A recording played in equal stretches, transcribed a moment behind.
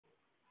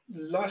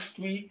Last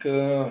week,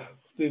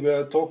 we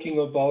were talking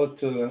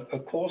about a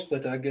course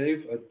that I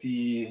gave at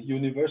the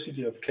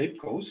University of Cape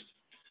Coast,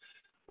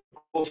 a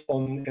course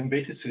on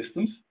embedded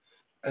systems.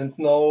 And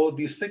now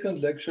the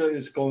second lecture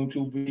is going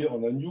to be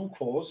on a new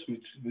course,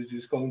 which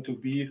is going to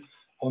be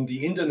on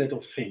the Internet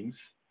of Things.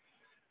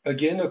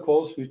 Again, a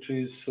course which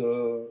is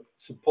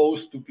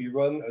supposed to be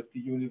run at the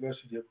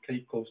University of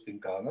Cape Coast in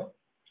Ghana.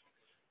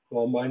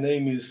 Well, my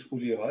name is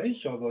Uli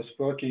Raich. I was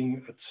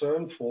working at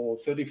CERN for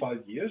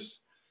 35 years.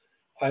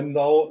 I'm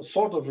now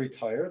sort of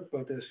retired,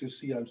 but as you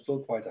see, I'm still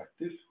quite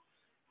active.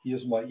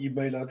 Here's my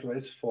email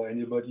address for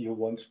anybody who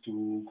wants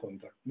to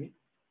contact me.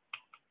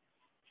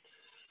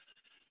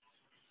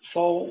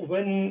 So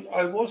when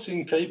I was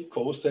in Cape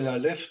Coast and I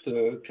left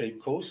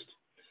Cape Coast,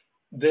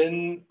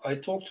 then I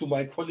talked to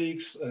my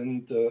colleagues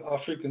and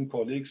African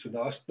colleagues and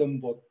asked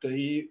them what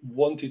they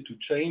wanted to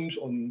change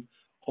on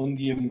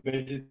the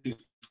embedded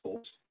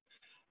course.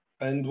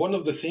 And one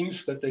of the things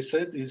that they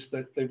said is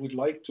that they would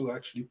like to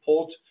actually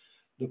port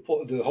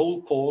the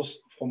whole course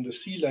from the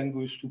C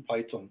language to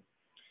Python,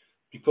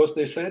 because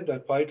they said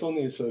that Python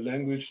is a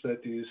language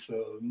that is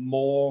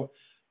more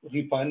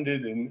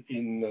rebundled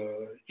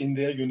in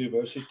their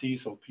university,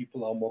 so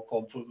people are more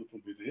comfortable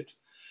with it.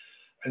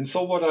 And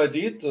so what I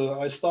did,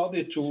 I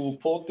started to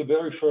port the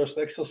very first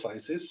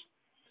exercises.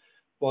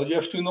 Well, you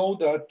have to know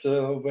that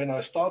when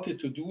I started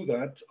to do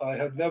that, I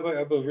had never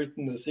ever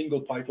written a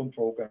single Python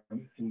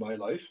program in my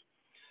life.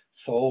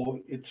 So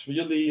it's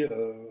really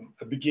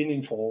a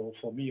beginning for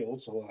me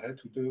also. I had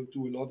to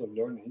do a lot of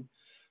learning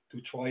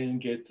to try and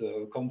get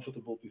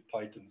comfortable with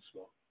Python as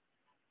well.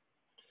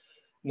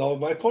 Now,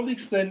 my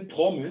colleagues then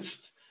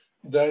promised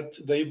that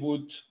they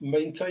would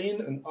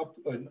maintain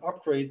and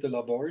upgrade the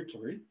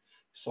laboratory.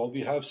 So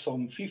we have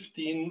some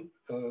 15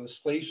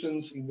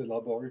 stations in the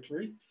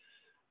laboratory.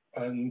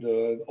 And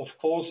of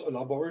course, a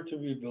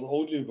laboratory will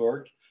only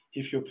work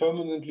if you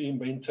permanently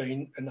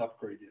maintain and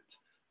upgrade it.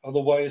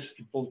 Otherwise,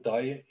 it will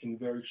die in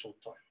very short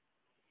time.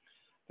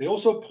 They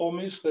also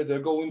promised that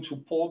they're going to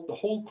port the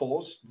whole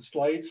course, the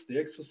slides, the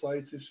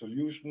exercises,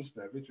 solutions,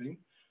 and everything,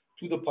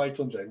 to the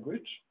Python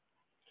language.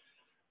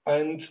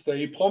 And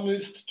they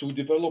promised to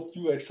develop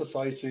new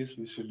exercises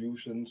with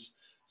solutions,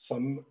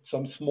 some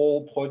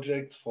small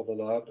projects for the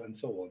lab, and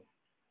so on.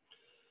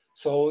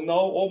 So now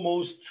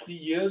almost 3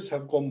 years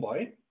have gone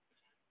by,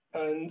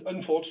 and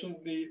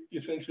unfortunately,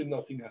 essentially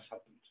nothing has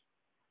happened.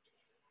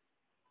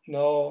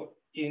 Now,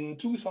 in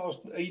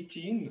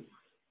 2018,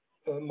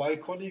 my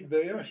colleague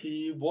there,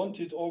 he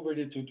wanted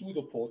already to do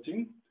the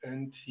porting,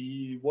 and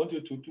he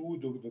wanted to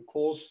do the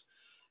course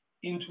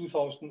in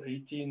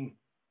 2018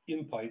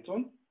 in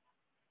Python.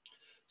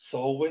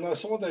 So when I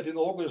saw that in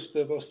August,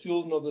 there was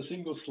still not a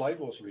single slide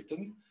was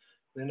written,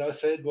 then I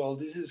said, well,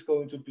 this is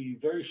going to be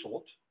very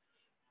short.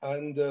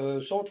 And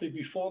shortly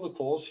before the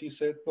course, he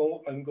said,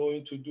 no, I'm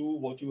going to do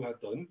what you had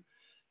done.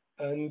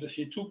 And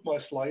he took my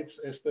slides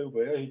as they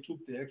were. He took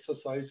the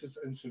exercises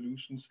and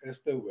solutions as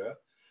they were.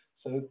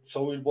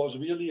 So it was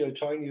really a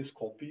Chinese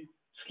copy,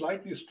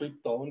 slightly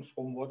stripped down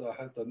from what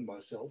I had done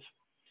myself.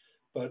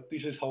 But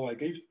this is how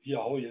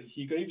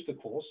he gave the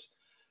course.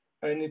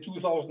 And in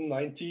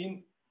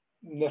 2019,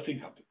 nothing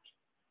happened.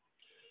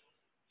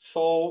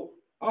 So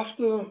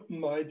after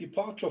my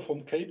departure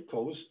from Cape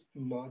Coast,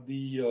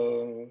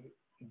 the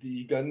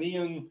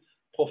Ghanaian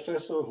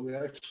professor who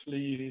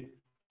actually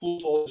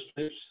pulled all the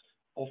strips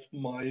of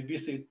my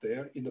visit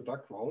there in the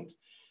background,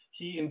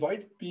 he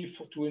invited me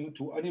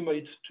to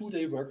animate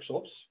 2-day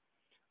workshops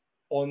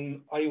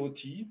on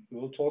IoT.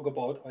 We'll talk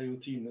about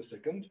IoT in a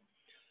second,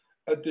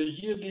 at the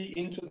yearly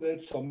Internet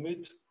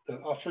Summit, the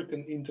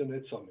African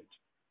Internet Summit.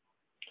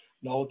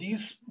 Now,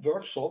 these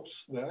workshops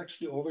were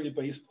actually already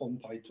based on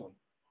Python.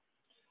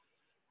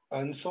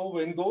 And so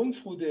when going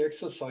through the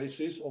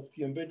exercises of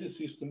the embedded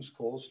systems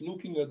course,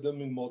 looking at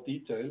them in more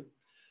detail,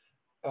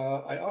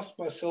 I asked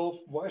myself,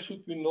 why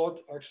should we not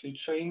actually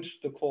change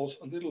the course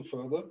a little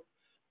further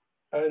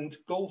and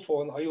go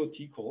for an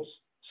IoT course?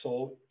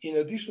 So in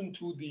addition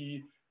to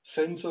the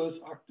sensors,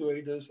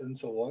 actuators, and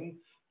so on,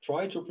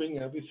 try to bring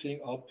everything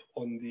up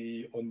on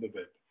the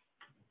web.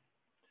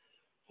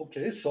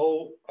 Okay,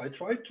 so I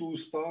tried to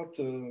start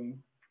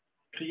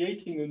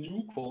creating a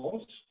new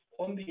course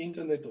on the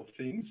Internet of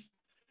Things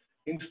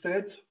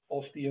instead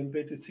of the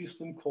embedded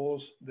system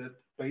course that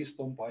based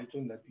on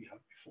Python that we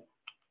had before.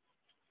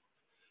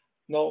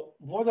 Now,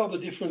 what are the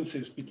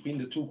differences between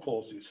the two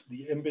courses,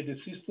 the embedded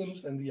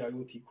systems and the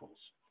IoT course?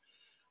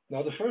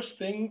 Now, the first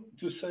thing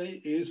to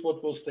say is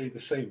what will stay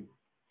the same.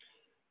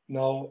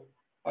 Now,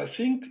 I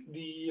think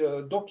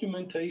the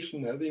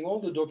documentation, having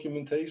all the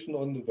documentation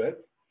on the web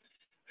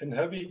and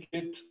having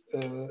it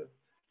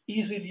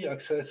easily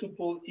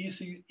accessible,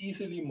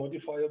 easily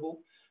modifiable.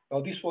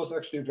 Now, this was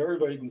actually a very,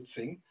 very good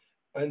thing.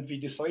 And we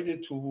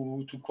decided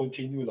to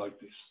continue like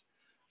this.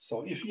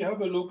 So if you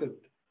have a look at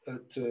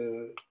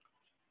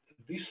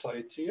this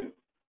site here.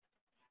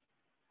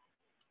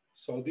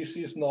 So this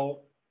is now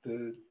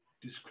the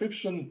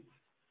description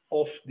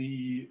of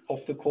the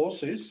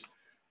courses.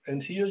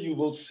 And here you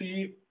will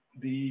see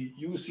the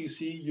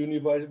UCC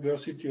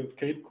University of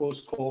Cape Coast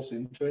course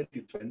in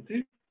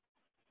 2020.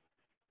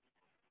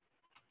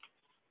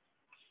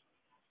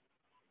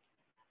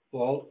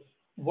 Well,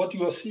 what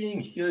you are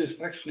seeing here is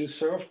actually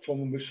served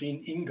from a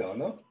machine in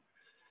Ghana.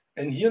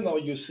 And here now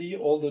you see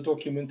all the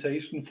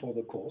documentation for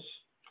the course.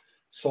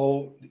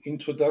 So the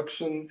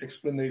introduction,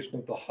 explanation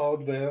of the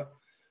hardware,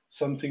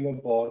 something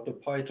about the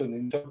Python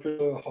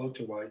interpreter, how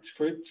to write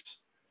scripts,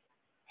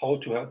 how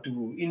to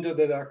do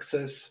internet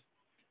access,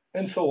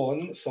 and so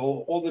on.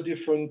 So all the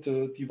different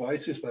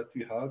devices that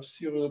we have,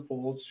 serial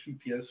ports,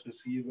 GPS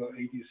receiver,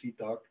 ADC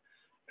DAC,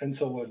 and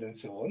so on and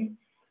so on.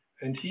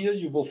 And here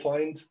you will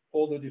find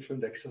all the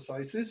different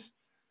exercises.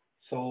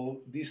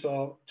 So these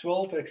are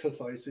 12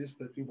 exercises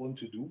that we want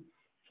to do.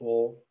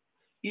 For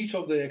each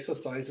of the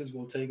exercises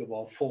will take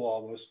about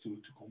 4 hours to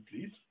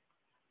complete.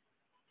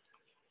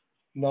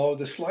 Now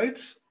the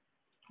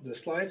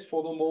slides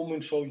for the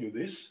moment show you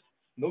this.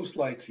 No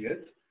slides yet,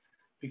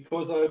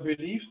 because I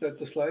believe that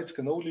the slides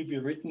can only be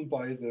written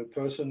by the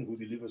person who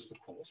delivers the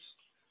course.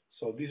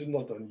 So this is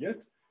not done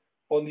yet.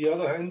 On the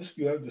other hand,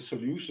 you have the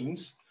solutions.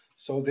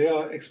 So there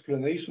are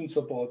explanations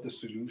about the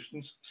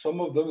solutions. Some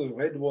of them, the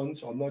red ones,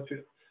 are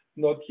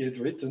not yet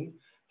written.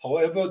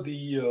 However,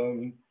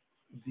 the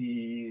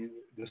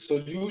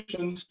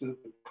solutions, the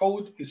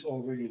code is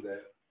already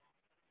there.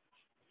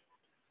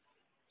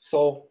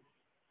 So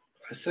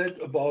I said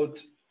about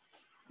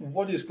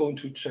what is going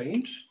to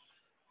change.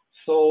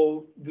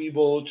 So we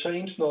will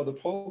change now the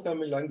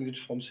programming language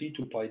from C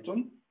to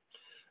Python,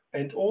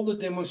 and all the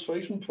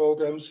demonstration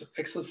programs,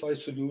 exercise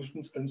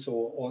solutions, and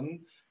so on,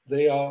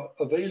 they are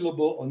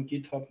available on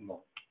GitHub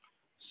now.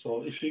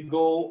 So if you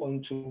go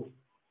onto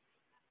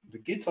the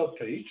GitHub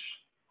page,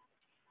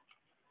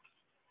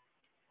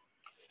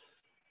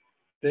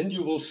 then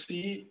you will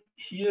see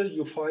here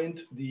you find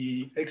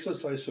the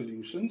exercise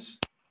solutions.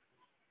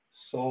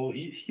 So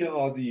here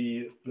are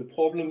the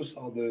problems,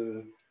 are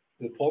the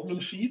problem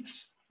sheets.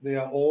 They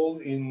are all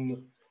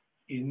in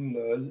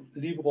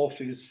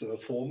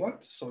LibreOffice format,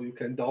 so you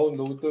can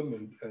download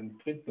them and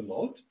print them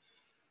out.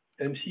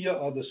 And here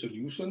are the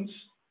solutions.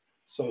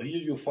 So here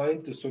you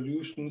find the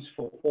solutions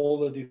for all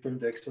the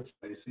different exercises.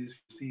 You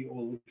see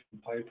all the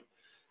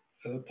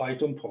different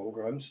Python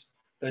programs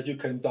that you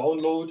can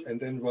download and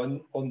then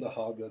run on the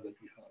hardware that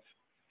we have.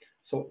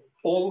 So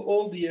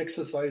all the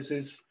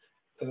exercises,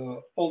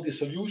 all the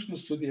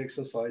solutions to the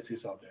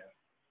exercises are there.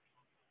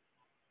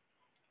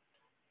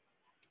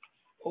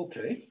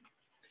 Okay.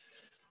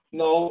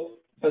 Now,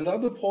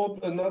 another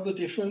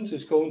difference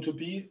is going to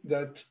be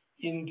that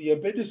in the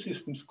embedded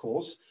systems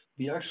course,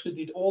 we actually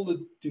did all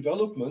the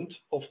development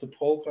of the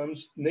programs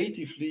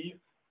natively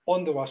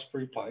on the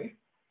Raspberry Pi.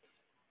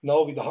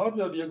 Now, with the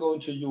hardware we are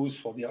going to use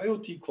for the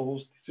IoT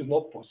course, this is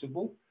not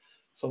possible.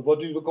 So what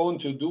we were going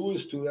to do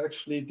is to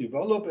actually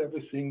develop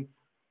everything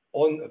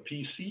on a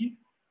PC,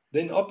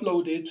 then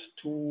upload it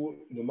to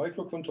the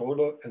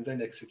microcontroller and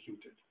then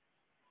execute it.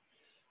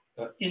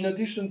 In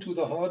addition to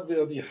the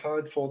hardware we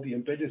had for the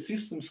embedded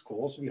systems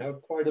course, we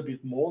have quite a bit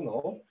more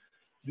now.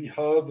 We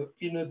have,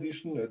 in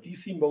addition, a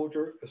DC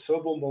motor, a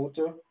servo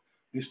motor.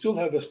 We still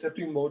have a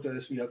stepping motor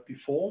as we had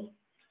before.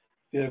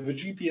 We have a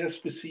GPS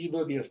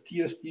receiver. We have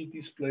TSD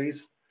displays.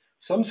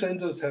 Some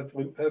sensors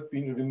have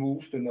been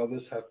removed and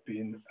others have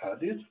been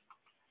added.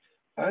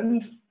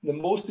 And the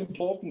most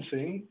important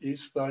thing is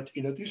that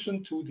in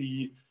addition to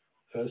the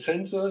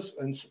sensors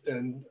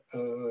and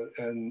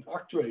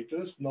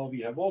actuators, now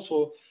we have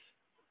also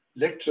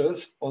lectures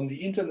on the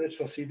internet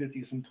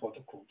facilities and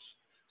protocols.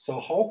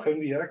 So how can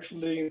we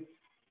actually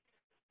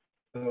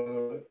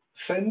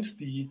send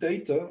the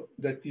data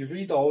that we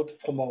read out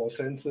from our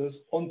sensors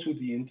onto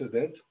the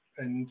internet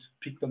and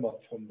pick them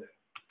up from there?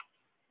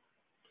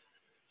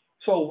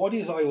 So what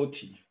is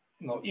IoT?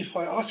 Now, if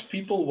I ask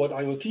people what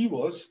IoT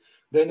was,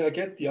 then I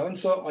get the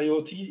answer,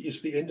 IoT is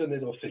the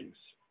Internet of Things.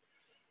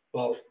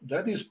 Well,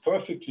 that is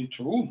perfectly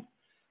true.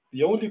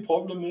 The only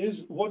problem is,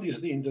 what is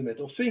the Internet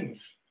of Things?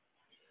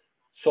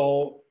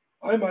 So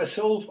I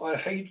myself, I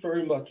hate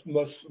very much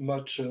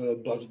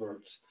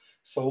buzzwords.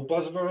 So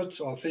buzzwords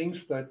are things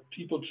that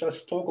people just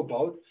talk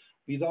about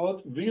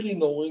without really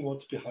knowing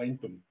what's behind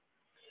them.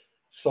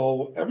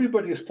 So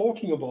everybody is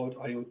talking about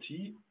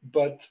IoT,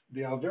 but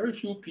there are very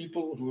few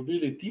people who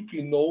really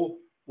deeply know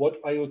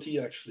what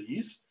IoT actually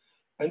is,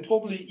 and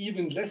probably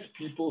even less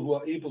people who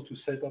are able to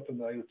set up an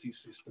IoT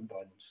system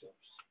by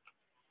themselves.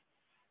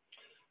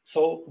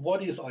 So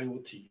what is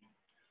IoT?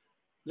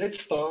 Let's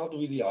start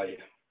with the I.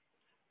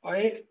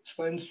 I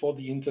stands for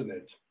the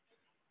internet.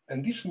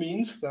 And this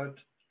means that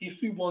if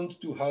we want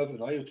to have an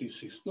IoT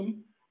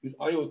system with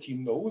IoT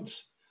nodes,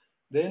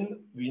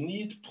 then we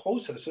need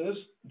processors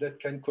that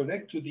can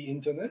connect to the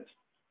internet.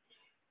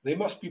 They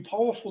must be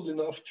powerful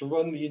enough to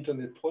run the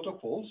internet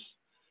protocols.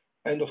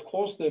 And of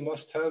course, they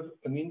must have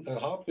a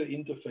hardware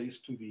interface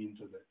to the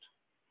internet.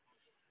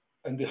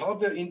 And the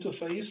hardware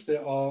interface,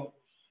 there are,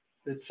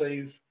 let's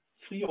say,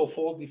 3 or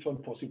 4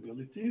 different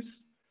possibilities.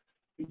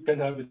 You can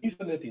have an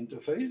Ethernet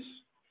interface.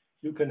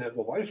 You can have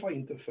a Wi-Fi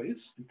interface.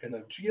 You can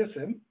have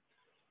GSM,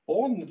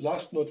 Or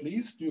last not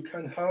least, you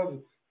can have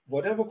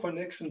whatever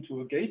connection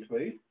to a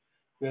gateway,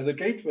 where the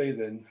gateway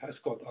then has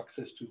got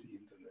access to the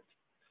internet.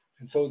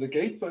 And so the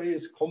gateway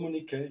is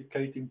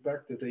communicating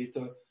back the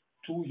data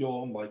to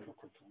your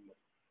microcontroller.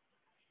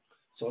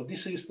 So this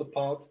is the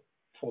part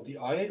for the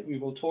I. We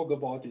will talk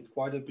about it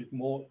quite a bit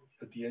more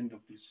at the end of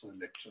this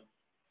lecture.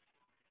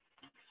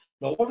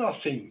 Now, what are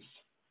things?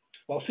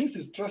 Well, things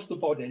is just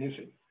about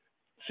anything.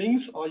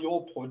 Things are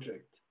your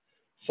project.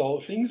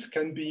 So things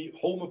can be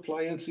home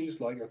appliances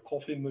like a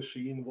coffee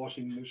machine,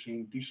 washing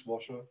machine,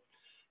 dishwasher.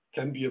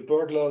 Can be a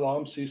burglar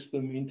alarm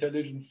system,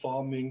 intelligent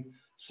farming,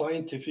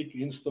 scientific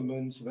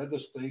instruments, weather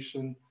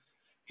station,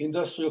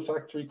 industrial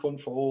factory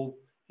control.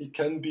 It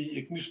can be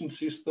ignition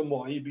system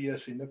or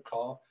ABS in a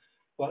car.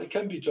 Well, it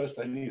can be just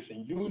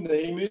anything. You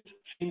name it,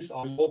 things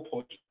are your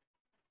project.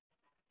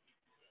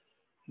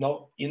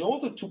 Now, in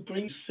order to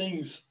bring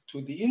things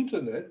to the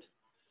internet,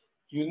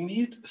 you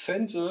need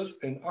sensors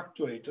and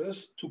actuators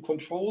to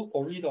control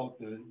or read out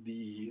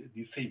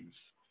the things.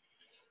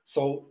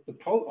 So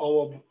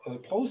our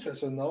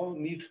processor now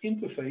needs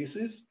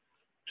interfaces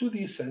to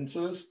these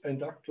sensors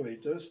and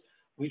actuators,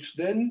 which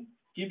then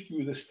give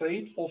you the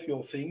state of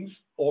your things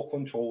or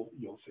control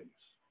your things.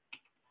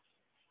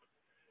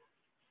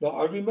 Now,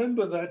 I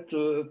remember that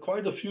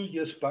quite a few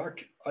years back,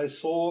 I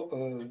saw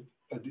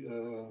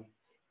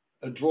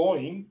a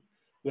drawing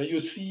where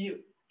you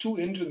see two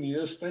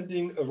engineers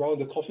standing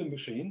around a coffee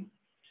machine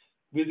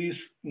with this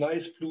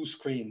nice blue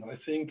screen. I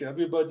think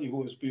everybody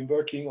who has been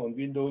working on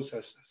Windows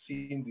has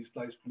seen this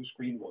nice blue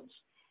screen once.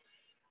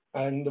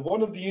 And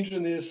one of the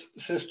engineers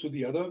says to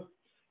the other,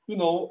 you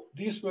know,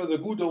 these were the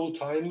good old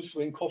times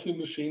when coffee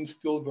machines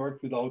still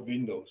worked without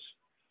Windows.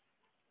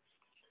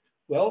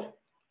 Well,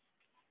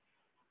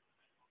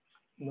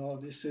 now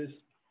this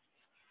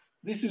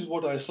is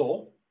what I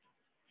saw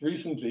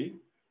recently.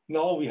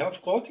 Now we have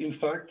got, in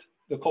fact,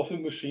 the coffee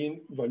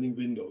machine running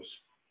Windows.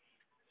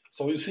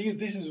 So you see,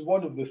 this is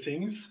one of the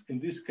things. In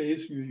this case,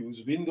 you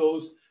use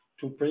Windows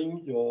to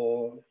bring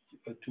your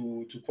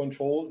to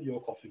control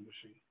your coffee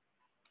machine.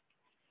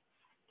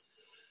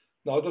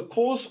 Now, the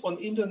course on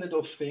Internet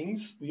of Things,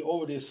 we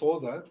already saw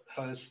that,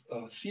 has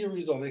a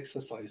series of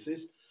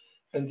exercises,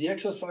 and the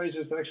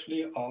exercises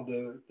actually are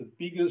the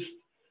biggest,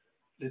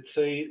 let's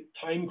say,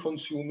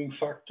 time-consuming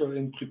factor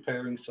in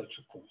preparing such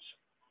a course.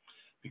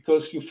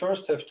 Because you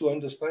first have to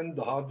understand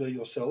the hardware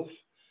yourself,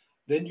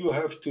 then you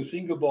have to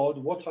think about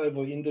what type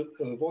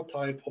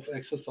of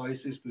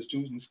exercises the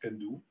students can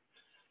do.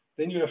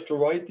 Then you have to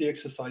write the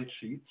exercise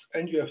sheets,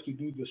 and you have to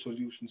do the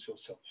solutions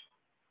yourself.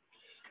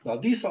 Now,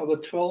 these are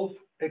the 12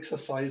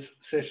 exercise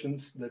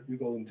sessions that we're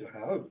going to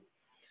have.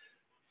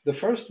 The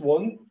first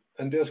one,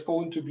 and there's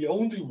going to be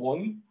only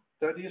one,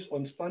 that is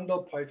on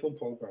standard Python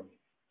programming.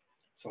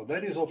 So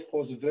that is, of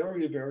course,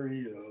 very,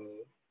 very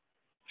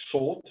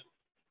short.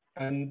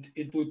 And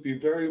it would be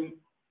very,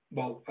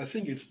 well, I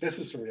think it's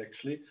necessary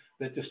actually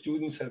that the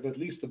students have at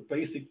least a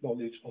basic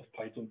knowledge of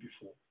Python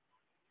before.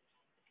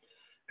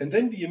 And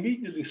then we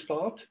immediately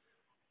start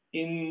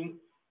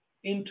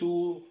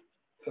into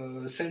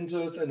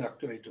sensors and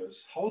actuators.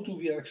 How do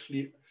we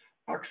actually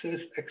access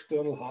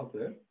external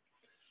hardware?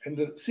 And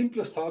the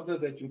simplest hardware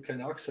that you can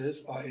access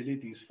are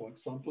LEDs, for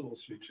example, or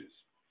switches.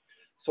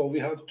 So we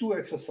have two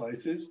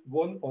exercises,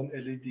 one on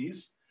LEDs.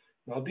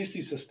 Now this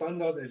is a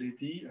standard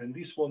LED, and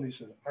this one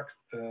is an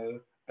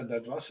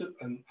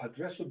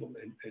addressable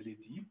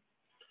LED.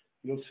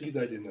 You'll see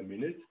that in a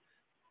minute.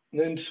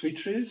 And then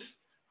switches.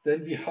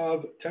 Then we have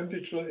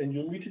temperature and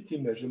humidity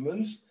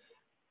measurements.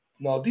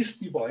 Now this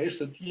device,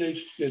 the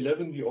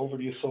DHT11, we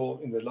already saw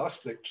in the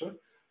last lecture.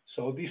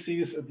 So this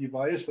is a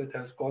device that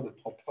has got a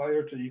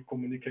proprietary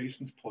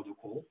communications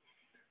protocol,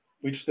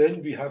 which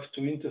then we have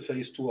to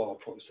interface to our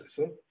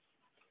processor.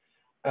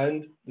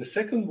 And the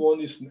second one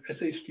is an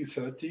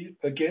SHT30,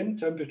 again,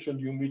 temperature and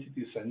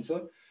humidity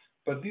sensor,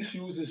 but this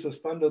uses a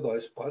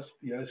standardized bus,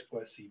 the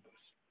I2C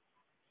bus.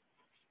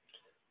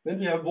 Then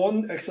we have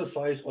one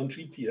exercise on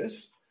GPS,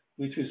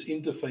 which is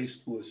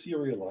interfaced to a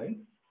serial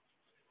line.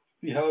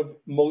 We have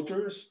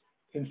motors.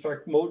 In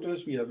fact,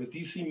 motors, we have a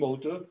DC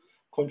motor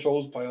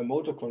controlled by a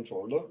motor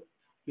controller.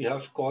 We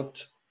have got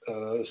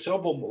a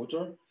servo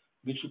motor,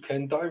 which you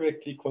can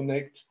directly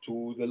connect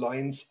to the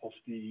lines of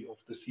the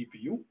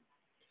CPU.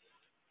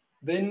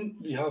 Then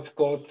we have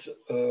got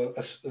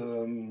a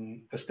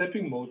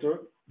stepping motor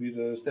with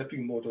a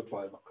stepping motor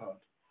driver card.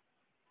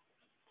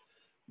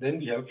 Then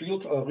we have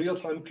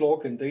real-time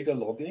clock and data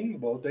logging.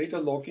 Well, data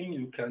logging,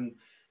 you can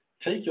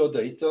take your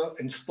data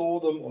and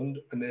store them on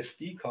an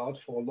SD card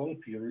for a long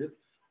period,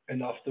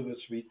 and afterwards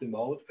read them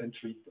out and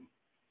treat them.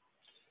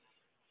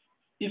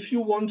 If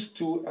you want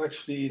to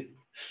actually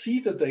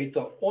see the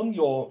data on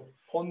your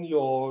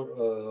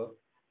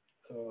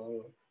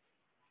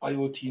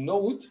IoT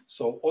node,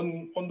 so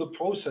on the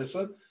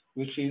processor,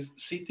 which is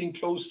sitting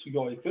close to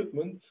your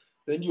equipment,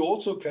 then you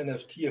also can have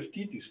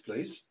TFT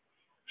displays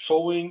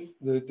showing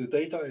the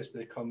data as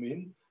they come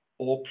in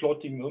or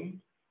plotting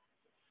them.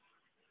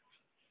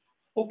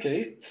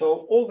 Okay,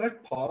 so all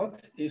that part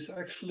is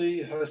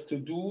actually has to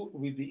do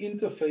with the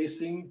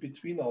interfacing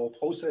between our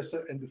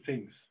processor and the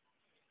things.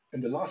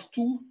 And the last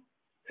two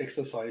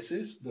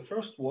exercises, the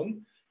first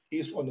one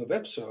is on a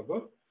web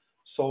server.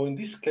 So in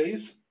this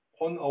case,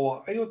 on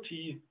our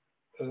IoT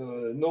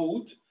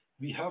node,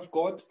 we have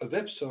got a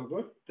web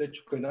server that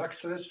you can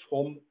access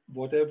from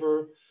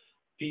whatever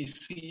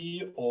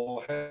PC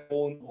or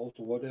handphone or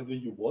whatever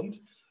you want,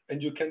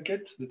 and you can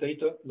get the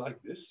data like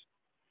this.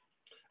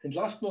 And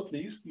last but not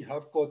least, we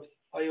have got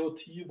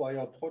IoT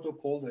via a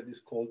protocol that is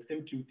called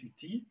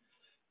MQTT,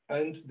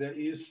 and there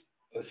is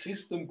a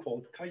system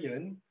called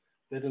Cayenne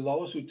that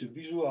allows you to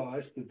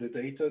visualize the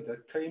data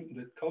that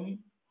come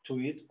to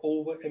it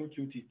over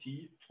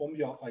MQTT from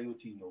your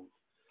IoT node.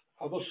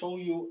 I will show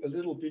you a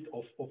little bit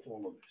of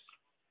all of this.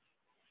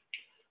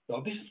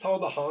 Now, this is how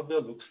the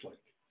hardware looks like.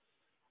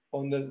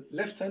 On the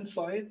left-hand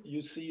side,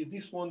 you see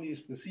this one is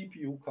the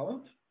CPU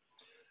card,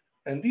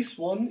 and this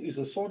one is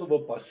a sort of a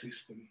bus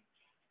system.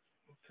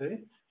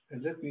 Okay,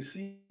 and let me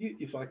see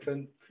if I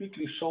can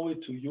quickly show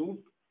it to you.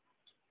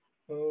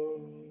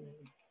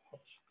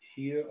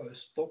 Here, I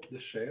stop the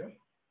share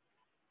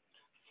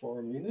for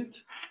a minute.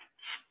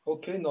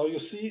 Okay, now you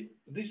see,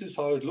 this is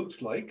how it looks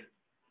like.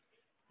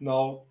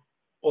 Now,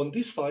 on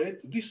this side,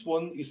 this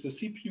one is the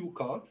CPU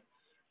card.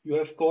 You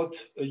have got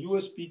a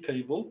USB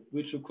cable,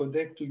 which you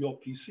connect to your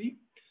PC.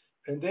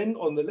 And then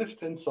on the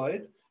left-hand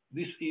side,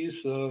 this is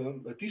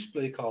a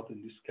display card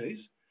in this case.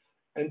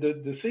 And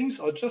the things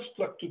are just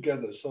plugged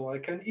together. So I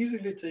can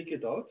easily take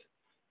it out.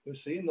 You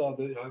see, now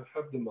that I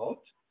have them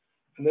out.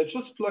 And I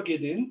just plug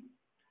it in.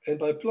 And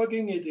by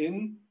plugging it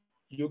in,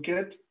 you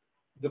get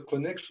the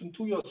connection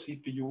to your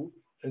CPU.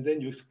 And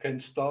then you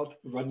can start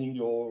running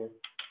your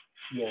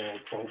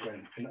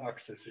program and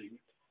accessing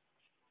it.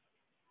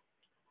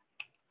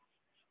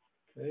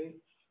 Okay.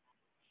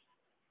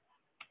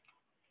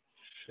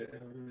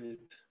 Share it.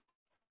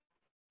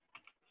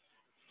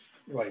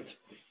 Right.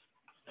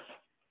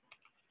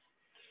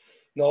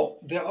 Now,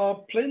 there are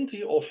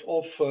plenty of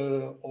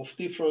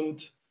different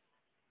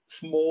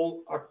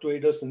small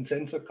actuators and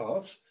sensor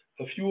cards.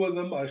 A few of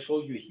them I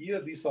show you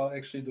here. These are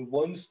actually the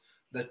ones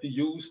that we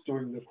use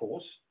during the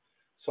course.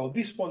 So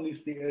this one is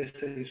the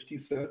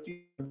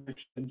SHT30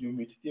 temperature and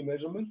humidity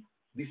measurement.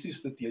 This is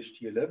the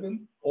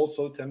DHT11,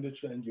 also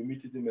temperature and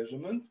humidity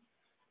measurement.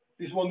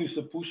 This one is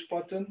a push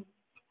button,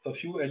 a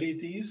few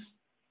LEDs.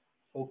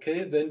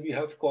 Okay, then we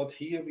have got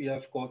here, we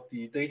have got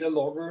the data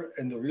logger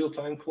and the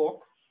real-time clock.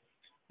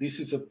 This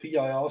is a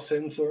PIR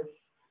sensor,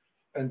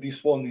 and this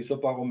one is a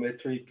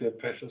barometric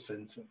pressure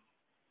sensor.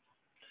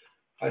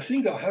 I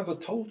think I have a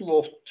total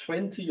of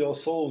 20 or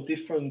so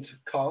different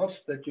cards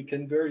that you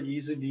can very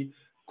easily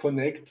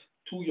connect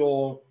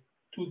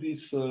to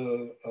this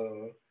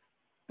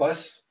bus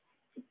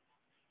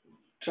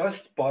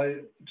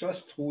just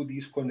through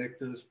these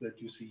connectors that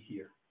you see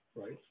here,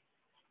 right?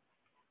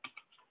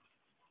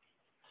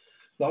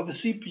 Now the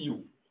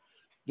CPU.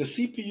 The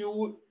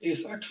CPU is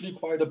actually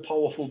quite a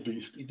powerful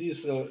beast.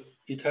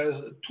 It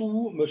has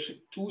two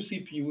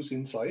CPUs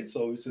inside,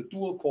 so it's a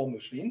dual core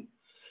machine,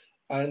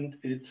 and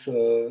it's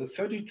a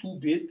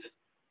 32-bit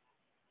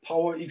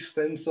power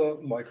extensor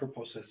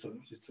microprocessor.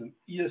 It's an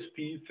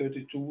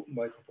ESP32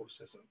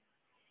 microprocessor.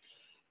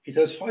 It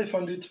has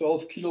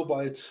 512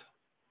 kilobytes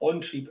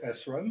on-chip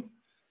SRAM.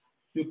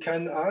 You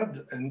can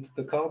add, and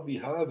the card we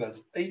have has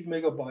 8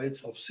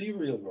 megabytes of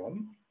serial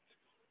RAM.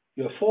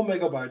 You have 4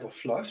 megabytes of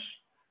flash,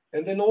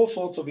 and then all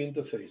sorts of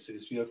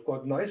interfaces. You have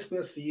got an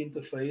I2C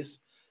interface,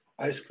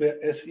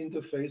 I2S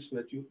interface,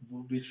 which you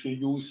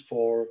use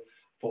for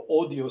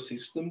audio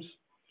systems.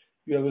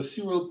 You have a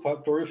serial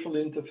peripheral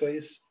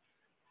interface.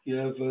 You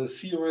have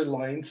serial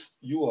lines,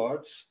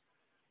 UARTs.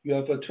 You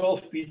have a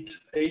 12-bit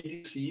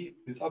ADC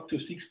with up to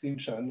 16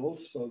 channels.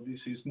 So this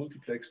is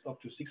multiplexed up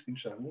to 16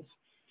 channels.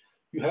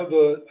 You have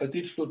a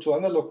digital to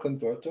analog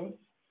converter.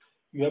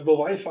 You have a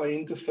Wi-Fi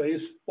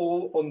interface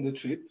all on the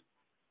chip.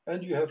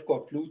 And you have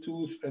got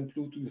Bluetooth and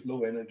Bluetooth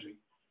low energy.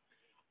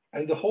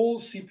 And the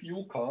whole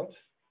CPU card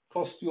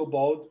costs you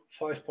about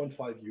 5.5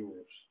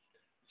 euros.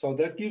 So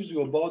that gives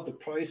you about the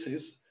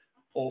prices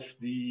of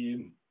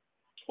the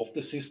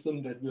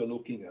system that we are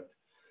looking at.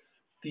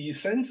 The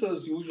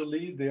sensors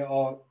usually, they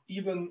are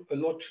even a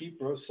lot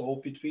cheaper.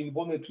 So between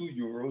 1 and 2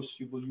 euros,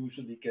 you will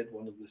usually get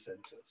one of the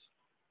sensors.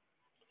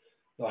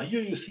 Now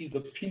here you see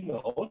the pin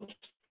out.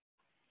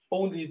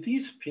 Only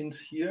these pins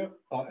here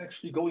are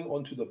actually going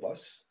onto the bus.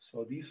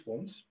 So these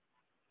ones.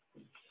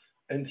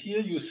 And here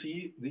you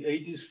see the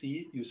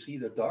ADC, you see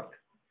the DAC.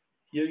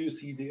 Here you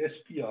see the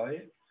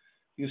SPI.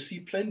 You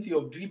see plenty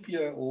of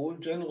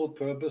GPIO, general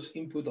purpose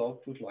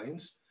input-output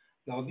lines.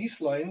 Now these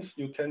lines,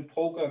 you can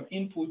program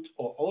input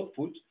or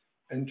output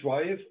and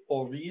drive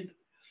or read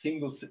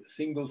single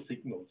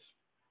signals.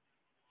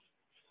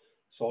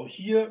 So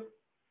here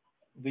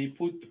we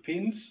put the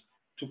pins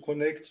to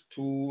connect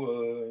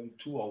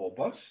to our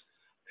bus.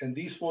 And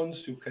these ones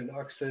you can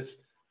access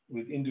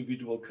with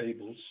individual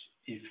cables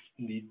if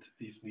need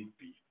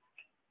be.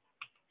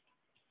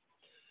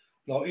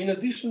 Now, in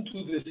addition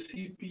to the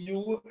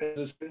CPU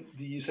and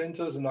the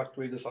sensors and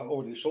actuators I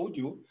already showed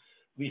you,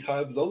 we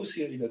have those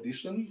here in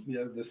addition. We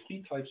have the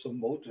 3 types of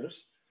motors.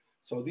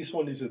 So this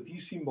one is a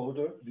DC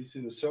motor, this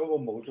is a servo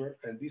motor,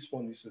 and this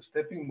one is a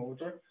stepping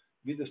motor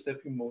with a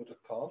stepping motor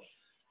card.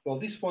 Well,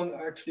 this one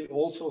actually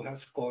also has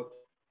got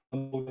a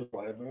motor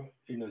driver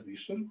in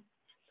addition.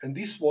 And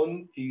this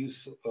one is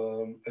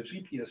a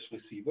GPS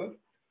receiver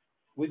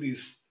with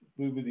its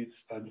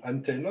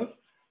antenna.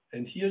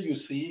 And here you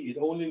see it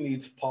only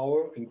needs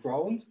power and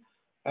ground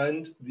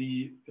and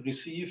the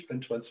receive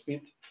and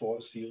transmit for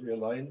a serial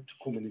line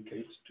to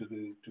communicate to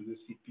the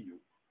CPU.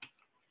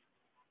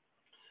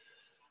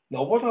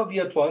 Now, what are the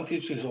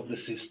advantages of the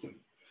system?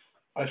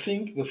 I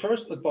think the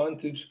first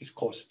advantage is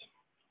cost.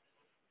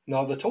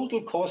 Now, the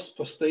total cost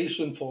per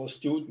station for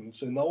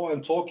students, and now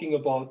I'm talking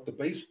about the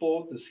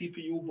baseboard, the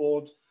CPU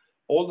board,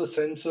 all the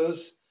sensors,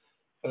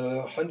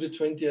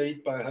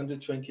 128 by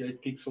 128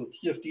 pixel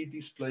TFT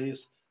displays,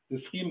 the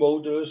 3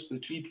 motors, the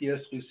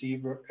GPS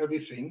receiver,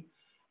 everything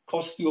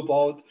costs you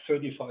about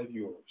 35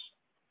 euros.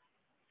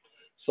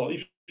 So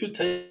if you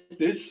take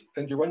this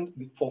and you run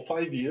it for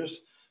 5 years,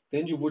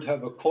 then you would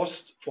have a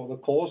cost for the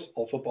course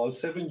of about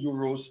 7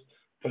 euros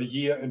per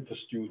year and per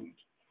student,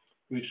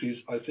 which is,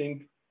 I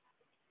think,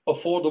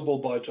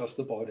 affordable by just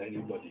about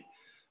anybody.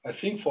 I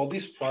think for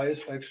this price,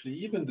 actually,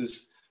 even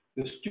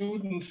the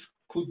students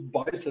could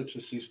buy such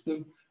a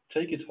system,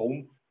 take it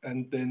home,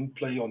 and then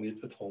play on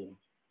it at home.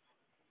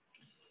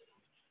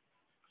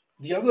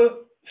 The other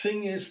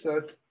thing is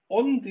that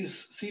on this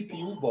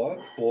CPU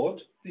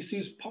board, this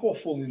is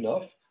powerful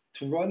enough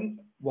to run,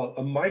 well,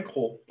 a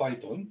micro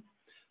Python,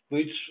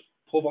 which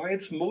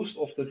provides most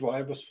of the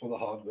drivers for the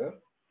hardware.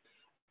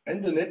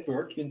 And the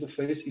network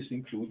interface is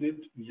included.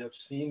 We have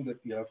seen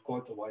that we have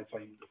got a Wi-Fi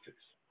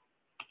interface.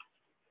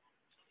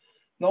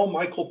 Now,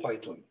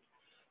 MicroPython.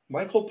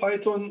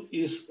 MicroPython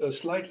is a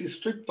slightly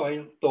stripped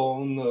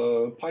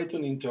down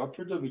Python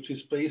interpreter, which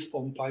is based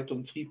on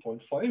Python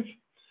 3.5,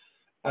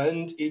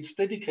 and it's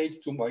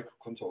dedicated to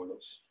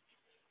microcontrollers.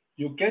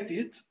 You get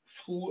it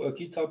through a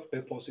GitHub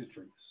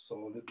repository.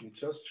 So let me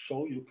just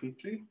show you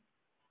quickly.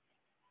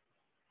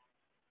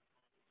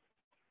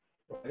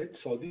 Right,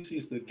 so this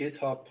is the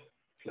GitHub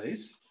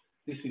place.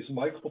 This is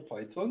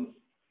MicroPython.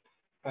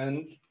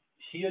 And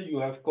here you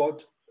have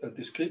got a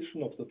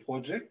description of the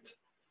project.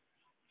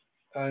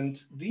 And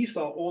these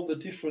are all the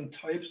different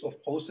types of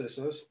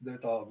processors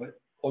that are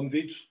on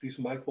which this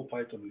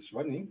MicroPython is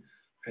running.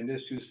 And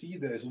as you see,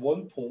 there is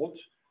one port,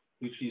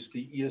 which is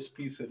the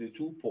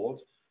ESP32 port,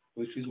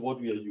 which is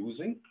what we are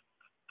using.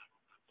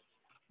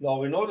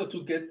 Now, in order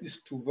to get this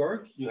to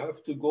work, you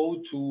have to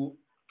go to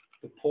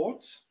the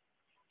ports.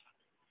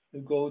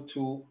 You go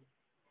to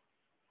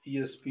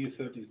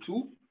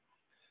ESP32.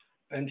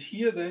 And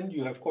here then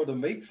you have got a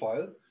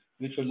makefile,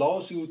 which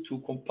allows you to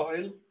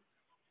compile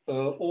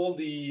all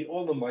the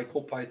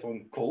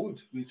MicroPython code,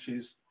 which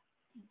is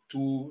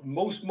to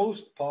most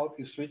part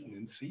is written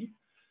in C.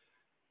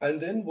 And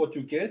then what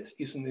you get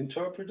is an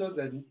interpreter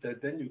that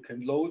then you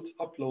can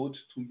upload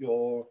to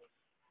your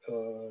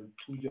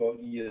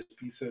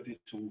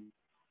ESP32.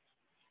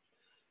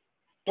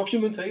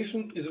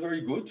 Documentation is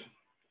very good.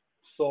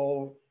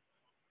 So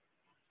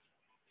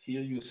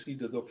here you see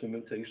the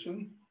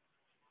documentation.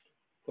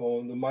 So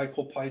on the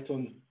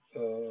MicroPython,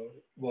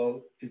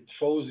 well, it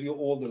shows you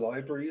all the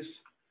libraries.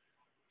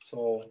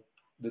 So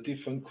the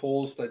different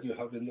calls that you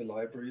have in the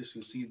libraries,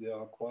 you see there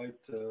are quite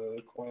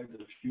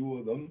a few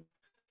of them.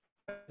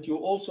 And you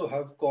also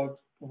have got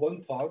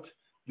one part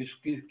which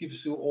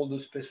gives you all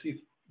the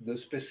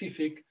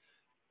specific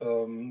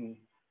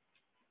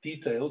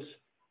details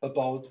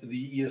about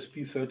the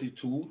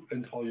ESP32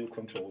 and how you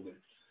control it.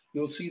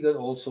 You'll see that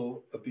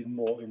also a bit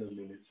more in a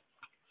minute.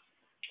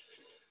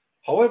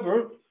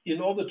 However,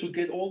 in order to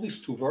get all this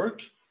to work,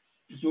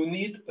 you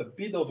need a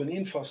bit of an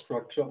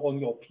infrastructure on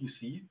your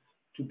PC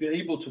to be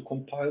able to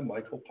compile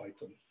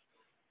MicroPython.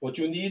 What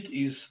you need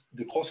is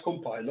the cross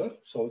compiler,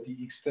 so the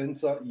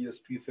Extensor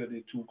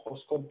ESP32 cross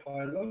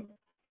compiler.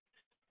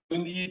 You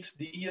need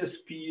the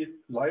ESP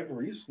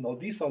libraries. Now,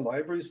 these are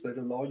libraries that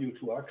allow you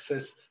to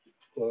access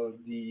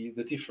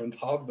the different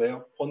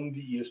hardware on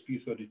the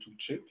ESP32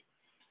 chip.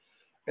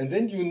 And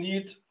then you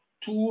need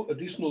 2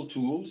 additional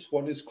tools.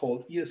 One is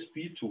called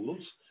ESP tools,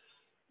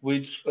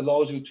 which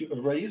allows you to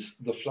erase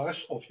the flash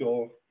of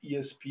your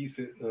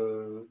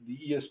the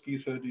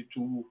ESP32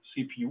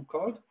 CPU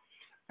card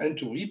and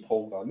to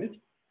reprogram it.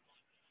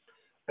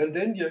 And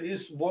then there is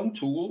one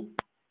tool,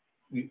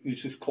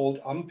 which is called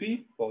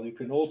AMPI, or you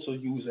can also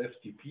use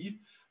FTP,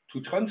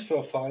 to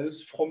transfer files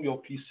from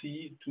your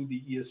PC to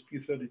the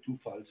ESP32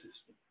 file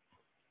system.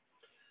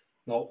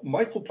 Now,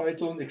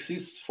 MicroPython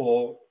exists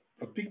for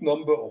a big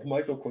number of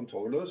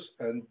microcontrollers,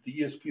 and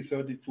the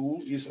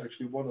ESP32 is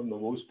actually one of the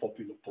most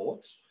popular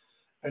ports.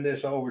 And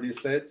as I already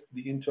said,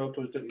 the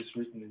interpreter is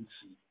written in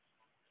C.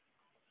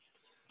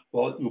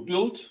 Well, you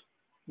build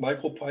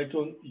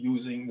MicroPython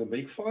using the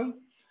makefile,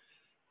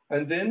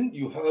 and then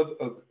you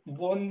have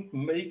one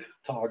make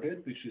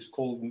target, which is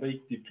called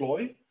make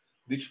deploy,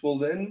 which will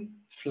then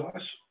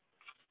flash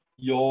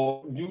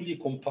your newly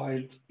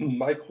compiled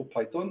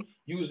MicroPython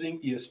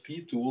using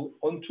ESP tool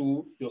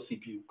onto your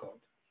CPU card.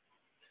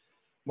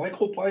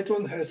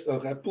 MicroPython has a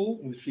REPL,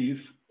 which is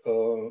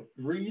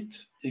read,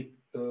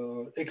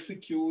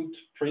 execute,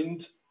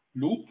 print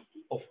loop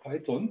of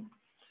Python.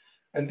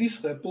 And this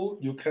REPL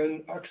you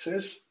can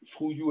access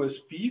through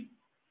USB,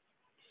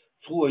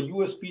 through a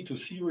USB to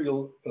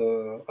serial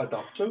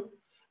adapter,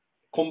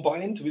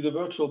 combined with a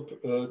virtual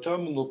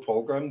terminal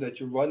program that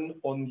you run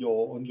on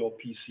your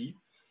PC.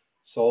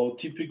 So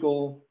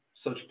typical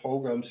such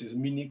programs is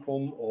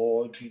Minicom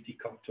or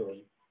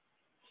GTK.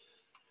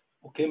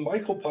 Okay,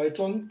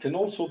 MicroPython can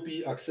also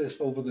be accessed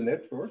over the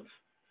network,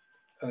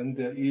 and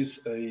there is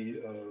a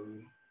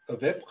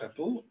web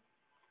REPL,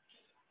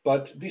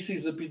 but this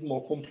is a bit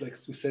more complex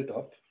to set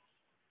up.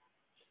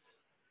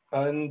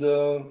 And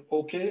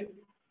okay,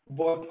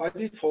 what I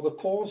did for the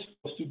course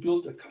was to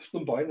build a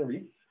custom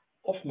binary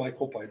of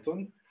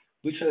MicroPython,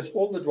 which has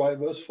all the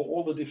drivers for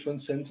all the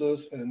different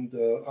sensors and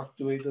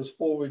actuators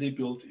already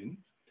built in.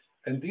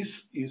 And this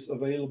is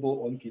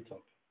available on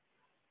GitHub.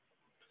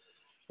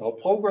 Now,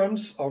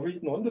 programs are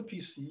written on the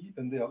PC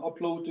and they are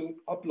uploaded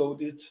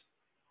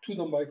to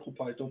the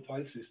MicroPython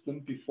file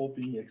system before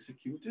being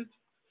executed.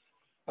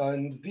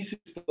 And this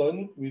is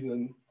done with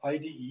an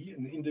IDE,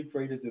 an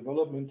integrated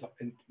development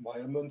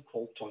environment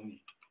called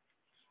Tony.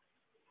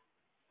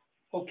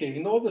 Okay,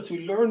 in order to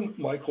learn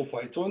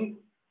MicroPython,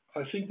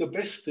 I think the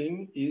best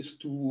thing is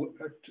to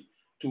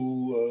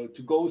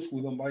go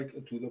through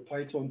the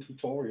Python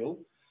tutorial.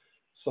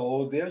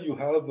 So there you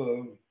have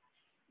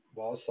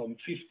well, some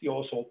 50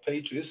 or so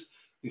pages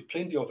with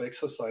plenty of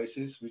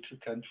exercises which you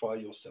can try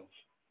yourself.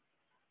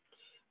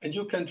 And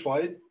you can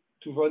try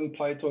to run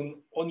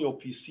Python on your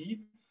PC,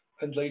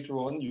 and later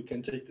on you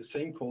can take the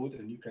same code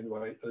and you can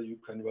run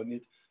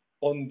it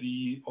on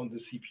the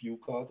CPU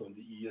card, on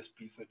the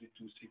ESP32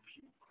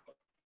 CPU card.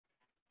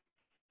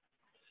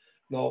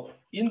 Now,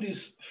 in the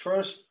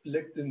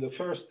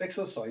first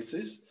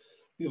exercises,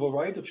 we will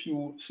write a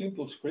few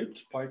simple scripts,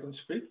 Python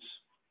scripts,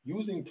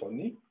 using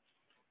Tony.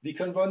 We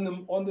can run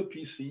them on the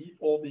PC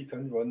or we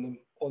can run them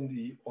on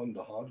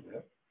the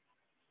hardware.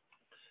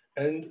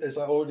 And as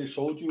I already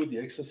showed you, the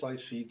exercise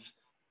sheets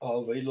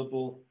are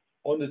available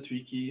on the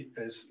Twiki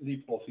as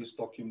LibreOffice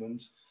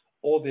documents,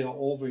 or they are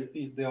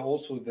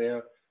also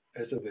there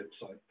as a web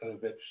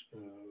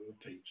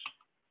page.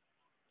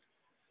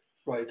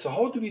 Right, so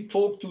how do we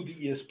talk to the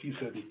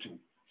ESP32?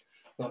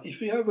 Now,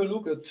 if we have a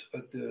look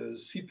at the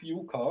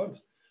CPU card,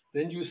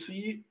 then you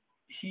see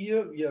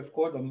here we have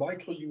got a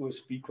micro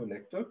USB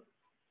connector,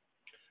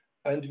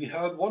 and we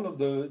have one of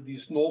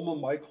these normal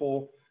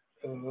micro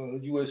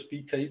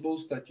USB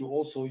cables that you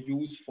also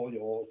use for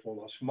your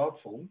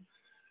smartphone,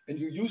 and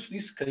you use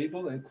this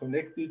cable and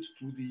connect it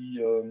to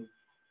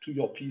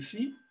your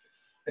PC,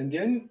 and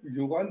then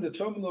you run the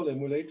terminal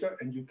emulator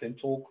and you can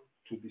talk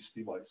to this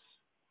device.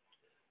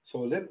 So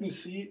let me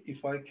see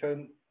if I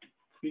can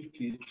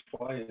quickly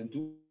try and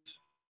do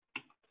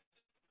it.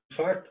 In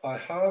fact, I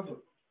have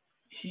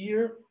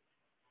here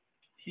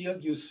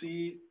you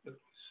see, let's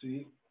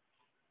see,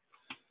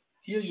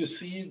 here you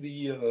see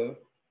the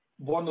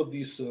one of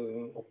these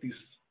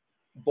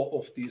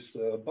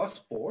bus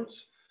boards.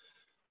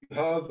 You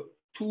have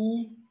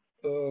two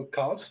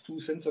cards, two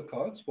sensor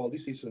cards. Well,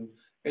 this is an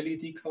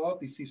LED card.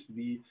 This is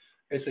the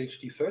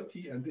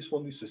SHD30, and this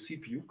one is a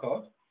CPU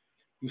card.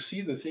 You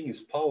see the thing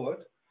is powered.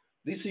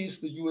 This is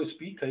the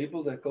USB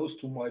cable that goes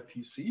to my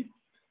PC.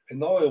 And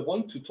now I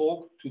want to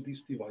talk to this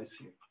device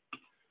here.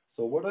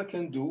 So what I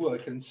can do, I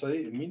can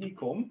say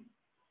Minicom.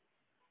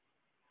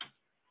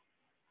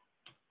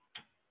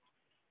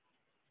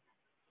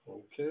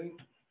 Okay.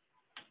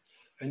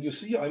 And you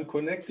see I'm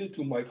connected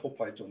to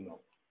MicroPython now,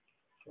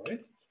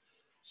 right?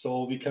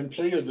 So we can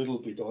play a little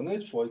bit on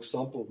it. For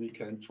example, we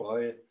can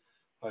try,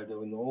 I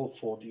don't know,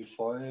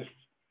 45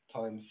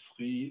 times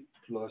 3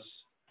 plus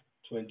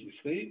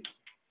 23.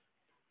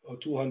 Or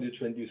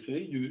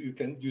 223.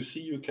 You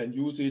see you can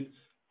use it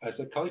as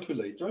a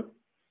calculator.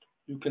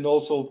 You can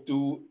also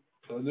do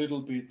a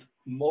little bit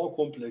more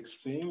complex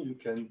thing. You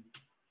can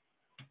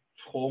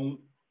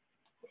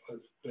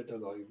better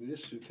like this.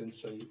 You can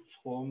say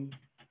from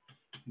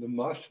the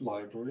math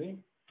library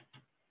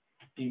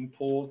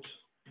import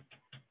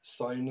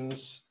sinus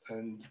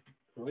and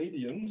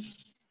radians.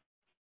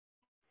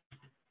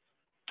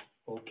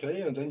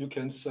 Okay, and then you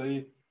can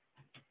say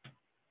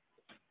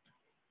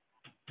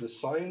the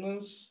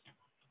sinus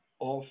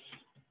of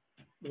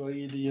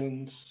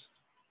radians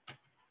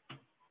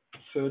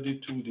 30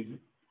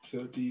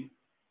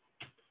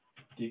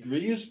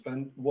 degrees,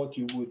 and what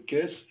you would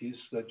guess is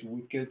that you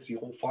would get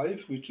 0.5,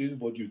 which is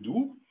what you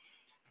do.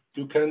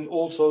 You can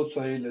also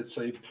say, let's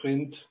say,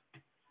 print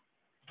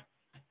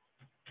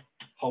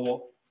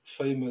our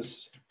famous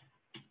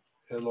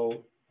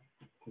Hello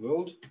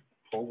World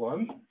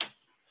program,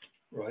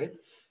 right?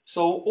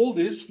 So all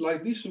this,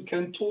 like this, you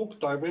can talk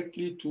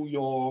directly to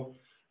your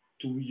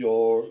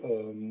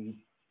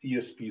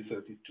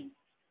ESP32.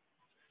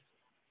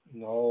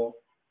 Now,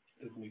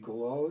 let me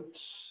go out.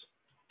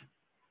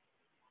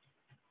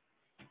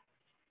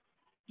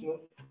 No.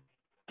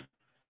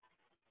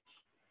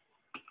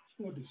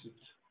 what is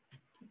it?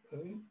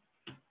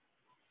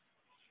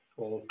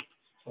 Well,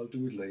 I'll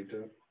do it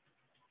later.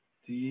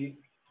 D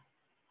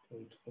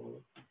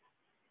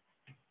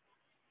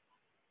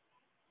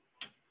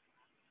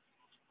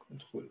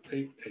Control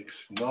AX.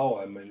 Now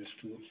I managed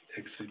to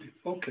exit it.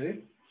 Okay.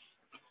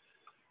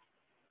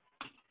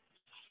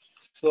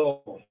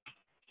 So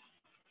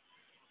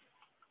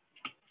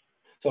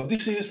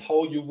this is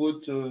how you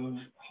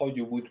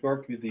would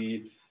work with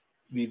the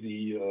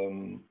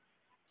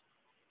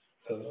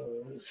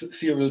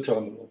serial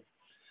terminal.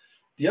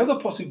 The other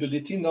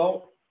possibility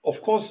now, of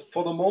course,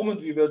 for the moment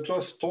we were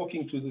just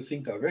talking to the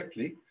thing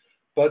directly,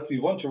 but we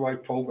want to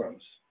write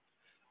programs.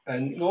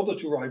 And in order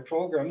to write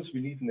programs,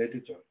 we need an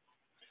editor.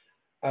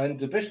 And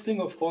the best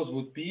thing, of course,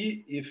 would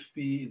be if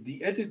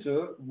the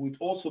editor would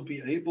also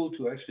be able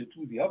to actually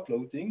do the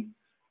uploading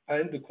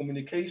and the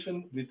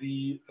communication with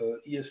the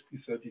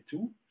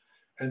ESP32.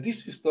 And this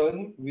is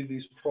done with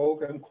this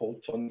program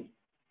called Tony,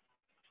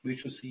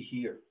 which you see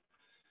here.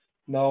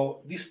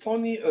 Now, this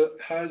Tony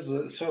has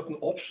certain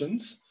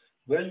options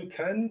where you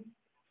can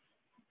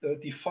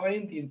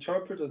define the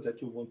interpreter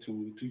that you want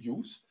to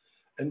use.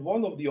 And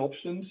one of the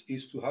options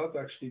is to have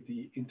actually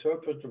the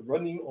interpreter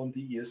running on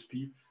the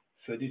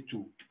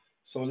ESP32.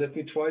 So let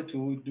me try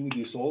to do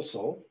this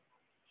also.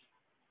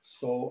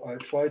 So I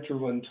try to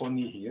run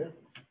Tony here.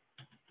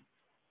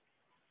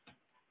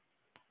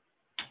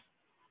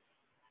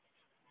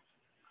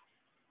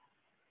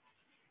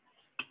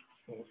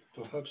 Oh,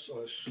 perhaps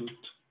I should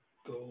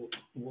go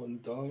one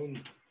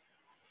down.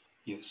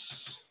 Yes.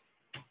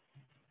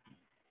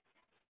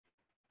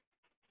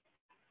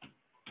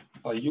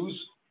 I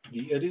use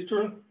the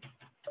editor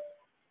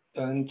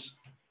and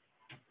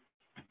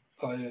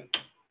I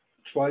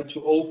try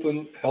to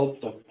open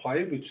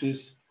help.py, which is,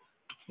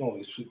 no,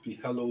 it should be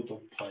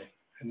hello.py.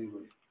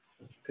 Anyway,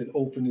 I can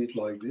open it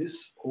like this.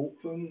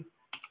 Open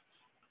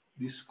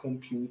this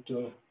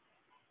computer.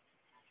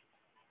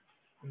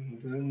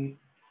 And then,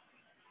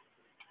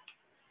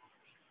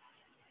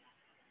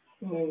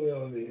 oh, where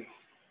are we?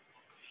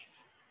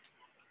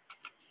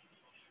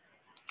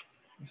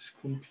 This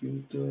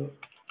computer,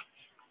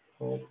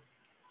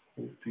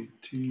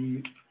 OPT.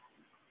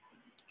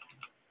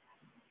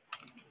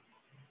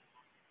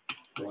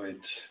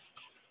 Right.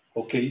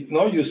 Okay,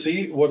 now you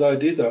see what I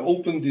did. I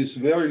opened this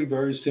very,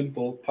 very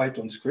simple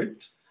Python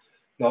script.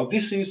 Now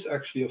this is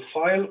actually a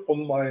file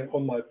on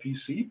my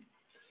PC.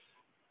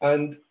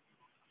 And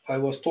I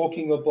was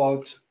talking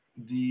about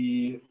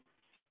the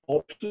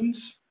options.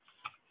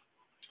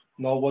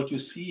 Now what you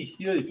see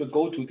here, if you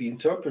go to the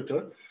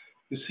interpreter,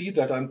 you see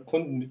that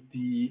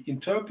the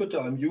interpreter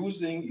I'm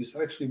using is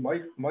actually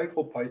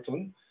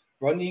MicroPython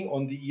running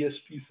on the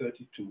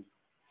ESP32.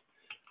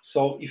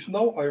 So if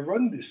now I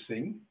run this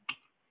thing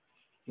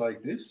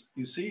like this,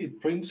 you see it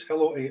prints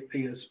hello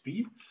ASP.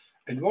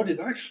 And what it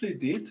actually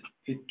did,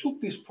 it took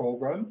this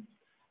program,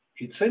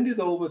 it sent it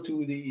over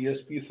to the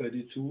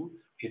ESP32,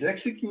 it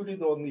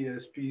executed on the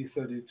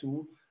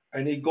ESP32,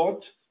 and it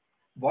got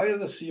via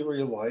the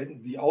serial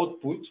line the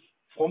output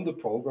from the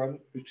program,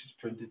 which is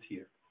printed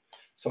here.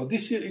 So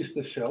this here is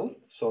the shell.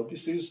 So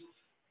this is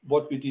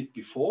what we did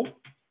before,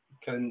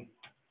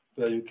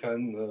 where you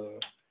can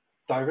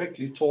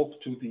directly talk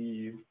to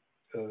the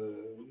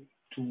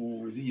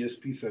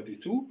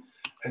ESP32.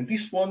 And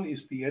this one is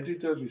the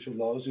editor, which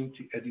allows you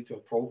to edit your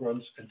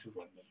programs and to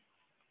run them.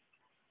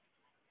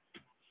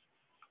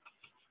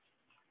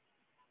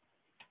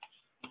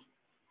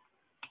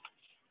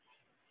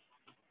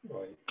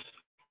 Right.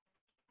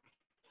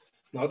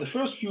 Now, the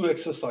first few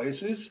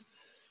exercises,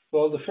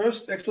 well, the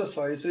first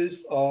exercises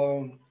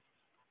are,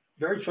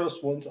 very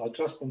first ones are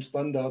just on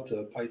standard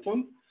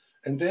Python.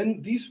 And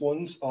then these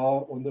ones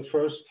are on the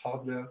first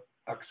hardware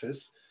access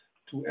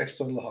to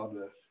external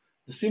hardware.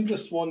 The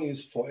simplest one is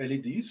for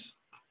LEDs.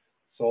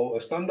 So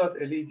a standard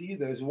LED,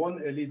 there's one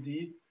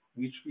LED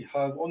which we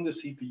have on the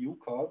CPU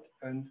card,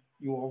 and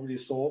you already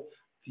saw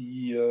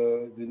the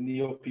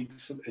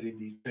NeoPixel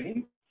LED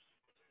chain.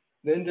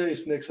 Then there is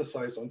an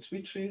exercise on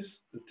switches,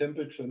 the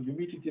temperature and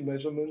humidity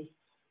measurement,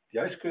 the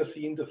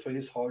I2C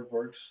interface, how it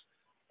works,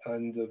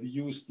 and we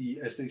use the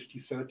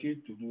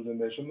SHT30 to do the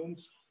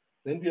measurements.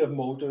 Then we have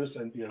motors,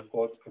 and we have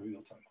got a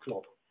real-time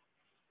clock.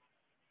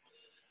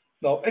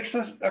 Now,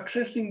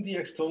 accessing the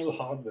external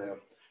hardware.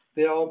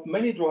 There are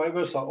many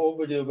drivers are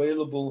already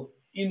available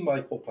in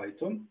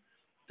MicroPython.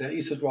 There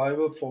is a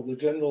driver for the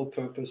general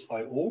purpose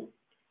I/O.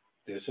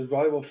 There's a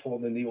driver for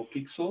the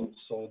NeoPixel,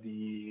 so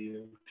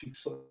the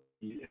pixel,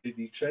 the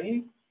LED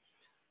chain.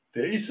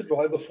 There is a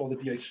driver for the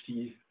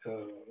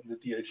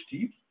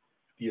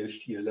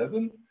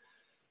DHT11.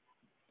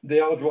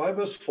 There are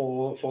drivers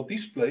for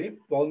display,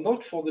 well,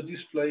 not for the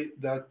display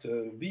that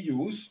we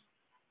use.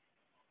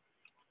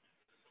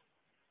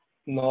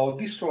 Now,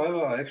 this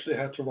driver I actually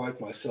had to write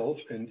myself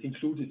and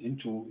include it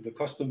into the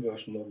custom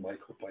version of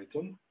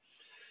MicroPython.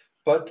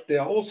 But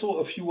there are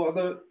also a few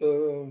other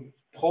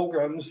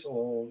programs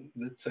or,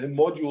 let's say,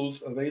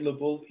 modules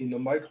available in the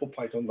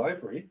MicroPython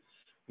library,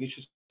 which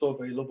is also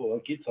available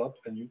on GitHub,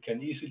 and you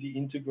can easily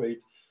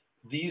integrate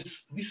this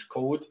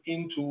code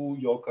into to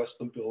your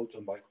custom built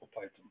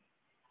MicroPython.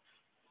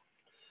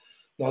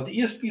 Now the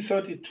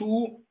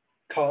ESP32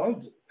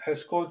 card has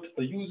got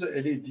a user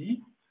LED,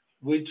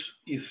 which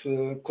is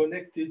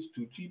connected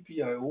to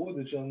GPIO,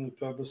 the general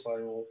purpose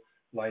IO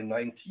line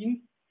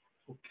 19.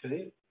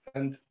 Okay,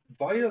 and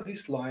via this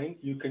line,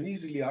 you can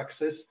easily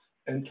access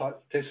and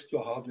test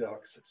your hardware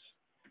access.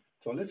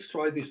 So let's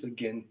try this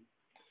again.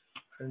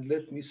 And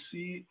let me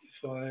see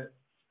if I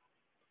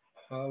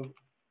have,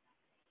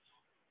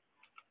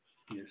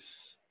 yes.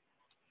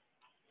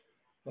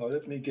 Now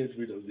let me get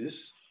rid of this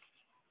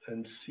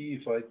and see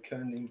if I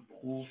can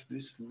improve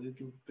this a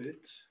little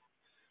bit.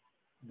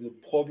 The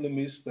problem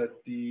is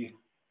that the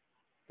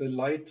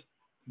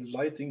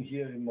lighting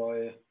here in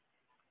my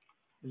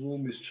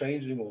room is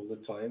changing all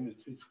the time.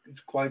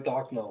 It's quite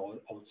dark now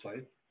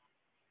outside.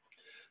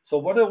 So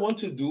what I want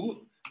to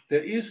do,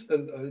 there is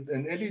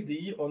an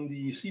LED on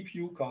the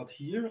CPU card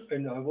here,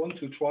 and I want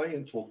to try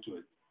and talk to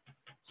it.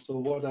 So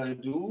what I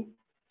do,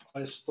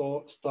 I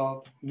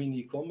start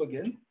Minicom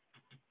again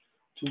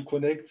to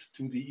connect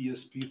to the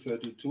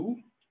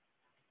ESP32.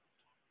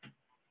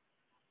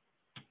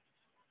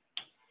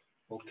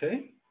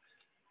 Okay.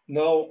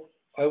 Now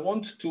I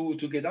want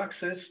to get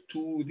access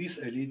to this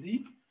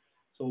LED.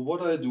 So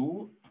what I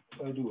do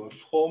a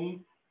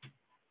from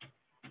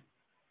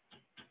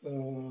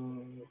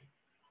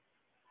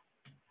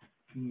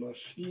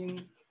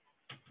machine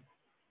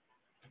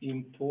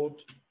import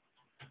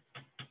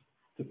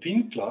the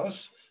pin class.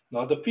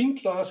 Now the pin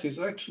class is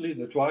actually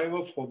the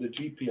driver for the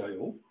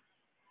GPIO.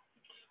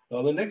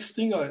 Now the next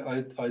thing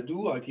I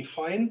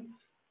define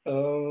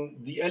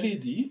the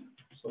LED.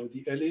 So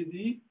the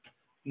LED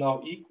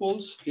now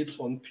equals, it's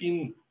on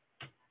pin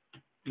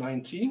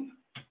 19,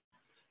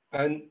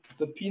 and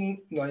the pin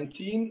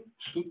 19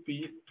 should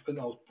be an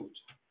output,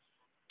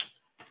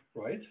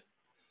 right?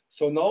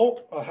 So now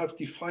I have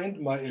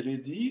defined my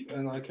LED,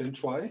 and I can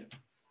try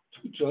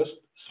to just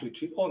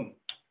switch it on.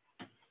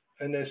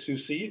 And as you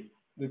see,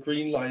 the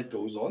green light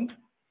goes on,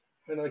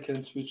 and I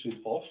can switch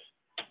it off.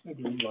 The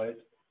green light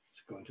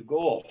is going to go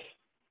off.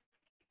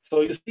 So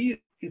you see,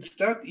 it's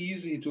that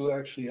easy to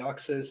actually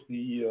access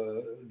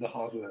the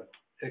hardware,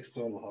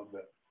 external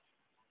hardware.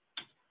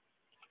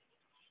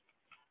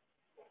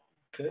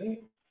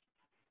 Okay.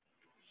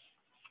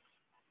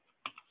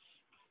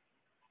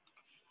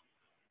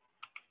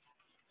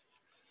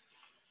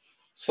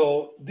 So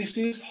this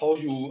is how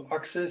you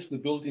access the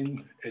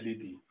built-in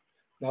LED.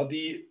 Now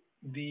the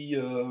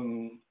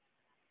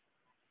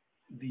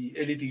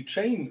LED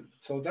chain,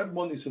 so that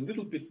one is a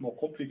little bit more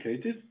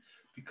complicated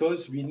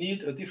because we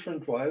need a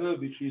different driver,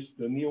 which is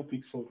the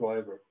NeoPixel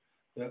driver.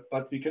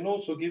 But we can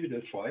also give it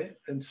a try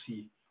and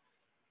see.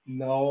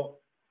 Now,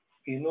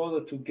 in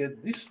order to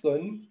get this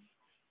done,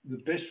 the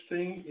best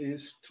thing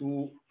is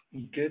to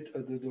get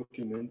at the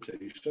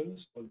documentation.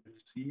 So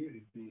let's see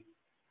if we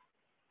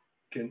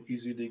can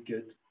easily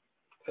get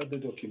at the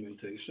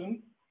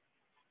documentation.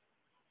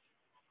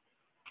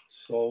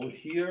 So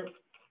here,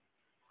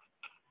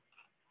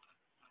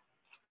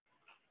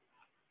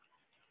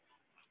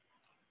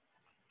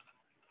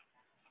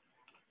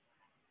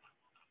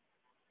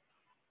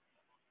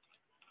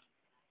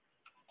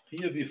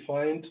 we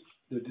find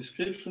the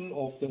description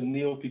of the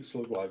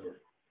NeoPixel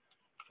driver.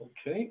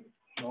 Okay,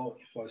 now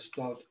if I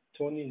start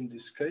Tony in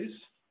this case,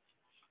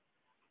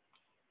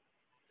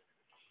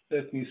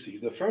 let me see.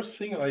 The first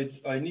thing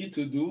I need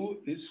to do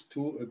is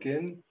to,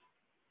 again,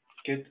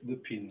 get the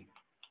pin.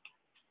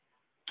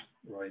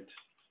 Right.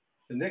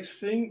 The next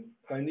thing,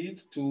 I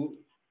need to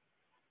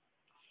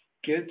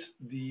get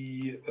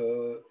the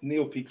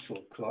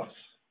NeoPixel class.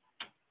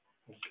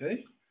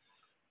 Okay.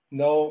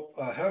 Now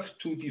I have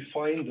to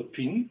define the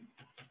pin.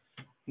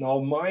 Now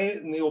my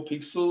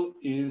NeoPixel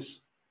is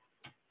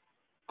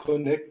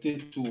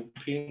connected to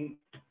pin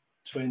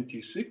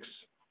 26.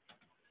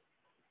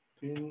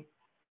 Pin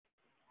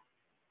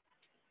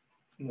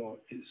now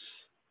is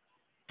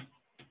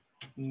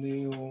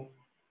NeoPixel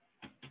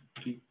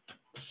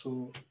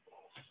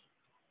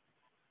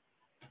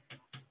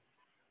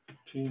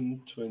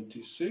pin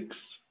 26.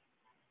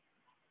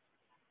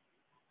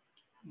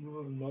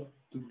 No, not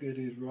to get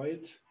it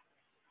right.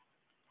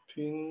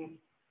 Pin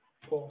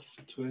of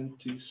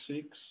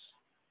 26.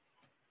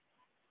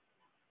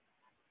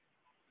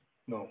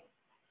 Now,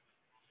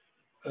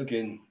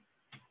 again,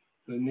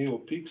 the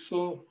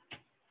NeoPixel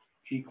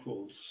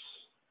equals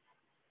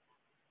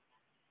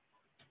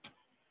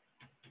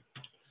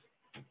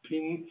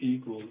pin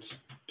equals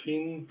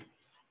pin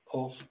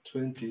of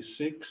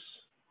 26,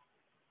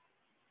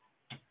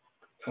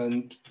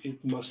 and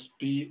it must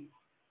be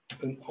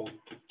an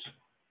output.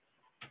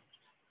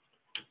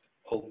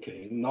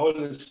 Okay, now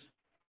let's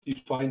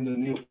define the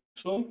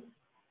NeoPixel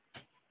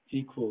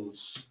equals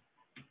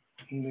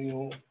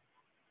NeoPixel,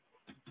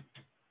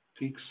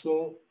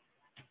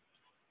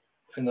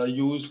 and I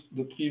use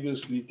the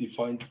previously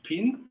defined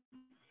pin,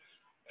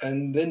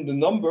 and then the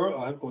number,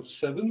 I've got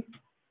 7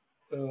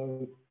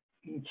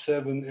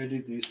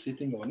 LEDs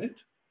sitting on it.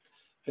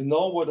 And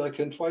now what I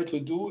can try to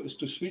do is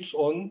to switch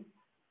on,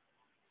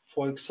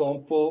 for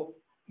example,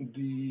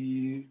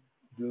 the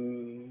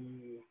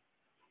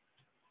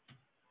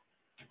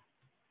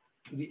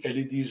the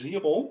LED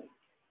 0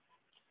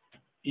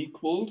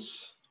 equals,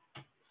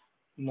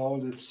 now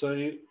let's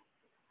say,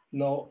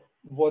 now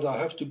what I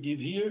have to give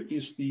here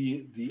is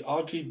the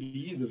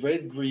RGB, the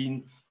red,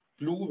 green,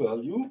 blue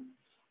value.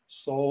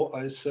 So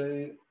I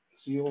say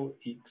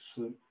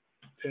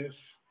 0xf,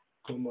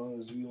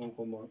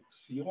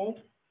 0,0,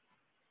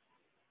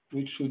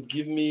 which should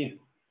give me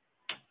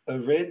a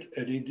red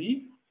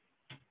LED.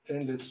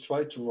 And let's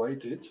try to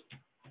write it.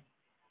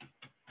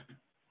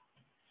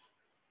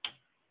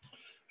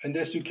 And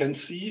as you can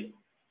see,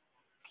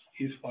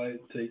 if I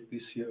take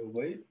this here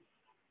away,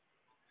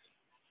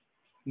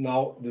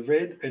 now the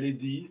red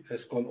LED has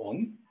gone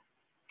on.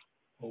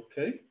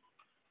 Okay.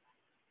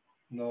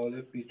 Now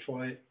let me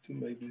try to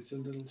make this a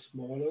little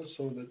smaller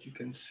so that you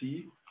can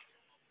see.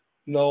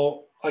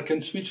 Now I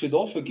can switch it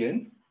off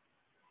again,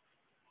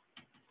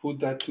 put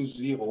that to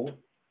 0,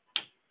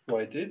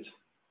 write it,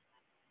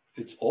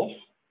 it's off.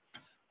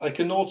 I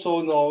can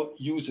also now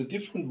use a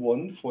different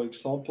one. For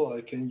example,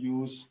 I can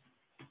use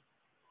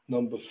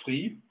number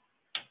 3.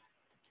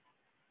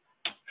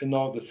 And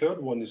now the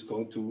third one is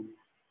going to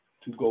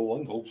go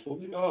on,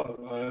 hopefully.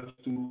 I have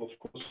to, of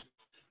course,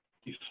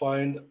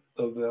 define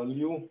a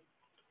value,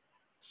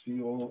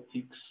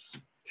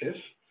 0xf.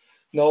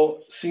 Now,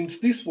 since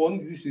this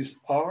is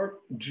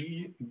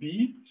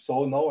RGB,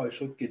 so now I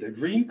should get a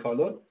green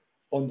color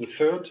on the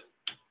third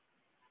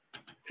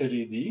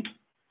LED.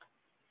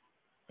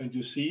 And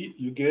you see,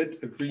 you get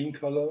a green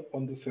color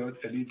on the third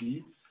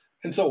LED,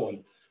 and so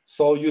on.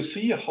 So you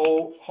see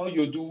how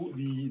you do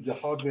the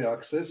hardware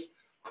access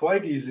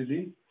quite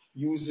easily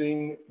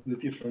using the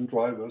different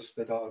drivers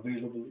that are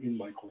available in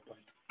MicroPython.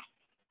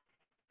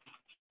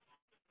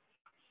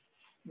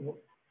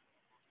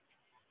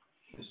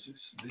 This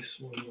is this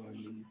one I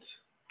need.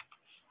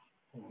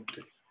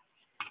 Okay.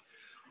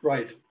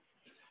 Right.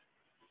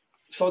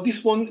 So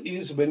this one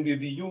is when we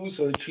use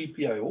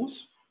GPIOs.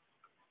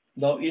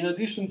 Now, in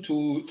addition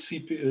to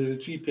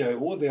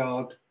GPIO, there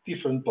are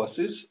different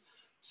buses.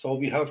 So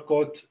we have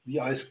got the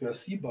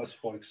I2C bus,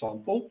 for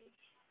example.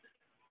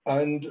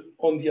 And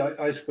on the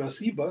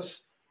I2C bus,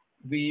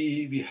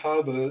 we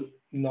have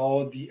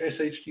now the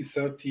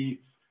SHD30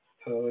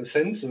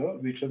 sensor,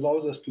 which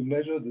allows us to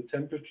measure the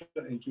temperature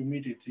and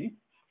humidity.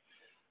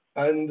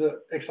 And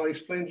as I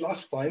explained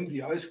last time, the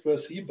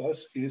I2C bus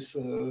is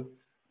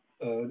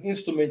an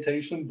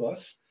instrumentation bus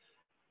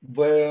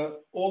where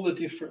all the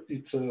different,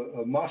 it's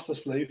a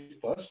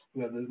master-slave bus,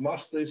 where the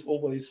master is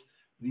always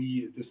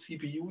the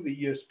CPU, the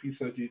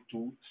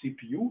ESP32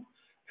 CPU,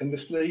 and the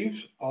slaves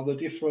are the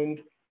different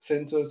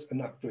sensors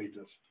and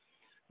actuators.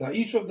 Now,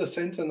 each of the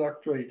sensor and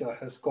actuator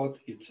has got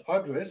its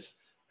address,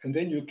 and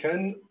then you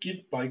can,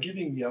 by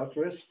giving the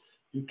address,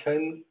 you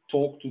can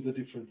talk to the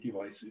different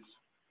devices.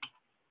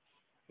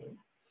 Okay.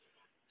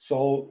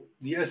 So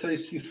the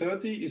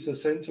SHD30 is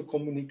a sensor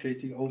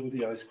communicating over the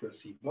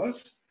I2C bus.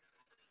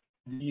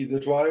 The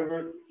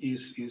driver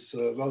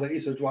well, there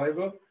is a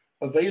driver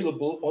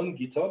available on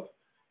GitHub,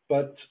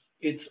 but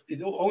it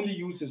only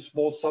uses a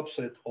small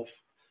subset of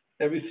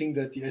everything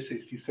that the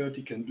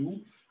SHD30 can do.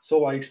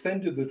 So I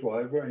extended the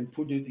driver and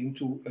put it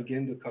into,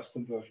 again, the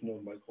custom version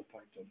of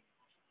MicroPython.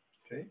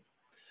 Okay.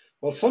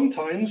 Well,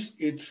 sometimes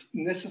it's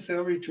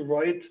necessary to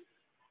write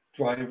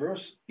drivers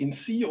in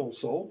C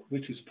also,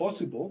 which is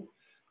possible,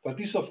 but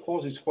this, of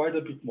course, is quite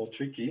a bit more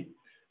tricky.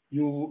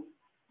 You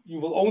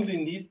will only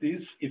need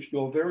this if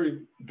you're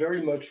very,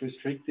 very much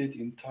restricted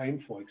in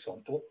time, for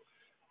example,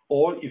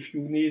 or if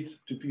you need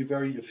to be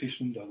very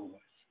efficient otherwise.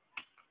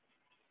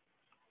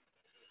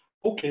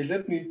 Okay,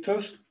 let me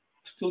first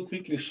still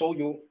quickly show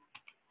you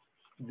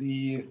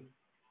the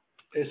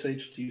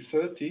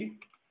SHD30.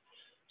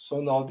 So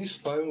now this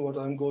time what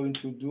I'm going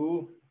to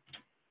do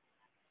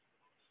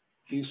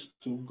is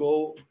to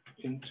go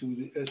into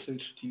the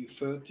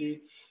SHD30,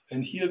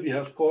 and here we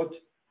have got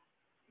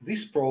this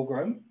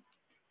program.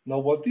 Now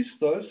what this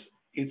does,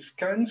 it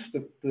scans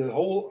the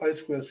whole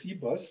I2C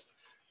bus,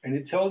 and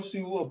it tells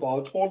you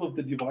about all of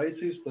the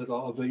devices that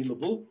are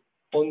available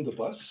on the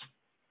bus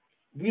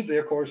with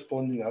their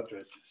corresponding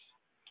addresses.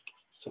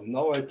 So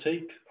now I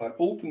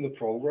open the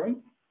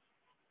program.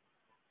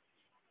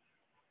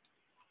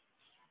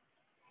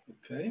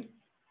 Okay.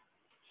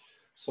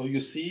 So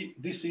you see,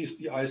 this is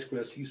the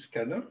I2C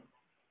scanner,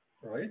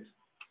 right?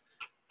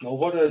 Now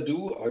what I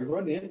do, I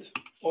run it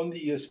on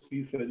the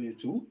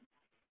ESP32.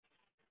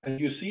 And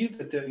you see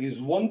that there is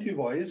one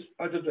device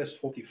at address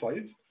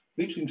 45,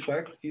 which in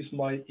fact is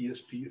my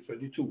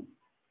ESP32,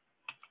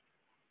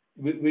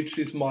 which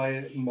is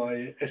my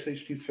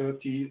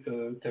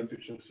SHD30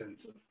 temperature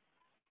sensor.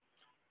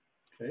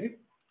 Okay.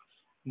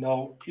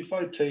 Now, if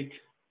I take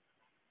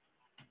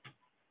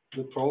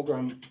the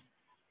program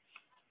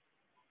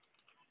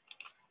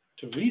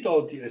to read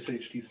out the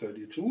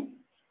SHD32,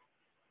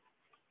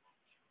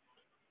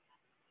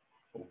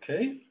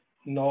 okay.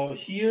 Now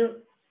here,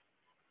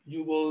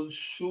 you will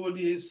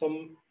surely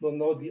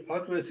now the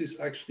address is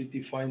actually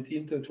defined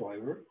in the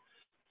driver.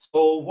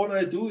 So what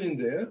I do in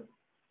there,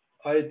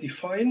 I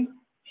define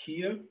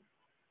here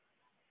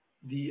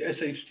the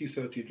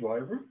SHD30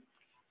 driver.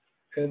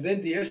 And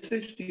then the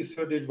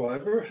SHD30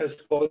 driver has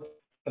got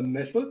a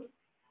method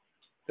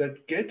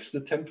that gets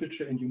the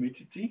temperature and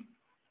humidity,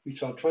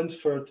 which are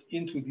transferred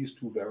into these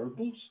two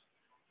variables,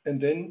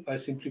 and then I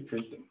simply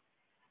print them.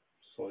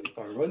 So if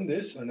I run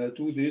this and I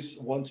do this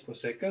once per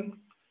second,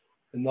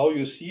 and now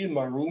you see in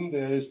my room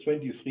there is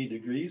 23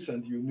 degrees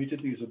and the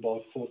humidity is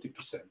about 40%.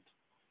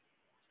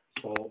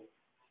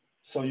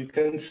 So you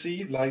can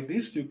see like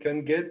this, you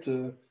can get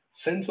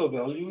sensor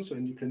values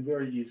and you can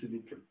very easily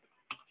print them.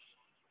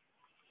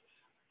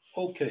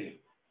 Okay.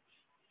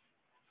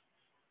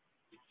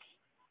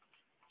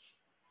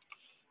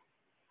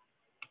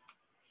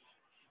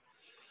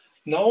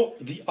 Now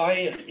the I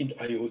in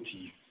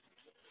IoT.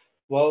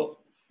 Well,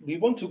 we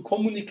want to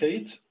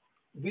communicate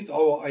with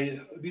our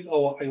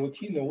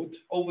IoT node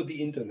over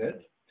the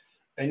internet.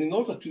 And in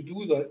order to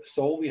do that,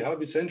 so we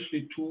have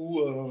essentially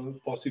two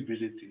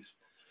possibilities.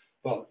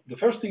 Well, the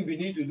first thing we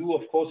need to do,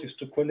 of course, is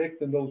to connect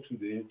the node to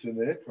the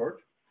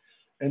network.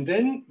 And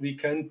then we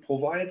can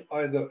provide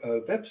either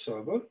a web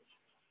server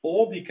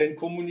or we can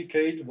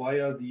communicate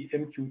via the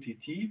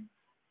MQTT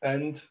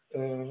and,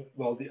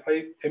 well, the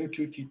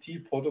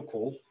MQTT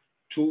protocol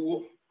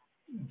to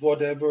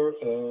whatever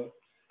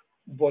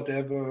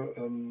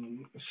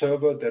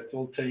server that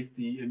will take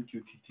the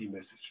MQTT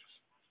messages.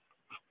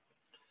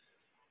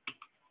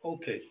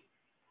 Okay,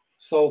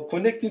 so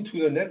connecting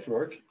to the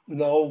network.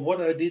 Now, what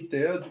I did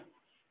there,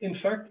 in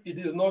fact, it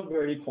is not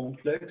very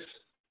complex.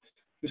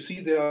 You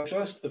see, there are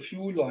just a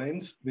few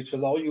lines which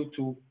allow you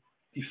to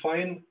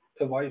define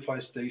a Wi-Fi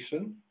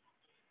station,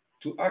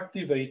 to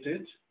activate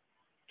it,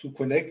 to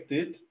connect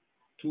it,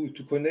 to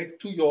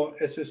connect to your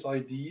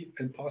SSID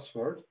and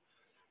password,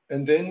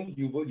 and then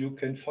you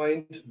can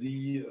find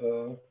the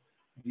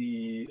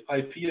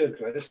IP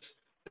address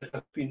that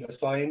has been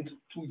assigned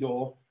to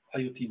your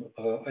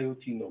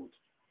IoT node.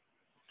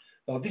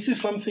 Now, this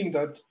is something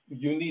that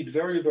you need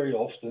very, very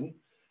often,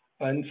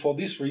 and for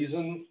this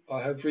reason,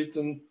 I have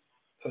written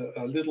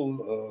a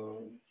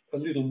little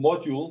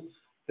module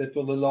that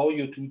will allow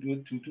you to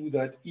do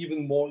that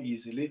even more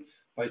easily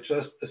by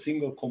just a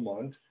single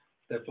command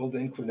that will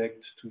then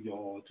connect to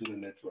the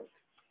network.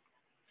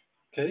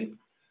 Okay,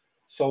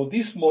 so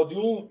this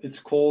module, it's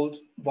called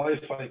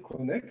Wi-Fi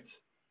Connect.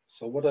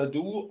 So what I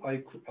do,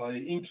 I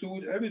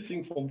include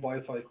everything from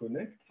Wi-Fi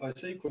Connect. I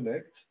say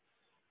connect,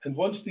 and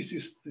once this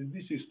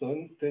is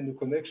done, then the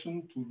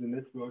connection to the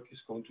network is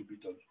going to be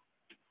done.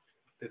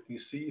 Let me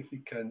see if we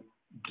can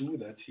do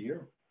that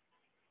here.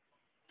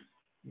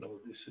 No,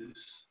 this is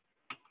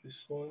this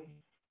one.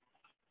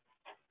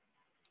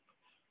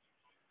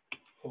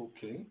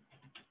 Okay.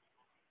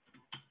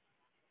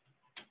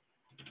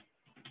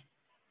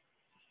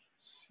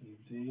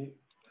 CD.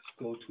 Let's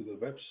go to the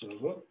web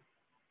server.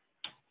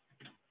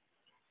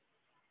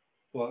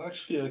 Well,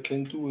 actually, I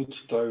can do it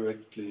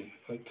directly.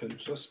 I can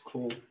just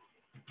call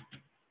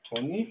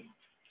Tony.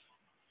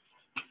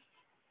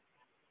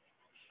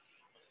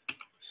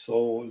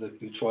 So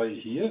let me try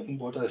here. And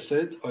what I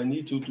said, I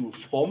need to do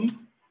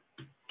from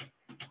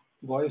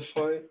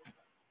Wi-Fi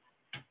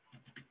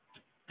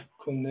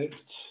connect,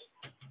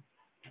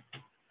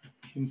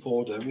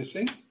 import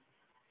everything,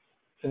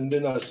 and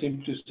then I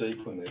simply say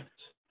connect.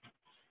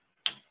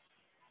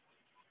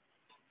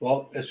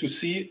 Well, as you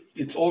see,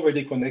 it's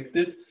already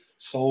connected,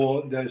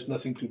 so there is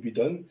nothing to be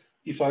done.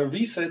 If I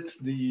reset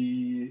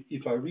the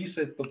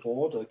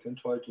board, I can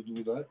try to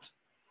do that.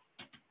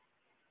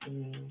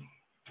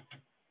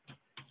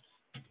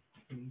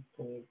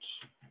 Import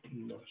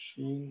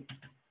machine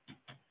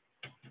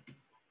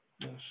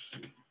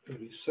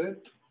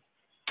reset.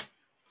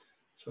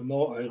 So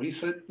now I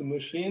reset the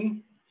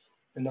machine,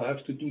 and I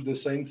have to do the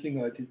same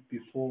thing I did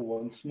before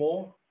once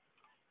more.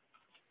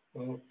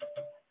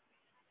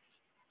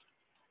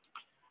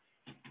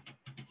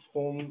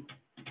 From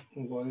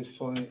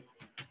Wi-Fi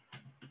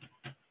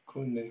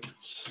connect,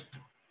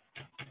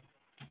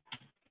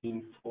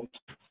 import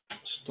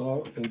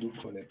star, and do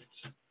connect.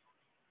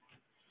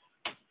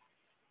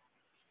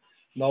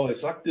 Now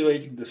it's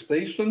activating the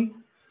station.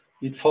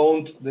 It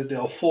found that there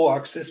are 4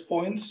 access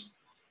points.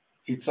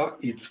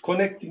 It's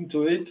connecting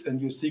to it,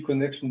 and you see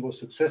connection was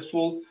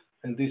successful.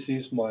 And this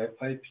is my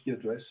IP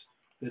address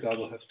that I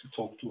will have to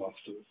talk to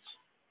afterwards.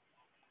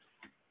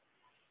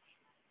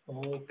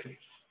 Okay.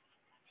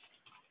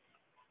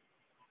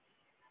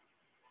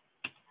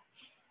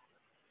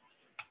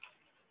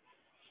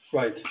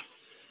 Right.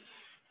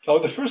 Now,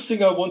 the first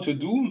thing I want to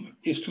do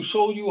is to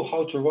show you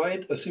how to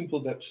write a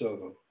simple web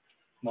server.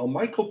 Now,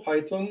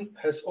 MicroPython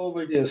has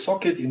already a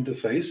socket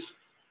interface,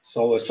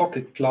 so a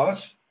socket class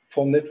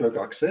for network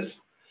access.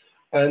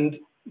 And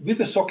with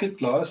a socket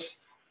class,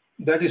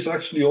 that is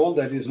actually all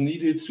that is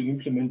needed to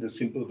implement a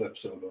simple web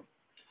server.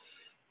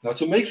 Now,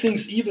 to make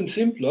things even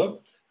simpler,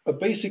 a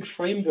basic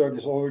framework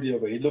is already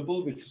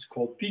available, which is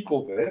called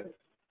PicoWeb.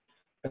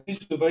 And this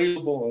is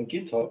available on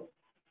GitHub.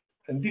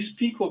 And this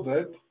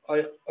PicoWeb,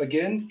 I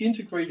again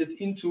integrated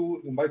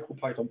into the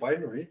MicroPython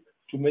binary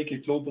to make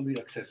it globally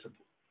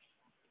accessible.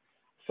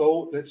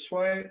 So let's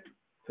try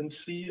and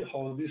see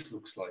how this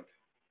looks like.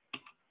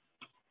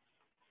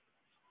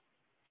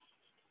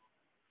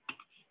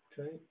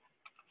 Okay.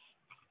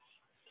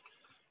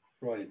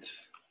 Right.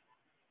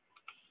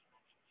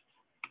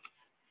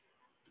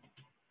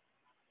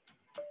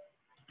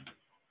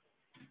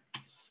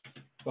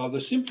 Now,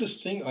 the simplest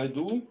thing I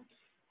do,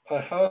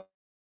 I have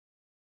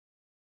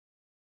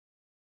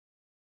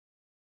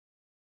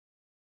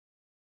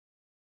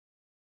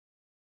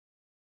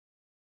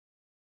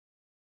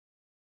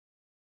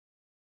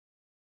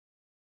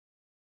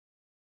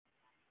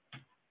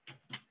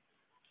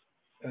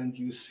and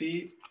you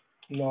see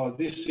now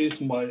this is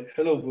my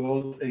Hello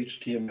World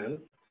HTML.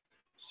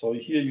 So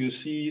here you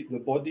see the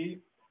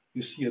body,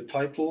 you see a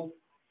title,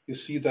 you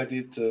see that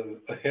it's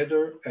a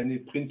header and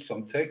it prints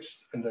some text,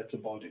 and that's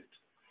about it.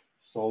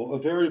 So a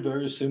very,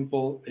 very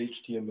simple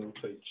HTML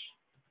page.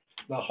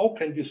 Now, how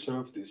can we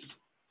serve this?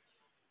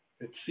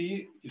 Let's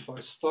see if I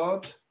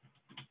start,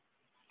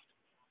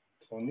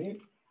 Tony.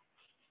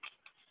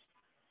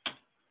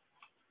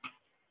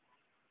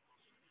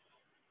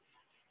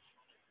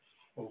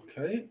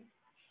 Okay.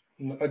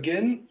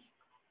 Again,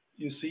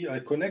 you see I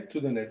connect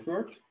to the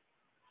network.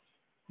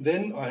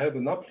 Then I have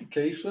an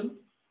application,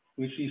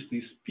 which is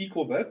this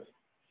PicoWeb.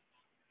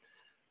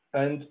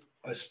 And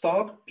I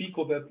start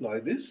PicoWeb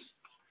like this.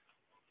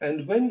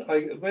 And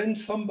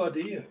when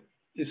somebody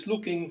is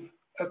looking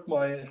at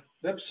my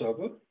web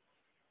server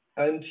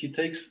and he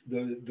takes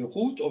the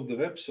root of the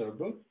web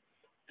server,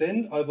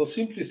 then I will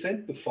simply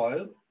send the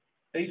file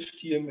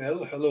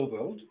HTML hello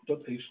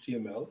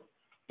world.html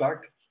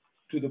back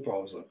to the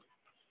browser.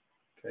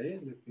 Okay,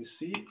 let me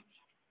see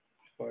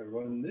if I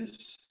run this.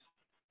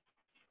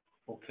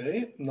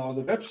 Okay, now the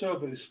web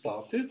server is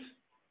started.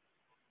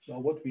 Now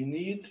what we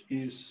need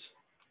is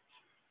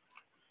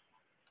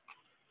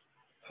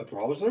a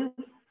browser,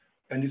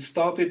 and it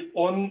started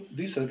on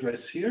this address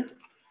here.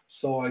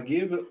 So I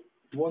gave it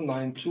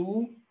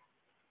 192,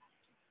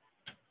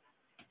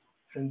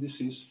 and this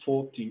is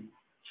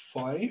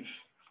 45.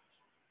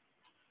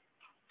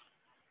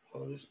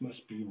 Oh, this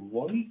must be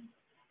 1.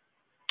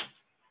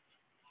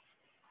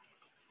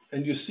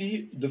 And you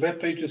see the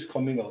web page is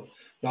coming out.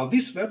 Now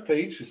this web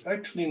page is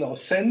actually now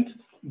sent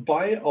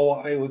by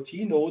our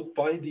IoT node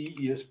by the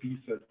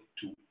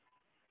ESP32.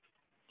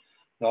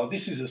 Now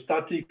this is a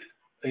static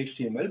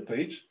HTML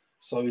page,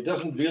 so it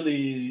doesn't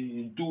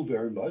really do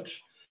very much.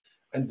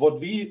 And what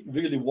we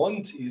really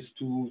want is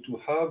to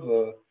have,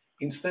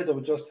 instead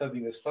of just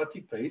having a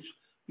static page,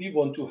 we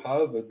want to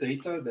have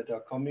data that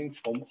are coming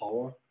from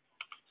our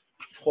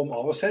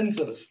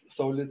sensors.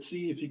 So let's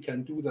see if we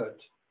can do that.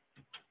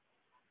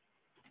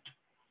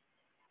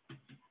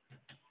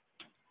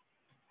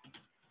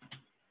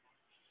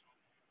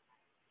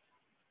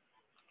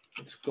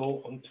 Let's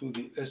go onto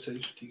the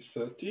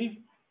SHT30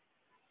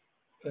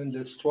 and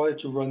let's try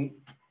to run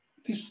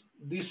this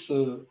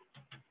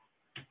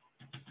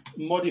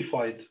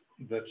modified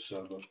web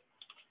server.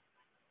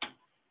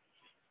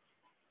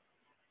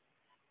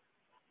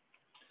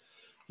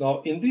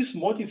 Now, in this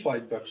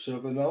modified web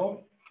server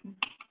now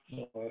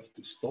I have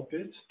to stop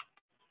it.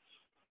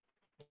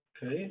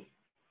 Okay.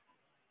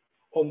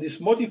 On this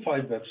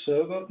modified web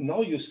server,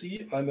 now you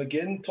see I'm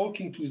again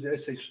talking to the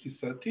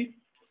SHT30.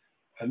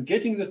 I'm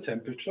getting the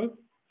temperature,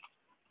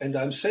 and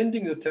I'm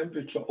sending the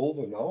temperature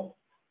over now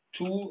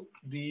to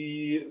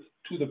the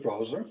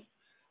browser,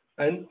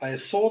 and I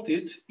sort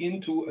it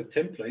into a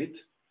template,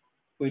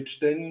 which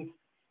then,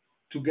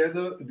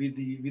 together with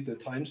the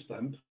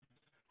timestamp,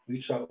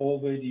 which I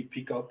already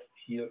pick up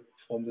here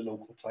from the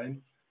local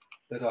time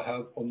that I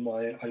have on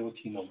my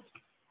IoT node.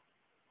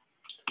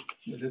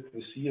 Let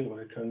me see if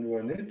I can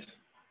run it.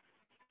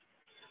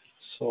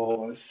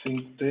 So I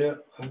think there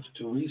I have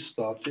to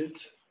restart it.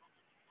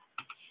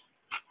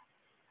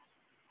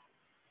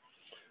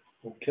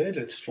 Okay,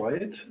 let's try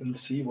it and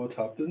see what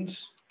happens.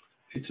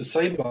 It's the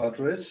same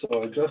address,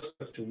 so I just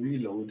have to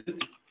reload it.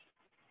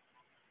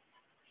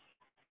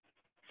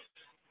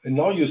 And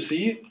now you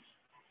see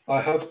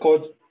I have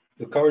got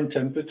the current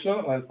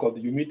temperature, I've got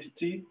the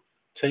humidity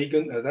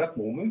taken at that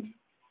moment.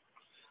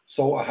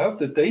 So I have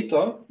the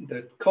data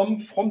that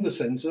come from the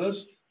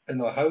sensors,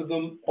 and I have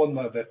them on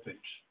my web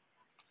page.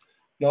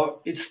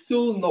 Now, it's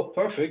still not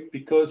perfect,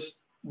 because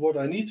what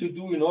I need to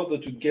do in order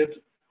to get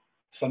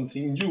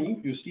something new,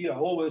 you see, I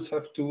always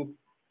have to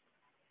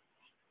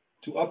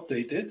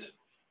update it.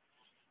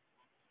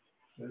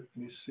 Let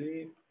me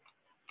see.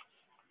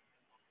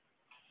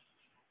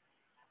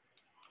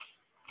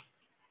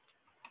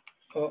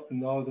 Oh,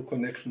 now the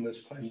connection is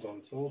timed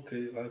down. So,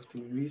 okay, I have to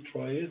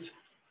retry it.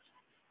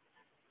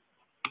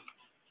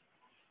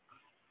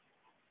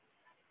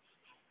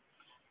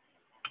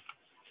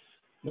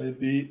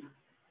 Maybe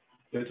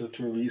better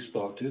to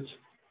restart it.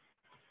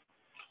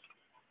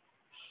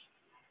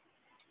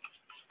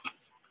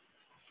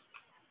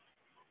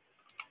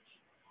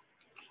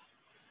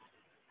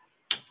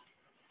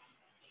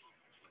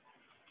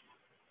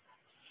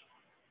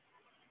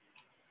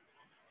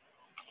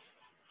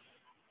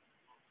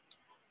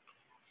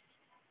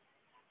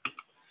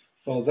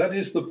 Well, that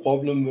is the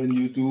problem when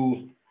you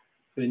do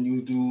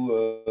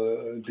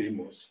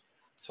demos.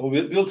 So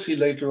we'll see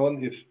later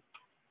on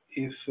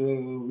if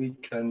we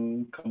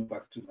can come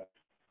back to that.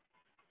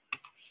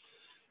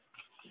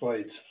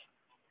 Right.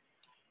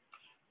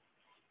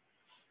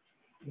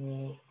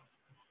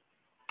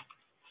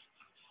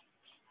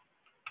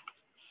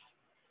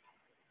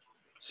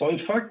 So in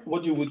fact,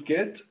 what you would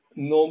get,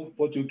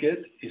 what you get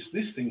is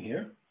this thing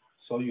here.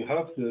 So you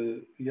have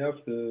the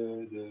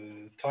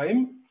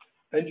time,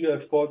 and you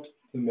have got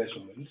the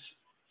measurements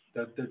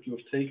that you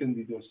have taken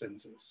with your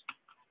sensors.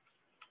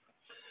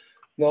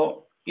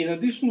 Now, in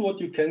addition, what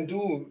you can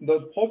do,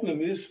 the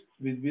problem is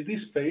with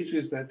this page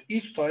is that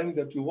each time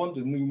that you want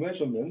a new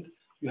measurement,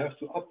 you have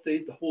to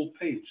update the whole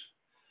page.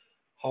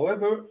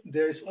 However,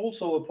 there is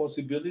also a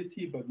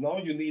possibility, but now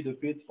you need a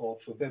bit of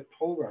web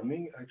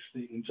programming,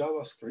 actually in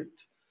JavaScript,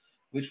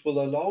 which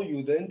will allow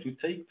you then to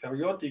take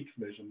periodic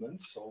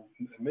measurements, so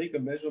make a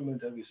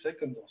measurement every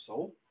second or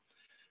so.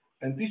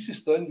 And this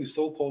is done with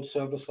so-called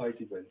server-side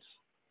events.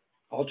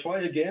 I'll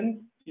try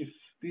again if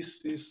this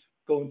is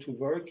going to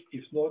work.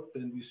 If not,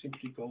 then we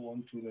simply go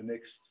on to the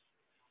next.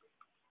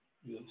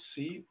 We'll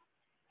see.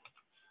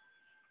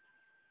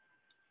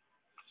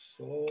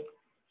 So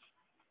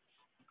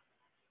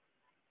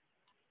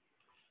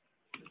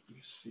let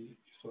me see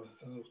if I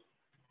have.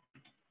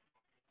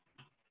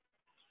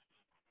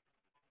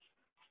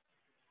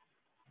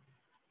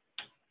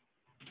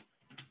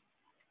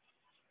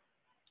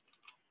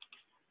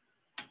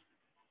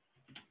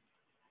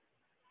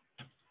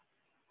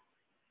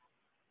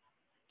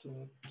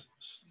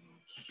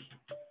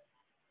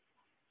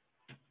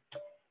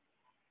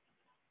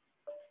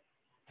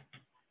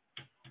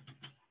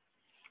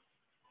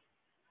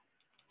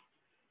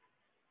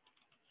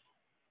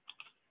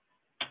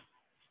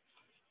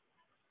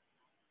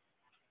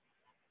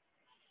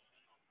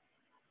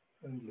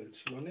 And let's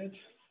run it.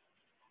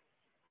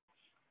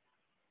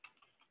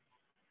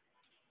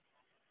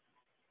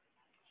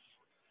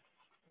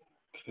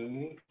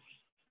 Okay.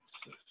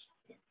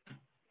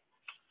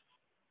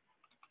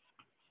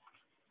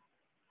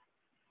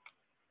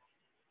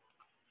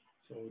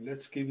 So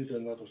let's give it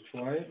another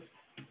try.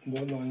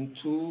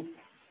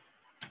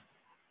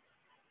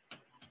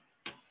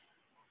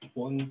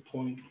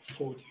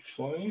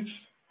 192.1.45.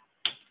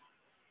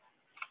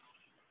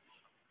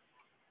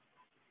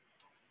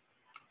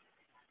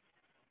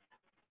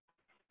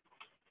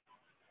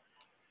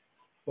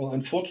 Well,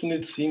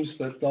 unfortunately, it seems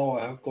that now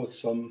I have got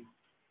some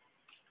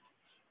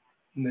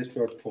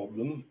network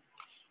problem.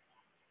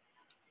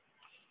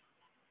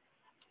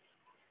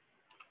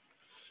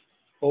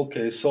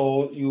 Okay,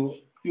 so you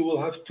will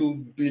have to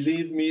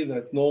believe me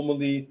that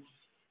normally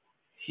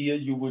here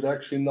you would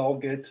actually now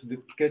get the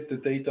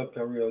data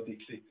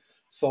periodically.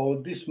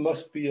 So this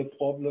must be a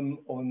problem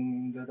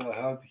that I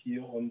have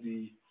here on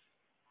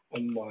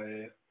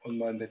my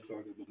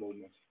network at the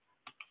moment.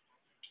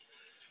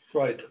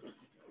 Right.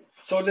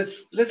 So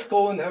let's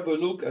go and have a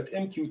look at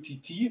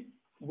MQTT,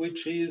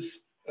 which is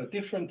a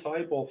different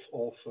type of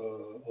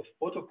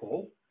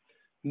protocol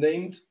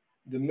named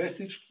the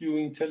message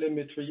queuing,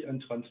 telemetry,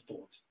 and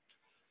transport.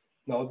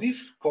 Now this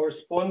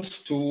corresponds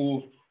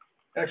to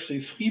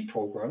actually 3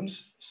 programs.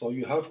 So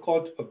you have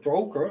got a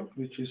broker,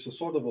 which is a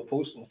sort of a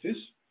post office.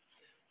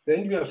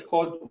 Then you have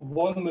got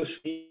one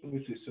machine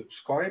which is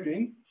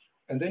subscribing,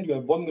 and then you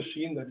have one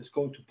machine that is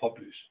going to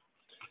publish.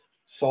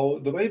 So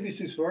the way this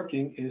is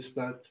working is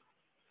that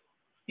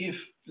if,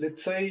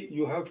 let's say,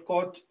 you have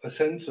got a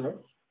sensor,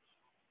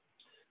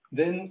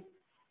 then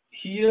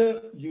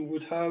here you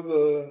would have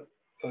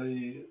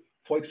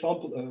for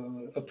example,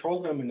 a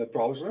program in a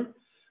browser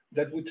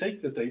that would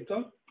take the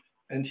data,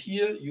 and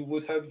here you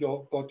would have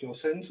got your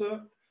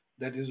sensor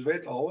that is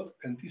read out,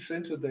 and this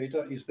sensor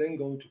data is then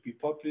going to be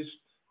published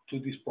to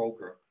this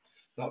broker.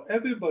 Now,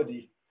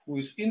 everybody who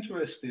is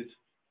interested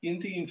in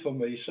the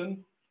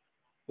information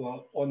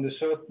on a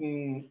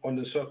certain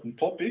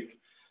topic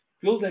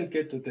will then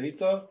get the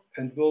data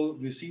and will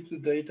receive the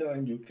data,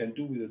 and you can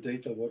do with the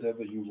data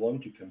whatever you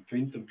want. You can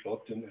print them,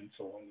 plot them, and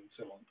so on and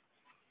so on.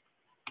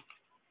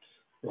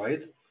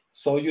 Right?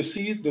 So you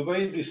see the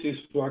way this is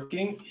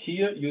working.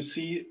 Here you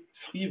see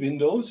 3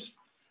 windows.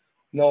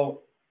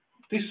 Now,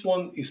 this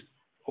one is,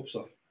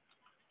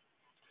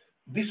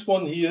 this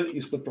one here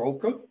is the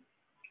broker,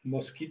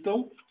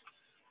 Mosquito.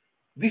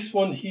 This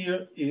one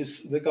here is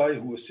the guy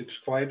who is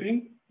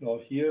subscribing. Now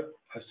here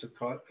I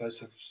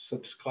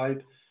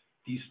subscribe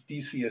this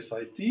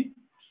DCSIT.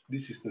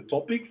 This is the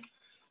topic.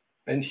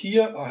 And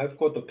here I have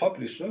got the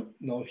publisher.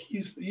 Now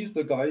he's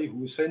the guy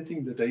who is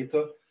sending the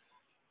data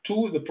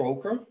to the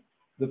broker.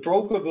 The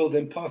broker will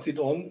then pass it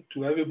on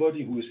to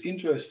everybody who is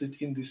interested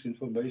in this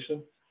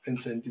information and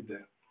send it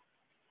there.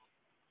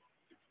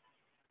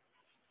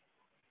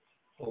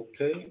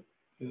 Okay,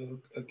 we'll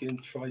again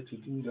try to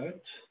do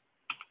that.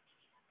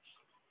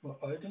 Well,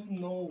 I don't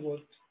know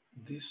what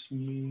this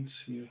means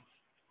here.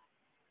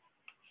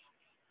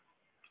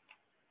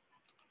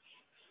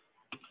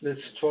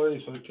 Let's try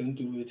if I can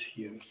do it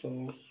here.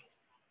 So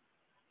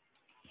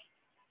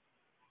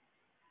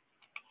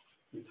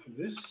with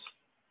this,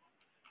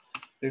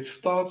 let's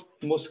start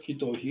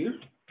Mosquito here.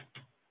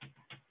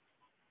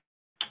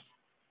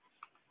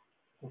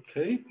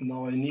 Okay,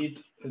 now I need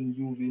a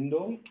new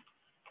window.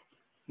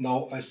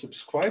 Now I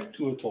subscribe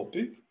to a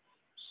topic.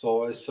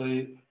 So I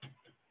say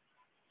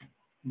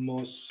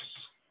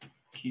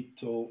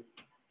mosquito.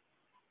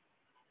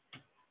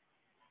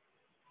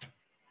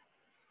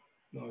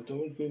 Now I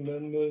don't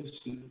remember,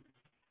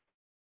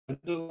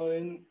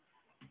 underline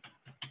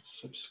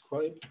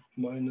subscribe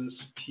minus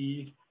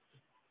P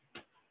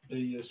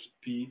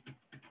ASP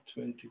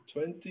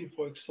 2020,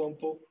 for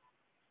example.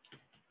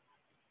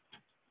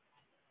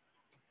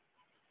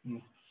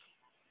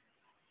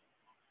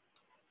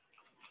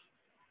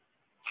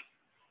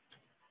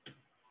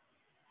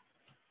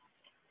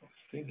 I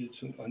think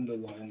it's an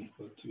underline,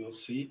 but we'll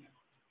see.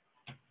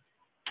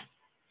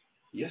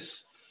 Yes.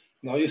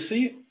 Now you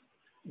see,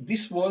 this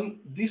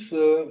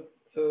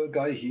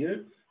guy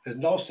here has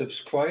now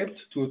subscribed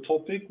to a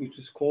topic which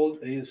is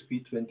called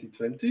ASP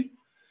 2020,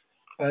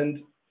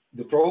 and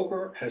the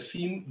broker has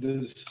seen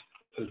the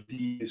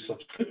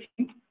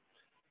subscription.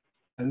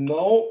 And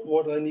now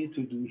what I need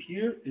to do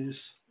here is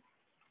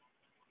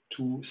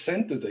to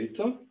send the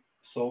data.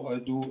 So I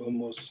do a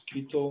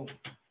mosquito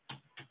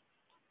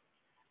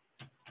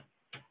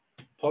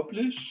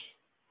publish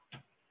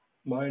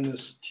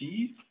minus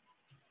T.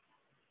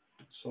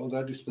 So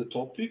that is the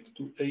topic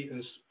to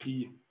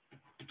ASP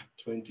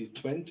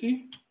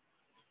 2020.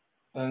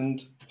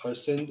 And I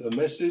send a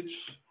message.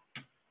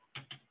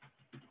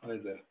 Hi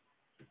there.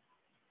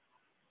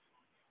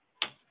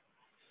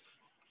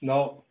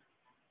 Now,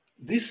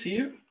 this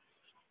here,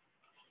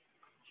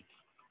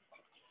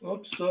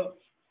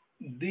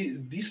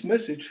 this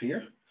message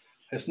here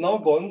has now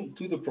gone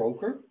to the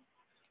broker.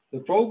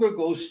 The broker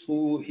goes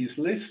through his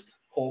list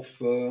of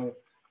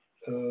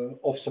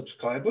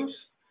subscribers.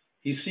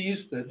 He sees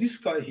that this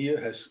guy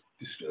here has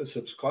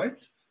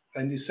subscribed,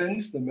 and he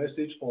sends the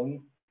message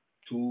on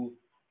to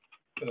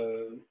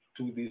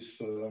this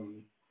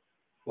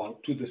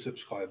to the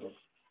subscriber.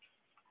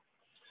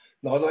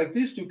 Now, like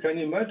this, you can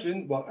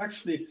imagine. Well,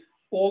 actually,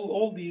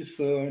 all these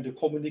the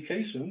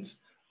communications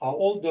are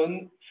all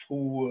done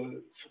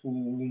through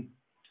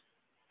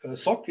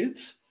sockets,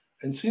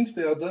 and since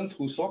they are done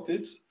through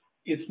sockets,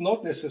 it's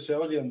not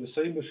necessarily on the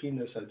same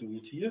machine as I do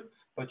it here,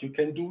 but you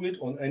can do it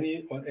on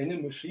any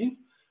machine,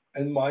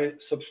 and my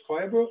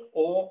subscriber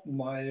or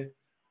my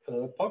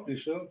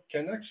publisher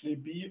can actually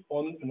be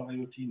on an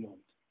IoT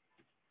node.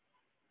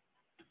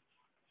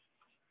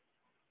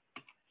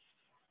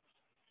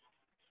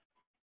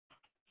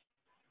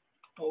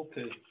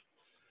 Okay,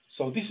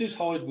 so this is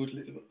how it would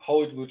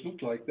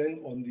look like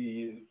then on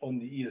the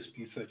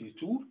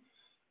ESP32.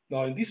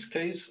 Now in this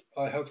case,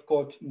 I have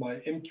got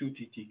my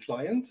MQTT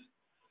client.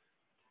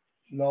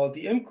 Now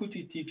the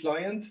MQTT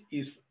client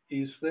is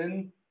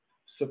then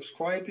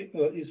subscribing,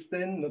 is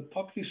then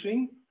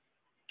publishing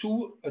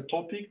to a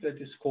topic that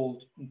is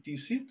called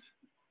DSIT.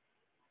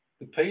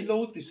 The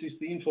payload, this is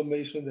the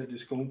information that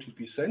is going to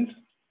be sent.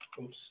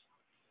 Oops.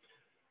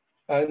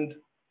 And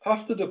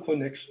after the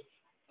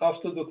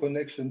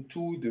connection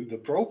to the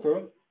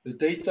broker, the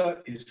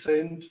data is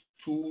sent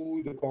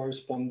to the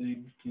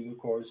corresponding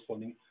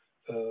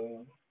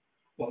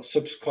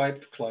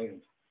subscribed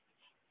client.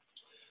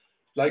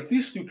 Like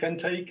this, you can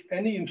take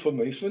any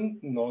information.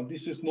 Now,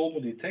 this is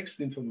normally text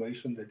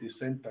information that is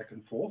sent back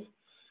and forth,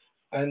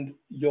 and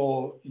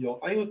your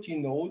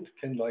IoT node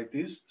can, like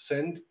this,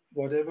 send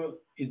whatever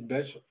it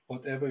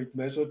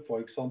measured, for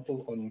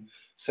example, on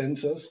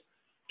sensors,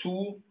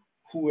 to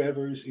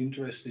whoever is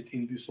interested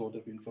in this sort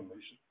of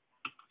information.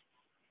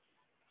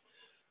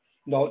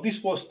 Now, this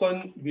was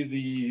done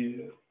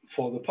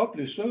for the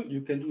publisher.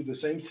 You can do the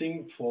same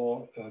thing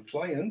for a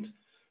client.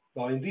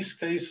 Now, in this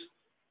case,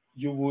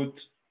 you would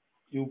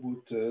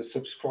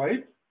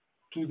subscribe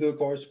to the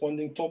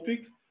corresponding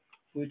topic,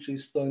 which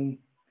is done.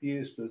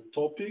 Here's the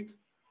topic.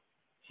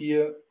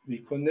 Here we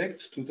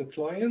connect to the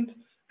client,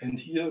 and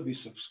here we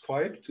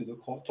subscribe to the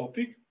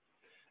topic.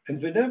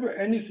 And whenever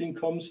anything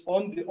comes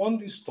on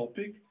this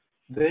topic,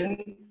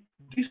 then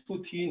this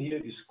routine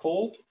here is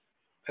called,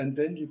 and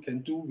then you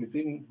can do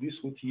within this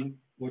routine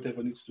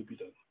whatever needs to be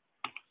done.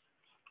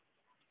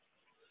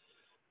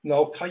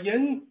 Now,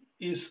 Cayenne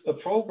is a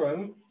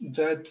program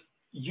that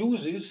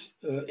uses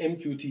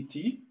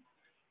MQTT,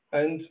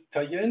 and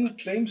Cayenne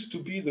claims to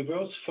be the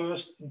world's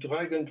first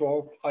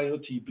drag-and-drop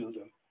IoT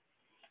builder.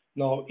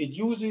 Now,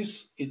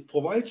 it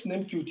provides an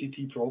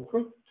MQTT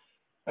broker,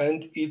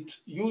 and it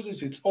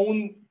uses its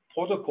own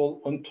protocol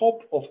on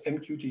top of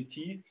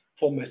MQTT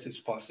for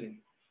message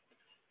passing.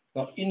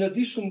 Now, in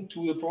addition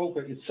to the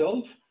broker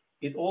itself,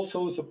 it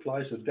also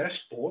supplies a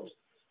dashboard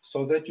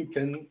so that you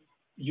can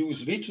use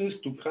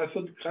widgets to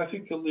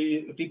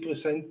graphically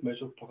represent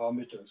measured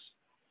parameters.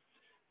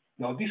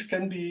 Now,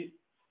 the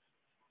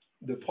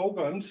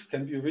programs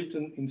can be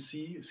written in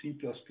C, C++,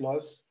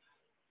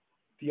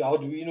 the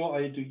Arduino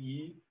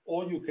IDE,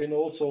 or you can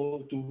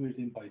also do it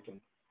in Python.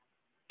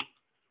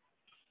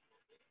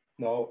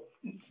 Now,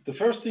 the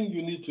first thing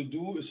you need to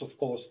do is, of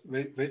course,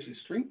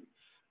 registering.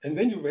 And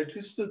when you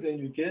register, then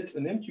you get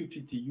an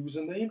MQTT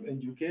username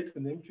and you get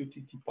an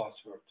MQTT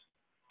password.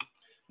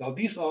 Now,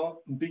 these are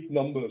big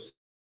numbers,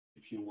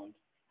 if you want.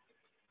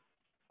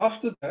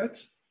 After that,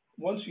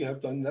 once you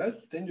have done that,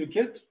 then you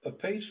get a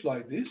page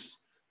like this.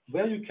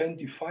 where you can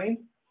define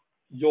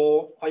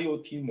your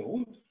IoT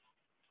node.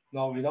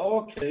 Now, in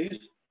our case,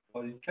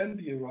 well, it can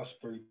be a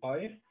Raspberry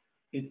Pi,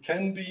 it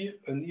can be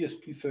an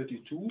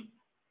ESP32.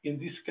 In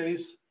this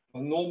case,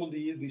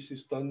 normally this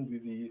is done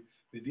with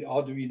the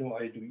Arduino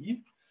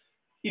IDE.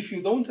 If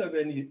you don't have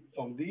any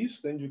of these,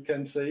 then you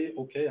can say,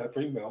 okay, I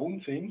bring my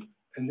own thing,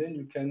 and then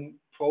you can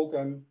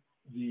program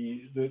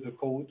the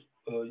code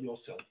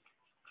yourself.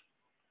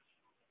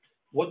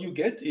 What you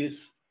get is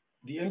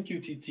the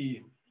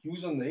MQTT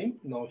username.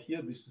 Now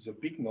here, this is a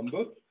big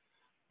number.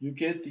 You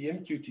get the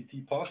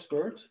MQTT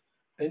password,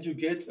 and you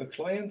get a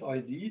client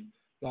ID.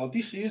 Now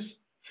this is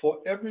for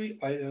every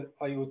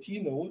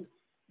IoT node,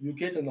 you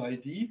get an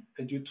ID,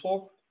 and you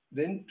talk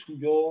then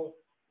to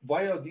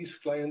via this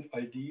client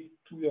ID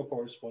to your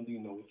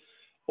corresponding node.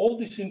 All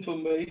this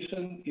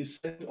information is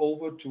sent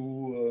over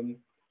to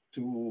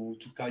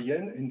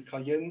Cayenne, and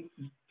Cayenne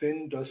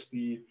then does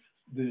the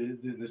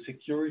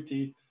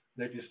security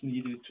that is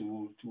needed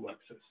to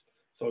access.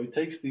 So it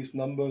takes these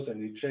numbers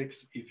and it checks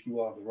if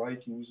you are the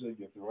right user,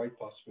 you have the right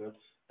password,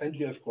 and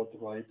you have got the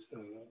right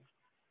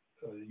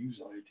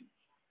user ID.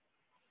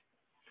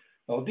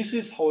 Now this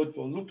is how it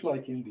will look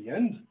like in the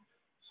end.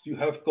 So you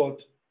have got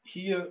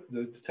here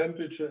the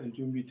temperature and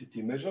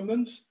humidity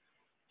measurements.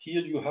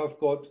 Here you have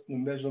got the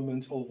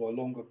measurements over a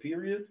longer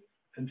period.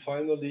 And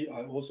finally,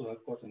 I also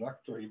have got an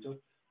actuator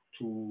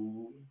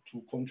to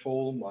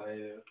control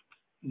my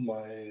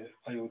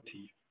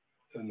IoT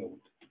node.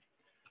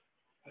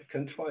 I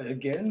can try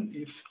again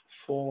if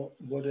for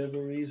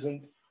whatever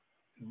reason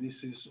this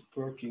is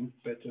working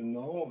better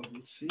now. I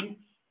will see.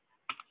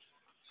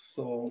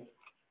 So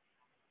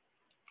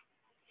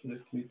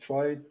let me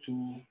try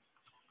to.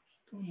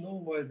 Don't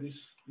know why this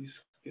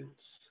gets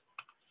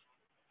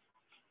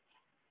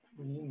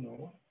green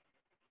now.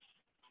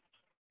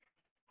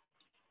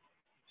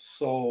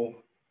 So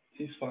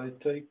if I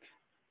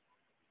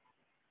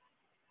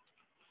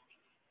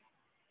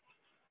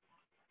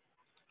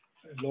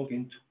log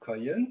into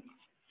Cayenne.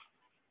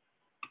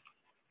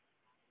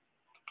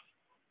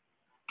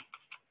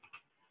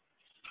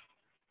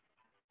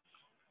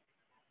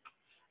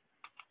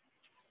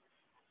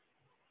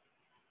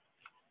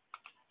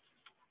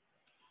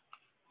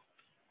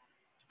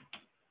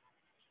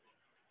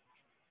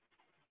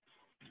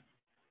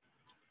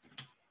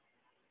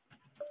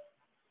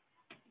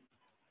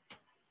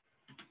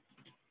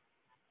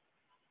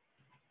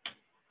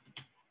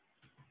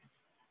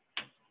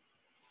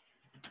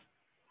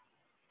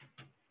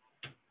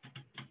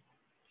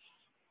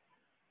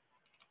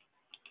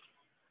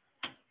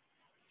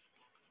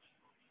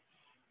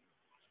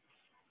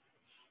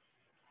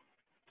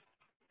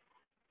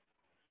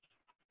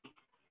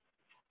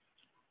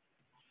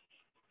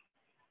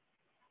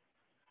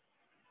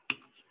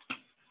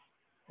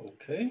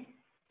 Okay,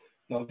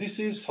 now this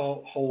is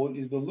how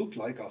it will look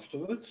like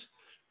afterwards.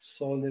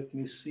 So let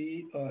me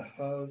see, I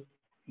have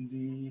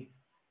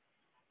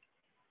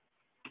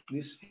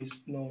this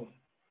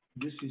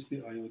is the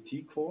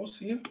IoT course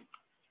here.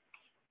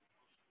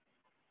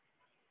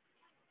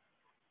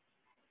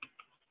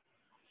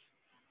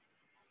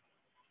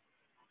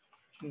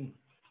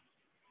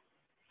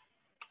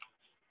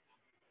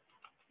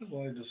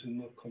 Why does it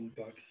not come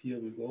back? Here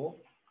we go.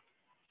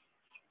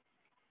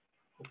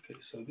 Okay,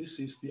 so this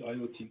is the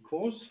IoT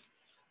course.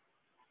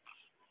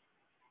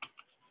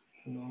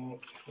 Now,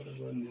 if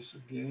I run this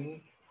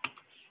again.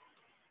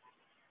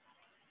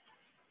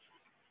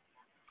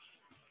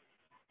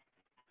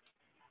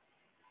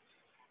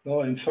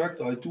 Now, in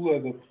fact, I do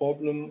have a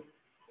problem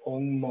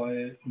on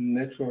my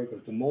network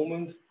at the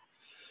moment.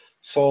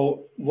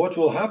 So what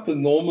will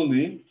happen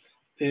normally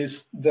is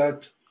that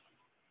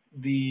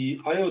the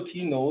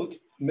IoT node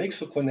makes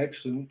a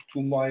connection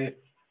to my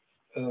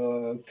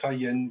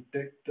Cayenne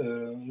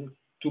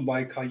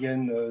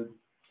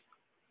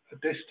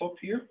desktop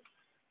here,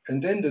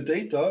 and then the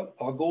data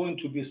are going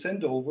to be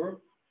sent over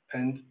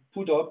and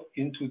put up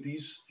into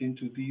these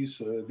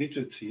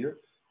widgets here,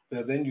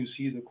 where then you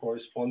see the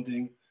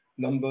corresponding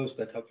numbers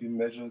that have been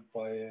measured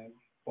by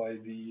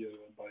the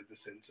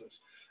sensors.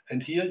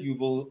 And here you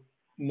will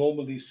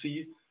normally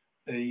see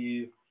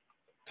a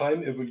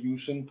time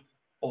evolution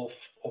of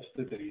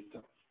the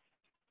data.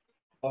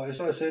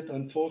 As I said,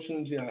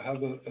 unfortunately, I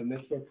have a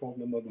network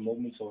problem at the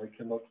moment, so I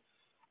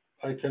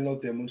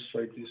cannot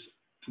demonstrate this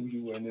to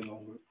you any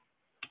longer.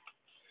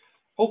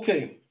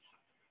 Okay.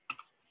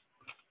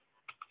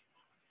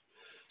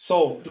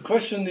 So the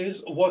question is,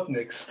 what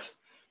next?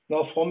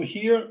 Now, from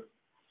here,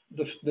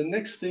 the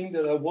next thing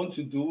that I want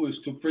to do is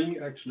to bring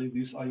actually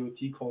this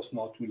IoT course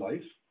now to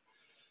life.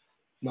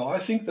 Now,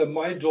 I think that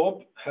my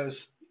job has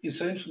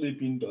essentially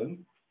been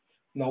done.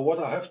 Now, what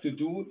I have to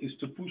do is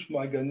to push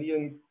my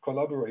Ghanaian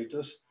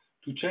collaborators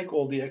to check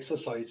all the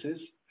exercises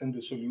and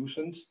the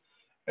solutions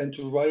and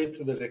to write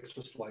the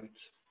lecture slides.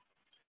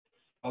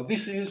 Now,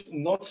 this is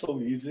not so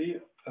easy.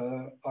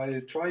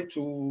 I try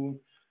to,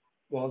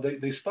 well,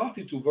 they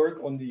started to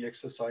work on the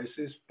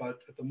exercises, but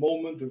at the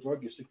moment the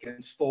work is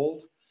again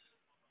stalled.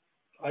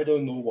 I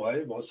don't know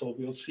why, well, so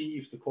we'll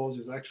see if the course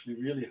is actually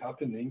really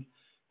happening.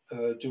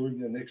 during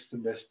the next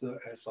semester,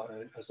 as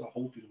I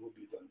hope it will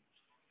be done.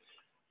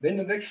 Then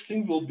the next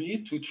thing will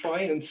be to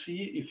try and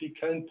see if we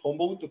can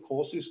promote the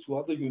courses to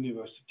other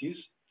universities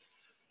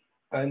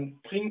and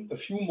bring a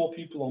few more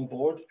people on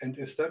board and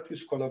establish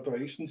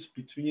collaborations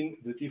between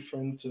the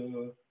different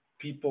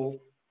people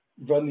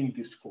running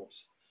this course.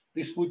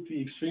 This would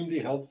be extremely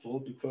helpful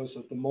because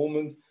at the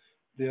moment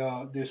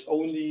there's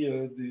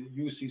only the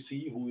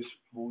UCC who is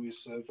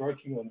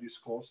working on this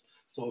course.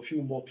 So a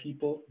few more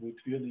people would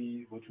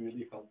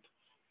really help.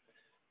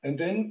 And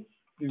then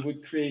we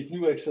would create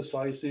new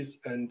exercises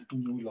and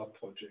new lab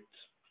projects.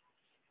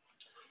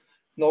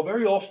 Now,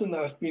 very often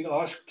I've been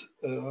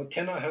asked,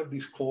 can I have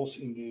this course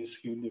in this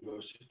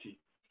university?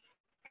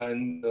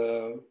 And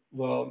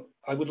well,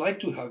 I would like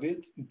to have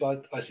it,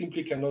 but I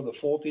simply cannot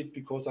afford it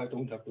because I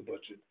don't have the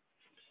budget.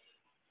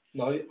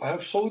 Now, I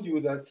have showed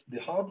you that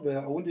the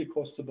hardware only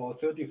costs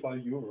about 35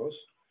 euros.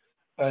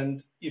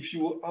 And if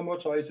you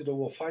amortize it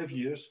over 5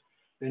 years,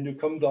 then you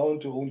come down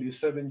to only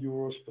 7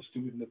 euros per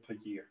student per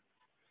year,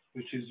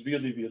 which is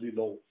really, really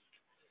low.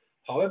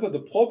 However,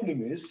 the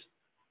problem is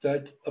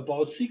that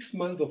about 6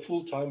 months of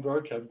full-time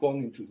work have gone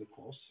into the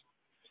course.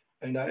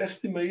 And I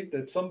estimate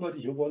that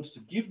somebody who wants to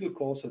give the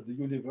course at the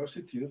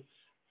university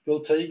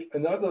will take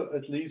another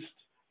at least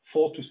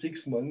 4 to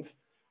 6 months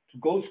to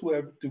go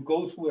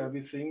through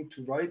everything,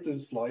 to write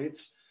the slides,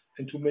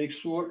 and to make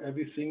sure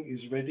everything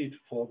is ready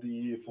for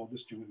the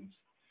students.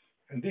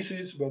 And this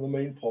is where the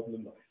main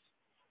problem lies.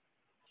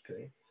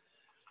 Okay.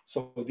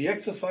 So the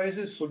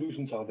exercises,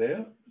 solutions are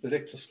there. The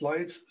lecture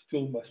slides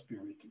still must be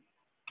written.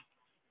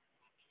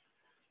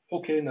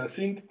 Okay, and I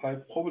think I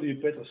probably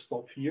better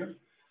stop here.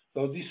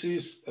 So this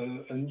is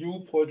a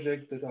new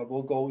project that I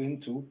will go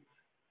into.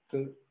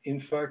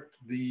 In fact,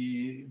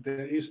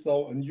 there is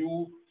now a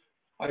new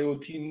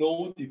IoT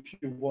node, if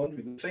you want,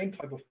 with the same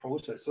type of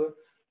processor,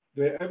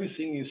 where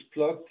everything is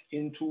plugged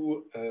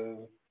into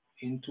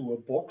a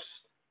box,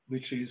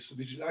 which is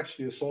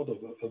actually a sort of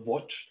a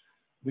watch,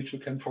 which you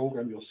can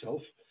program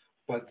yourself.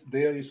 But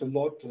there is a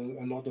lot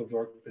of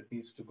work that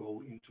needs to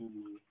go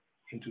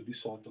into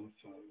this sort of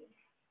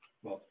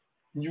well,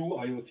 new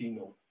IoT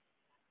node.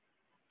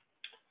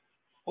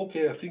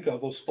 Okay, I think I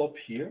will stop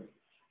here.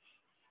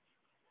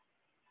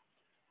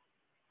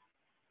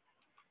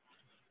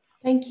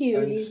 Thank you,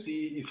 and Uli.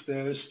 see if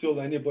there is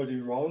still anybody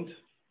around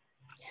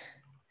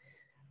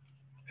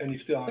and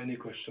if there are any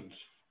questions.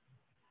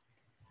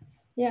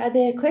 Yeah, are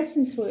there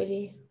questions for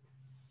Uli?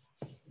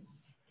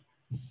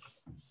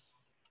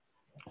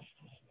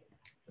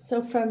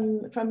 So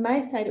from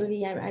my side,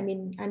 Uli, I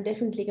mean, I'm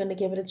definitely going to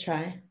give it a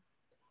try.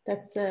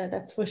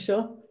 That's for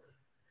sure.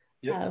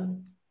 Yep.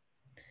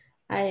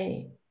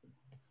 I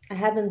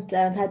haven't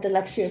had the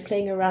luxury of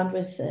playing around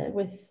with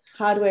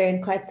hardware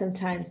in quite some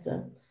time,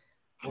 so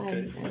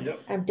okay.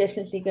 I'm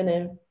definitely going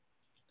to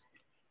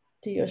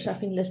do your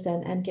shopping list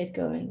and get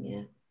going.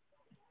 Yeah.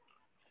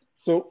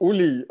 So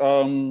Uli,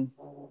 I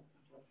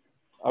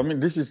mean,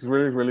 this is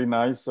really, really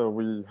nice.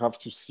 We have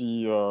to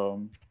see,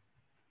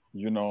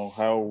 you know,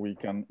 how we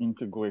can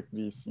integrate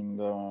this in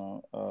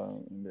the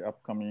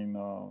upcoming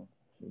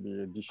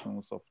the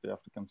editions of the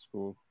African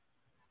School,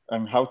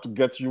 and how to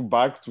get you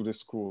back to the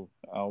school.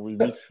 We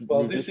miss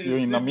you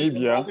in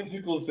Namibia. This is a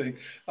difficult thing.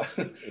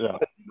 Yeah.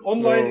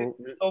 Online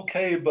so, it's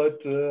okay,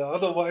 but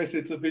otherwise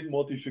it's a bit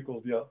more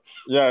difficult. Yeah.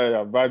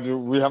 Yeah, but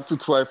we have to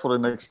try for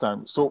the next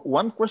time. So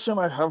one question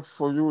I have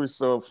for you is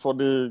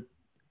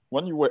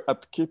when you were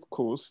at Cape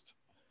Coast,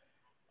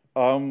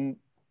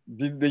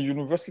 did the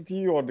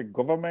university or the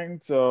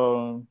government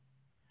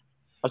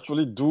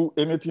actually do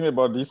anything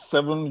about this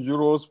 7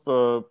 euros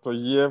per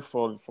year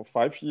for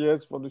 5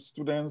 years for the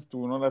students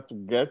in order to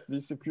get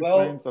these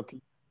equipment?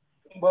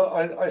 Well,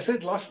 I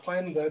said last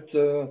time that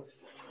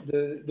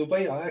the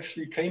way I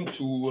actually came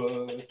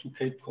to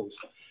Cape Coast.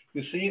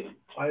 You see,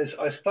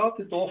 I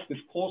started off with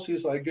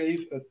courses I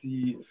gave at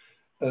the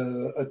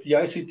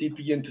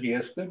ICTP in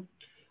Trieste.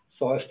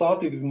 So I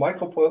started with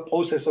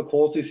microprocessor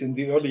courses in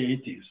the early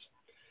 80s.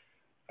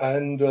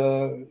 And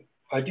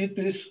I did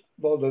this,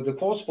 well, the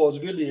course was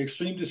really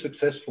extremely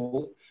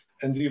successful,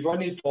 and we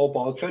run it for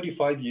about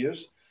 35 years,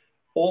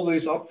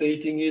 always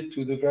updating it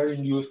to the very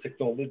newest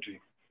technology.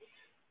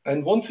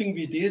 And one thing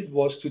we did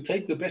was to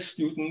take the best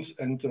students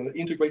and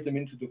integrate them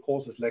into the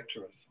course as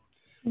lecturers.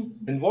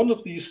 Mm-hmm. And one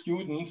of these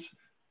students,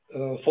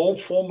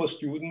 former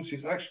students,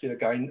 is actually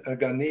a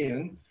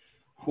Ghanaian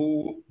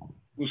who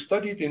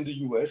studied in the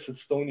US at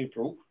Stony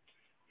Brook,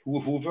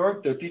 who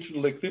worked at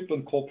Digital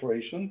Equipment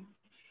Corporation.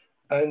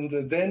 And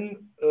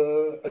then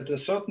at a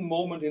certain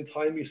moment in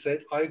time, he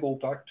said, I go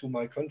back to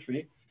my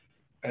country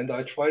and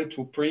I try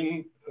to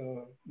bring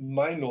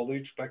my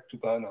knowledge back to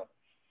Ghana.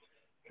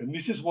 And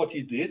this is what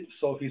he did.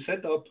 So he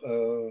set up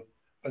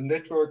a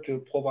network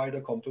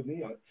provider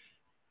company.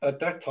 At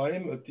that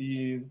time,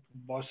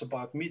 was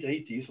about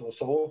mid-80s or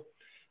so,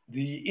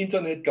 the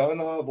Internet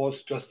Ghana was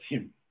just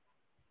him.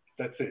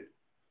 That's it.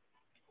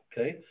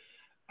 Okay.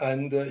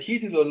 And he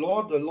did a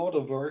lot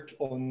of work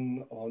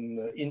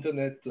on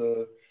Internet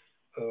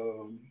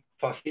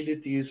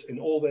facilities in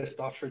all West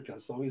Africa.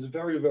 So he's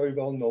very, very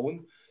well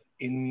known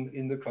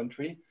in the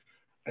country.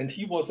 And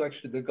he was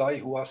actually the guy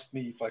who asked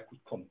me if I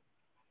could come.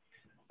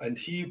 And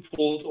he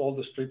pulled all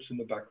the strips in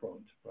the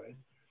background, right?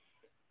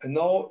 And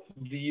now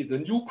the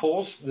new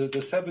course, the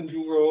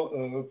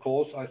 €7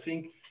 course, I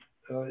think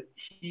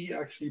he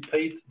actually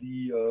paid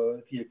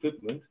the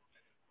equipment.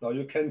 Now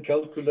you can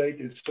calculate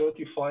it's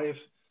 35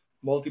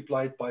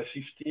 multiplied by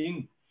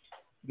 15.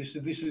 This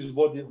is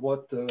what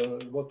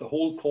the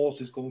whole course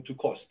is going to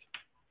cost.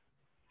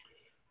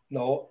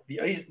 Now the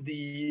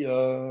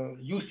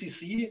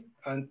UCC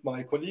and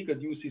my colleague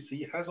at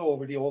UCC has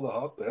already all the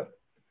hardware,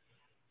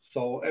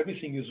 so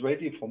everything is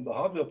ready from the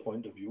hardware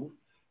point of view.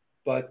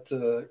 But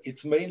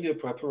it's mainly a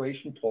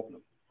preparation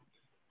problem,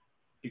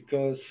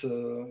 because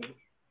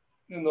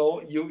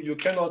you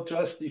cannot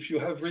just, if you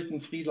have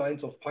written 3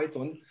 lines of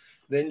Python,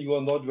 then you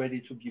are not ready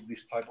to give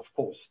this type of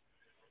course.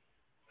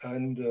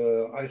 And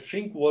I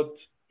think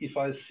if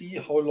I see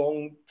how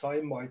long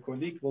time my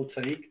colleague will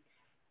take,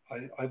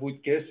 I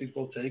would guess it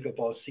will take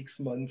about 6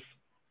 months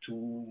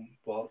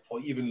or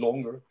even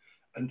longer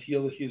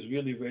until he's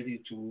really ready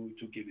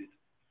to give it.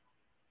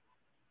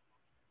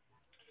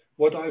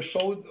 What I've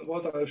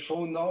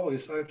shown now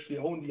is actually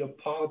only a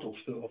part of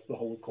the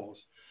whole course.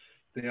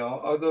 There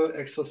are other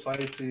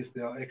exercises.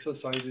 There are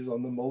exercises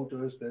on the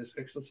motors. There's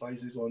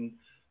exercises on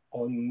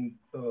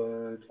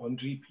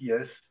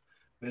GPS,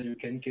 where you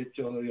can get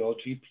your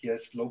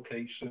GPS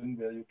location,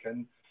 where you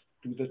can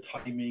do the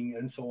timing,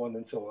 and so on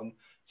and so on.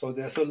 So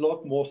there's a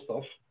lot more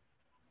stuff,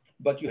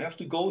 but you have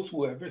to go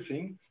through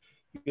everything.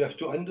 You have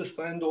to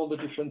understand all the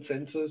different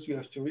sensors. You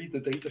have to read the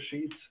data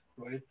sheets,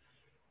 right?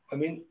 I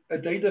mean, a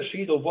data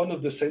sheet of one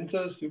of the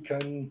sensors, you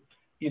can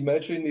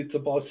imagine it's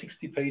about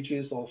 60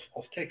 pages of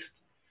text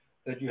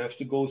that you have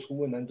to go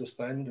through and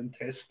understand and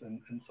test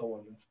and so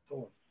on and so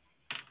on.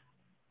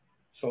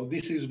 So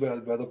this is where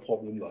the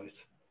problem lies.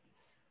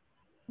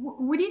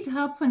 Would it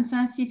help, for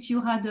instance, if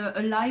you had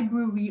a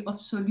library of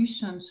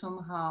solutions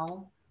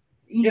somehow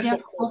in Yes,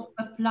 terms of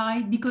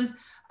applied? Because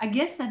I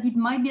guess that it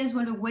might be as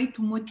well a way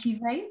to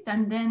motivate,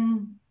 and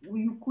then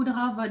you could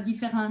have a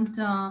different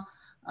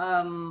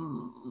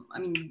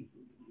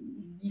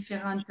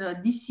different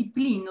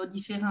discipline or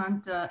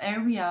different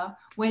area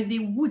where they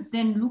would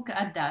then look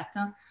at that.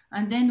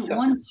 And then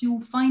once you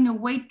find a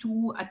way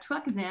to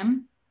attract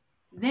them,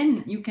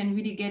 then you can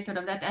really get out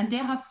of that. And they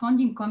have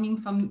funding coming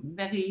from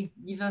very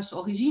diverse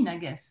origin, I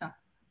guess.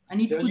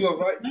 And it could you're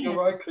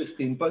right,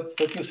 Christine. But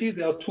you see,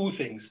 there are 2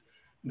 things.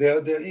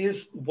 There is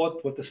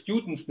what the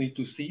students need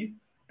to see,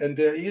 and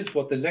there is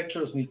what the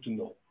lecturers need to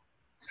know.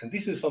 And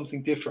this is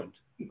something different,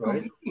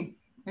 right?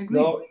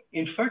 Now,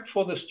 in fact,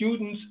 for the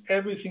students,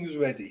 everything is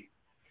ready.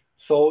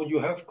 So you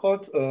have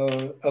got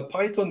a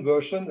Python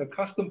version, a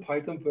custom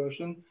Python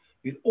version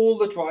with all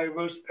the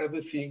drivers,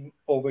 everything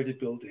already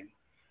built in.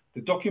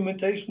 The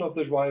documentation of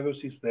the drivers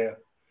is there.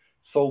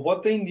 So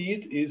what they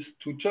need is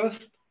to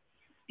just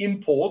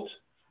import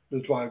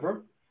the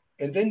driver,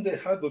 and then they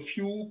have a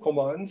few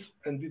commands,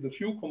 and with a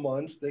few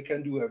commands, they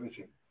can do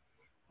everything,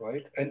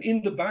 right? And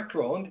in the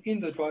background, in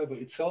the driver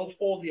itself,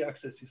 all the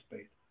access is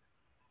made.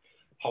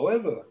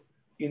 However,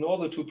 in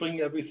order to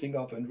bring everything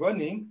up and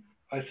running,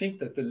 I think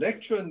that the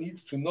lecturer needs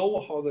to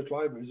know how the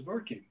driver is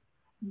working,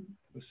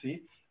 you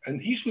see? And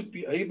he should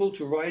be able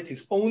to write his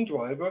own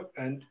driver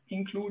and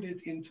include it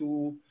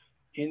into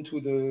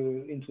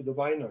the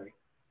binary.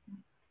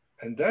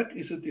 And that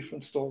is a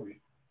different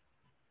story.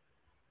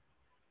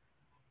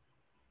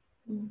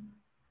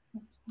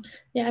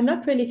 Yeah, I'm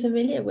not really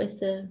familiar with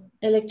the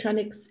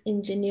electronics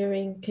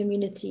engineering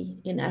community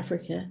in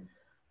Africa,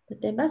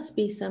 but there must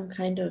be some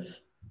kind of,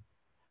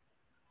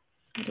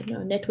 I don't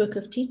know, network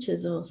of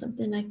teachers or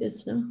something like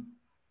this, no?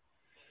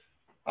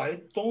 I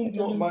don't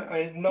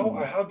know.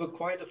 I have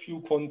quite a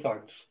few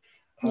contacts.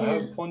 I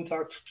have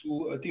contacts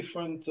to a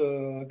different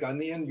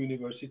Ghanaian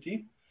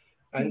university,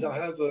 and I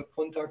have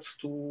contacts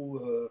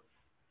to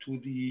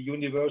the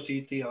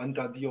University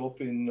Anta Diop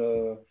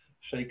in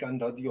Sheikh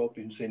Anta Diop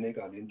in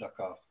Senegal, in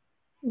Dakar.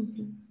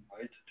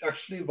 Right?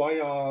 Actually,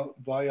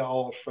 via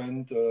our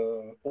friend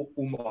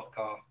Umar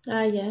Kar.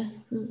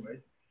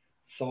 Right?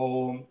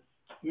 So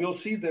we'll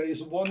see. There is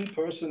one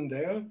person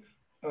there,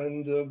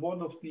 and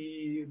one of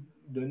the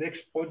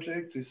next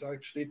project is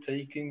actually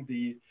taking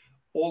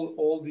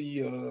all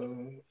the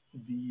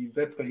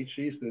web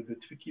pages, the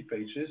Twiki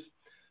pages,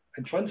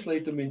 and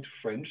translate them into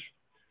French,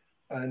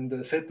 and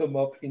set them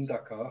up in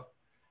Dakar,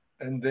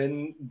 and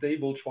then they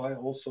will try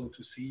also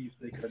to see if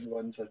they can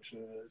run such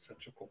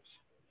a course.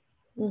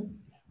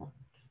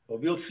 So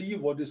we'll see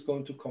what is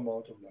going to come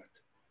out of that.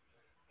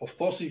 Of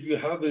course, if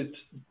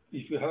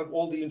you have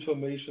all the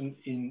information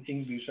in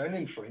English and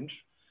in French,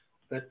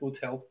 that would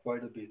help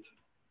quite a bit,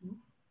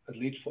 at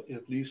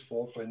least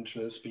for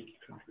French-speaking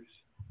countries.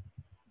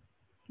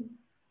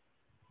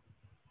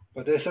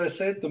 But as I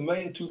said, to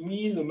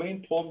me, the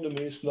main problem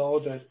is now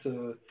that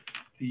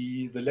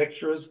the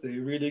lecturers, they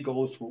really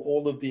go through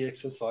all of the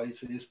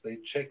exercises, they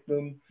check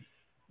them,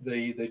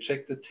 they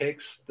check the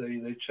text,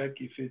 they check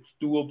if it's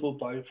doable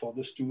for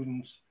the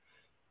students.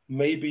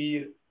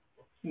 Maybe,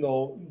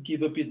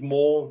 give a bit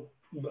more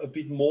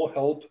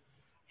help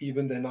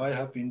even than I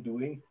have been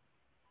doing.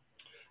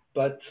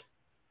 But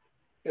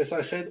as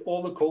I said,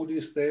 all the code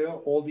is there,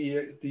 all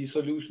the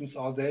solutions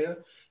are there.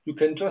 You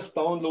can just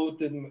download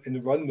them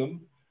and run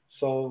them.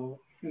 So,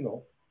 you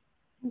know,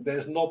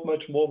 there's not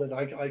much more that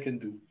I can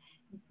do.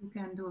 You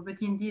can do,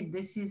 but indeed,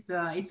 this is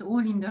it's all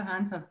in the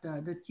hands of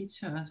the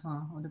teacher as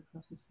well, or the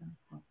professor.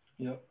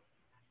 Yeah.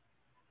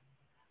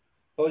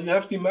 Well, you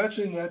have to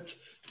imagine that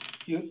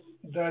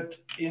that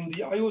in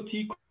the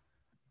IoT,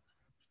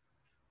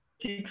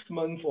 6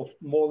 months of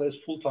more or less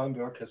full-time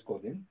work has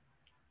gone in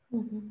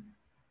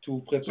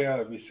to prepare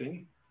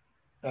everything.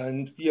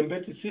 And the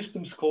embedded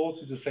systems course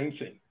is the same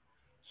thing.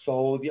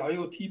 So the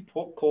IoT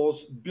course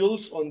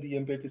builds on the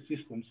embedded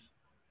systems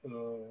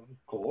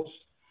course.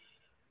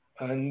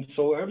 And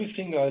so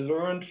everything I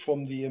learned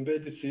from the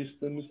embedded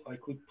systems, I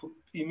could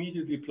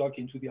immediately plug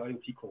into the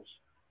IoT course.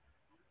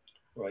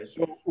 Right.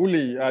 So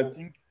Uli, I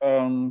think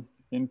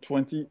in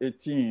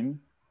 2018,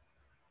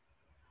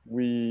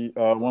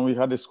 when we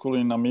had a school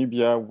in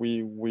Namibia,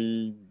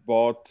 we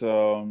bought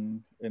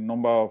a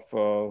number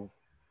of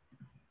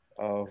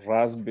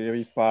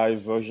Raspberry Pi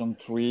version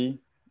 3,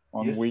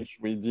 on which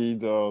we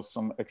did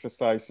some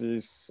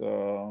exercises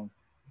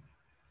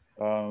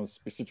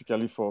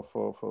specifically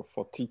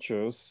for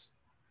teachers.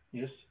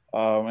 Yes.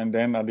 And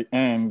then at the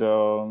end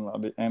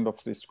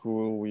of the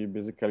school, we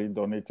basically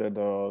donated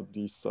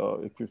this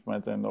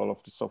equipment and all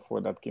of the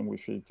software that came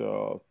with it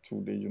to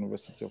the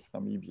University of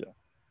Namibia.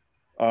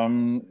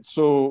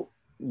 So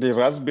the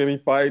Raspberry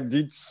Pi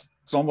did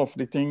some of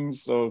the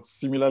things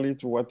similarly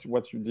to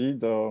what you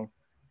did.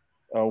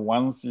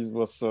 Once it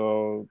was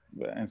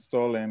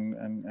installed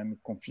and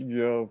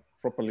configured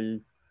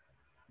properly,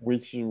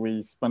 which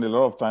we spend a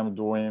lot of time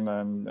doing,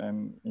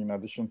 and in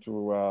addition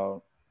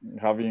to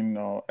having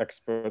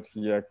experts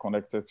here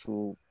connected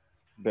to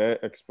their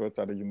expert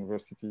at the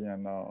university,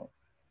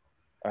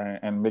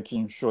 and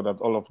making sure that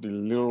all of the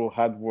little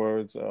hard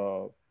words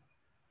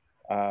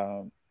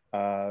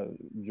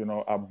you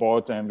know, are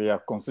bought and they are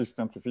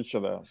consistent with each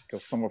other.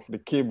 Because some of the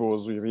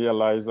cables, we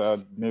realize that,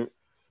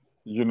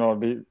 you know,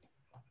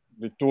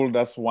 they told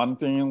us one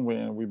thing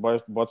when we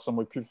bought some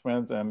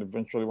equipment, and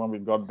eventually when we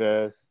got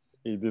there,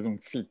 it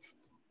didn't fit.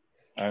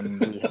 And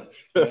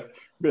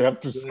we have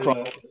to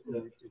scramble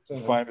to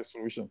find a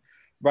solution.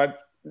 But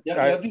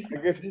I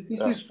guess this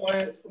is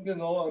why, you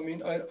know, I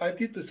mean, I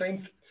did the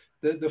same.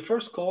 The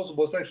first course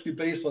was actually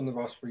based on the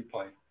Raspberry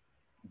Pi.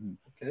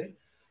 Okay.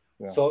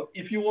 Yeah. So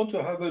if you want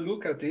to have a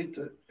look at it,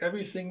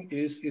 everything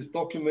is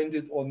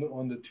documented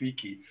on the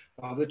Twiki.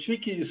 The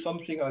Twiki is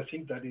something I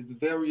think that is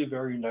very,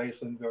 very nice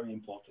and very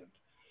important.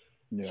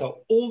 Yeah. So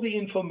all the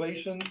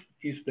information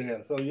is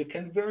there. So you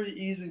can very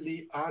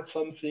easily add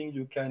something.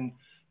 You can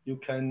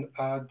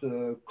add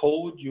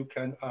code. You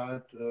can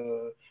add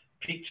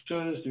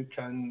pictures. You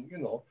can, you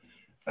know,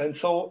 and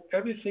so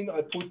everything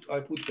I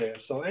put there.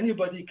 So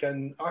anybody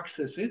can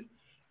access it.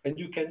 And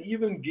you can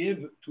even give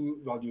to,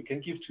 well, you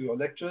can give to your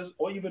lecturers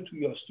or even to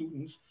your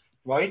students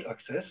write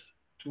access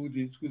to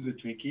the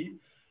Twiki.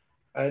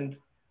 And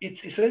it's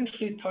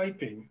essentially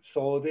typing.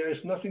 So there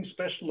is nothing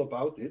special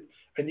about it.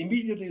 And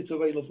immediately it's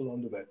available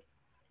on the web,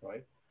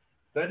 right?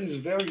 That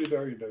is very,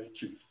 very, very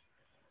cheap.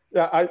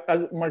 Yeah,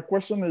 my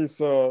question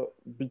is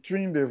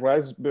between the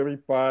Raspberry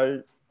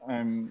Pi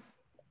and,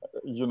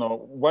 you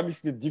know, what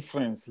is the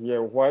difference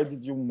here? Why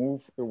did you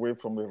move away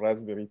from the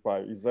Raspberry Pi?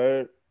 Is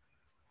there...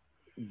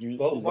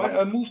 Well, why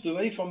I moved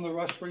away from the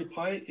Raspberry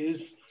Pi is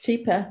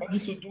cheaper. It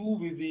has to do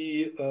with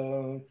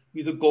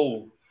the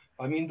goal.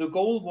 I mean, the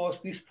goal was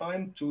this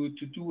time to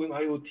do an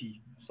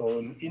IoT,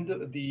 so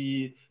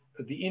the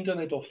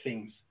Internet of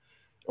Things.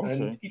 Okay.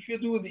 And if you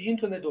do the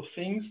Internet of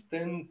Things,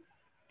 then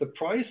the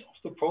price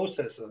of the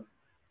processor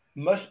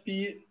must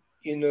be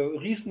in a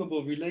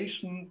reasonable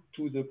relation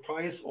to the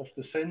price of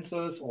the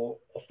sensors or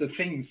of the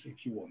things,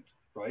 if you want,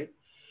 right?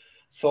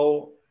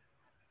 So,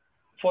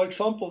 for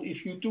example,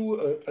 if you do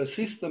a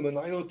system, an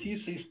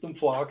IoT system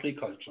for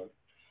agriculture,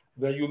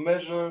 where you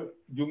measure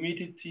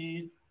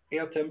humidity,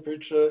 air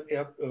temperature,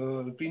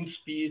 wind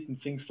speed, and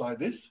things like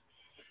this,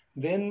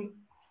 then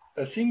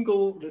a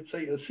single, let's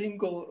say, a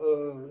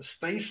single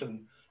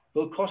station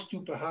will cost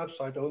you perhaps,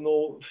 I don't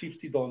know,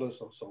 $50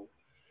 or so.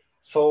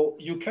 So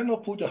you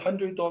cannot put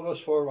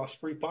 $100 for a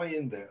Raspberry Pi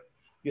in there.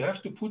 You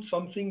have to put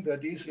something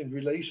that is in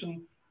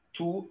relation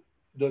to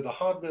the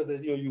hardware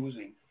that you're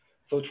using.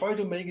 So try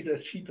to make it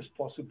as cheap as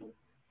possible.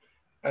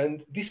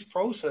 And this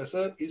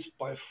processor is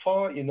by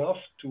far enough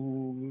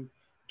to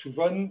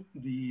run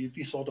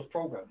these sort of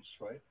programs,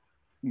 right?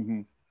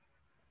 Mm-hmm.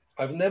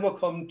 I've never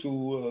come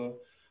to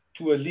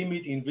a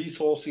limit in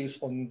resources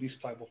on this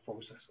type of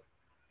processor.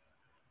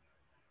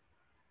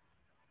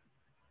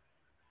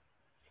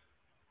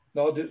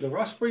 Now, the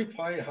Raspberry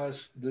Pi has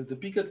the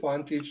big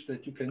advantage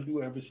that you can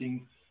do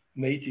everything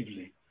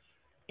natively.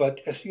 But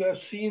as you have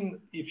seen,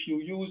 if you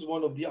use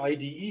one of the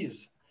IDEs,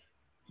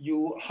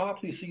 you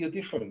hardly see a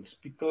difference,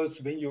 because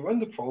when you run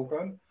the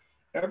program,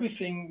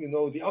 everything, you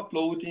know, the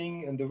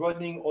uploading and the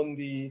running on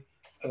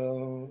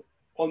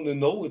the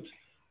node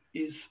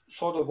is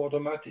sort of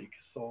automatic.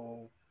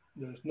 So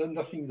There's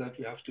nothing that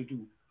we have to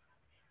do.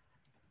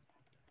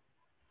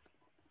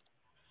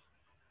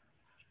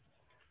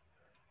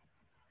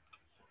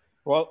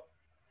 Well,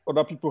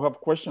 other people have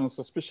questions,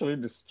 especially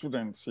the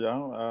students,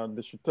 yeah?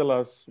 They should tell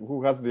us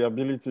who has the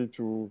ability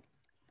to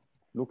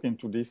look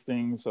into these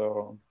things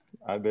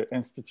at the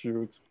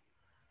institute.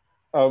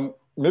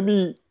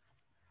 Maybe,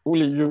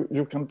 Uli,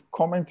 you can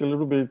comment a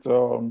little bit.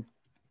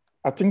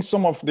 I think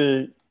some of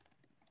it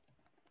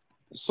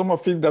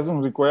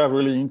doesn't require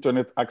really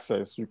internet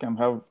access. You can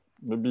have,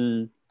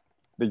 maybe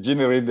they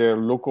generate their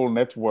local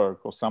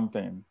network or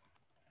something.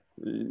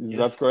 Is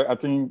that correct? I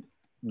think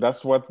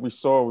that's what we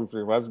saw with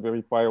the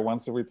Raspberry Pi.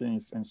 Once everything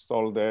is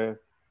installed there,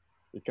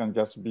 it can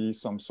just be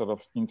some sort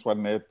of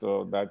intranet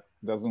that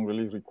doesn't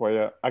really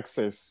require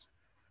access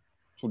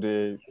to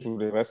the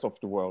rest of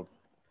the world.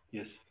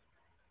 Yes.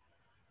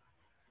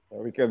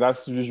 Because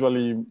that's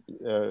usually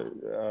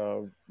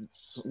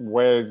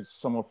where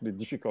some of the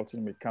difficulty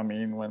may come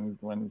in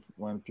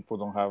when people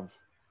don't have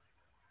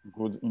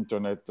good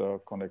internet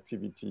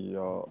connectivity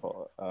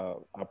or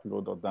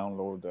upload or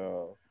download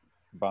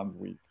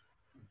bandwidth.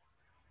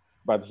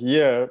 But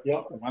here,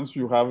 once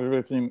you have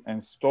everything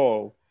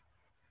installed,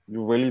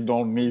 you really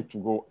don't need to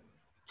go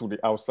to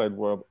the outside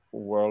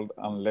world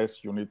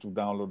unless you need to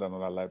download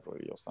another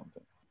library or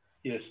something.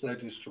 Yes,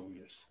 that is true.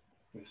 Yes,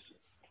 yes.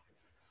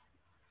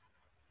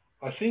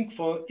 I think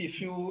we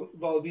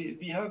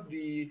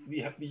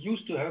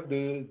used to have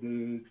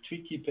the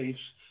tricky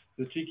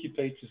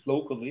pages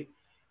locally,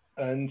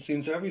 and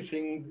since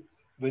everything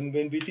when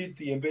we did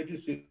the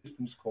embedded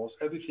systems course,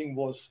 everything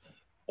was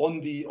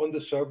on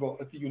the server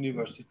at the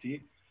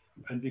university,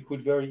 and we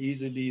could very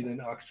easily then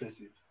access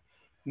it.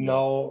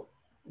 Now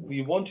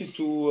we wanted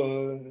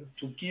to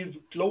give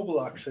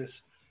global access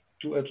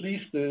to at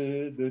least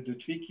the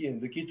Twiki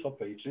and the GitHub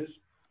pages,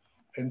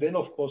 and then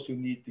of course you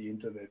need the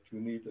internet. You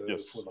need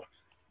full access.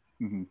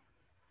 Mm-hmm.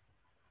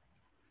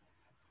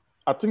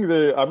 I think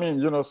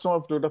some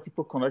of the other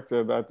people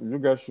connected that you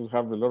guys should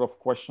have a lot of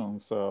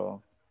questions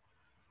for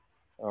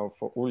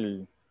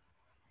Uli.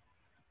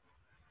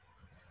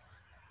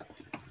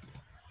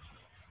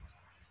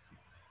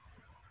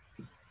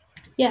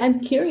 Yeah, I'm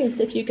curious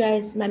if you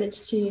guys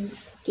managed to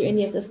do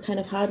any of this kind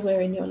of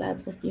hardware in your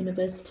labs at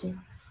university.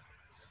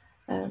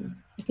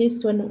 At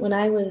least when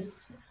I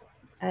was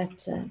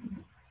at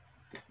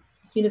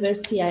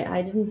university,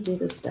 I didn't do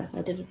this stuff.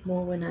 I did it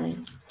more when I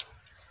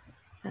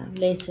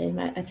later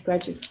at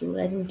graduate school.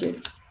 I didn't do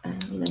it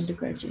in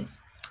undergraduate.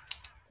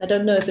 I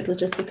don't know if it was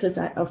just because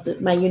of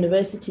my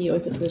university or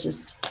if it was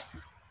just,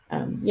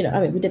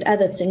 we did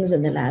other things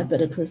in the lab,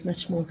 but it was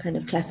much more kind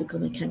of classical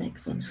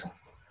mechanics and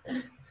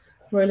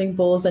rolling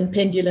balls and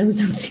pendulums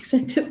and things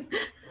like this.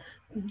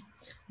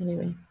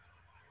 Anyway.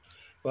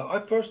 Well, I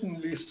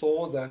personally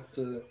saw that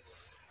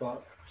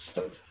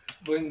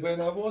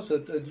when I was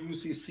at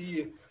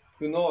UCC,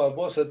 I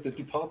was at the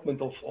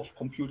Department of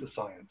Computer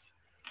Science.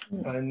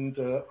 And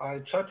I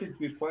chatted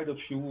with quite a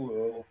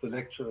few of the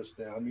lecturers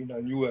there. I mean, I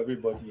knew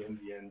everybody in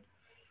the end.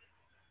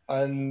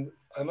 And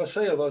I must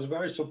say, I was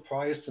very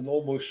surprised and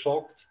almost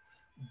shocked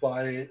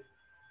by,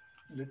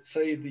 let's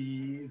say,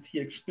 the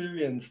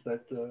experience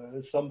that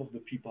some of the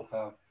people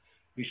have,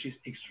 which is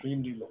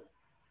extremely low.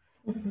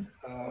 Mm-hmm.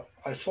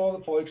 I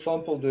saw, for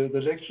example, the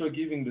lecturer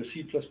giving the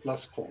C++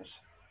 course.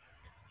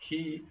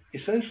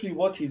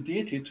 What he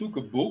did, he took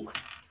a book,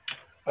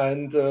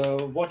 and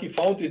what he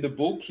found in the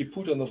book, he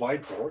put on a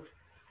whiteboard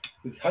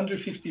with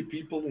 150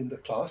 people in the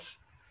class,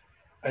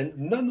 and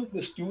none of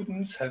the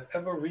students have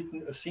ever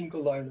written a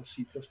single line of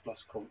C++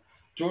 code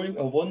during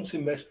a one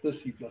semester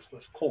C++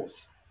 course.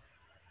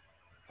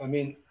 I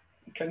mean,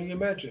 can you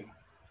imagine?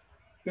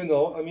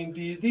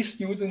 These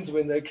students,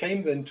 when they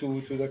came then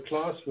to the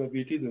class where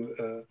we did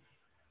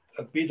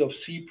a bit of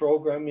C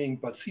programming,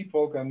 but C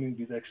programming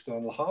with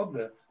external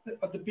hardware,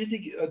 at the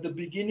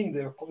beginning,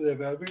 they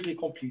were really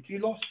completely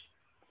lost.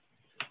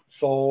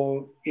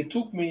 So it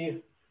took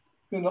me,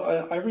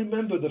 I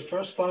remember the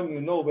first time,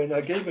 when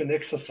I gave an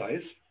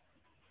exercise.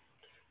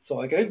 So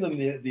I gave them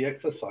the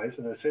exercise,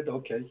 and I said,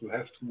 okay, you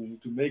have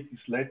to make this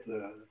LED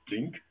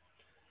blink.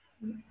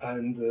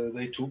 And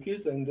they took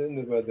it, and then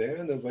they were there,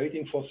 and they're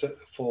waiting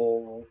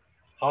for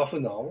half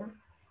an hour.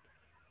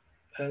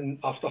 And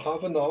after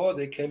half an hour,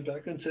 they came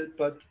back and said,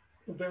 but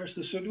where's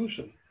the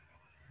solution?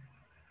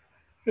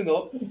 They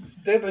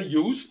were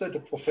used that the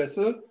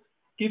professor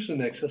gives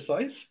an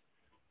exercise,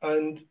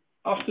 and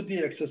after the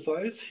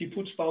exercise, he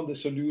puts down the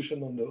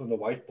solution on the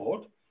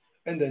whiteboard,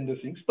 and then the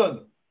thing's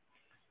done.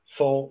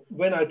 So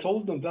when I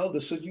told them, well,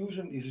 the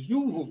solution is you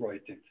who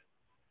write it,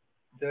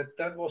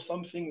 that was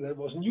something that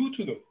was new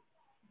to them.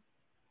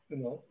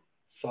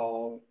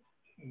 So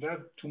that,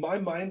 to my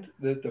mind,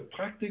 the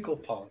practical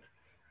part,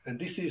 and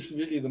this is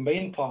really the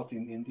main part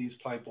in these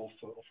type of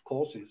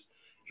courses,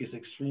 is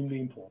extremely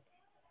important.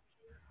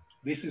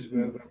 This is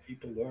where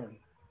people learn.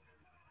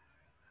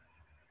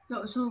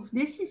 So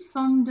this is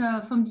from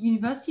the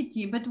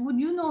university, but would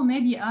you know,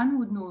 maybe Anne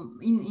would know,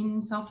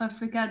 in South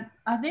Africa,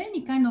 are there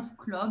any kind of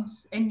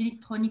clubs,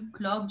 electronic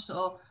clubs,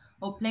 or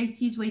or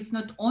places where it's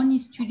not only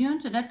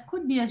students. So that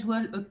could be as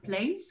well a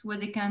place where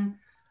they can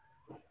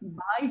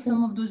buy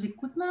some of those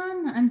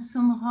equipment and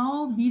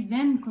somehow be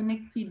then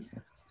connected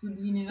to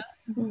the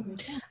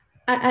university.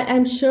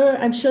 I'm sure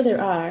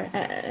there are.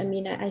 I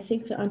mean, I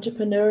think the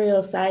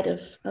entrepreneurial side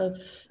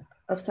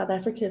of South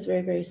Africa is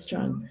very, very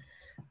strong.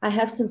 I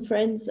have some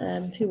friends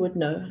who would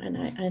know,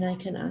 and I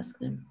can ask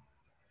them.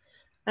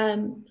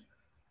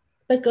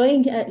 But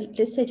going,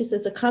 let's say, just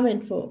as a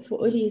comment for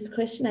Uli's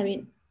question, I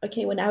mean,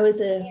 okay, when I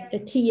was a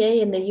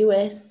TA in the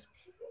US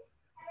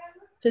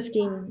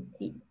 15,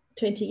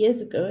 20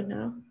 years ago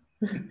now,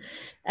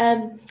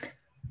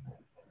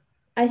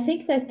 I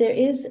think that there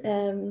is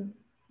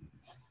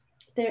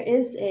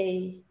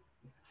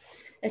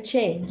a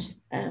change.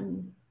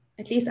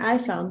 At least I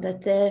found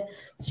that the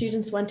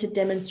students wanted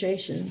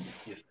demonstrations.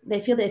 They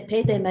feel they've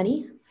paid their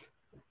money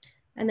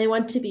and they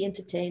want to be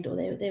entertained, or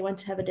they want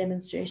to have a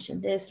demonstration.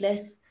 There's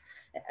less,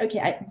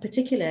 okay, in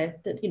particular,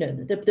 that, you know,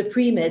 the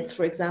pre-meds,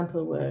 for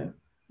example,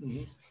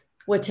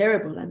 were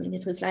terrible. I mean,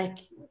 it was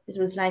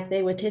like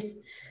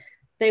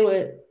they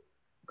were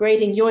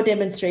grading your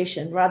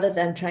demonstration rather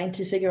than trying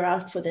to figure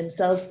out for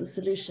themselves the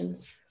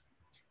solutions.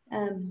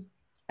 And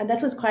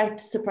that was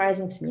quite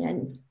surprising to me.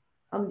 And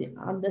on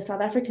the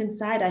South African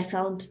side, I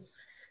found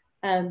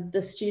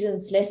the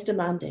students less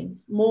demanding,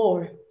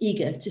 more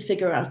eager to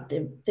figure out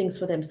things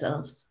for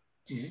themselves,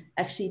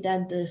 actually,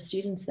 than the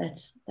students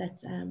that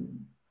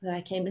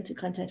I came into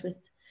contact with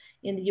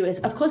in the US.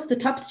 Of course, the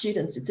top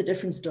students, it's a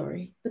different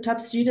story. The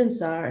top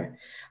students are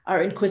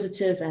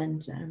inquisitive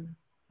and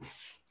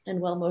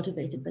well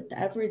motivated, but the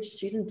average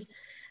student,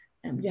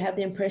 you have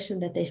the impression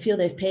that they feel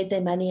they've paid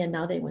their money and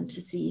now they want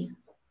to see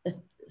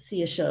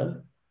a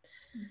show.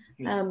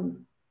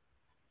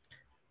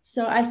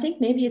 So I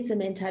think maybe it's a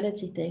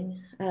mentality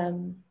thing.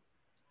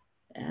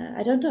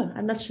 I don't know.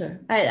 I'm not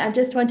sure. I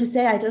just want to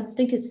say I don't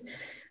think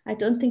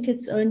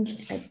it's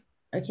only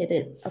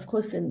okay. Of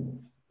course,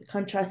 in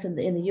contrast, in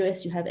the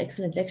US, you have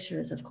excellent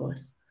lecturers, of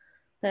course,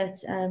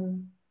 but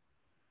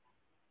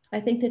I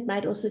think that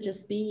might also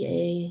just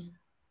be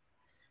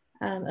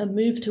a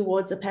move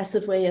towards a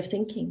passive way of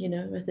thinking. You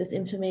know, with this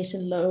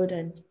information load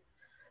and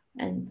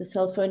the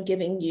cell phone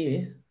giving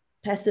you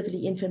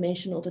passively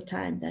information all the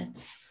time,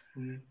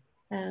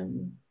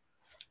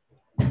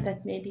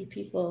 that maybe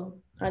people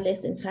are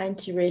less inclined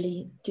to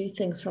really do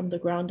things from the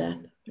ground up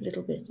a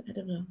little bit. I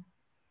don't know.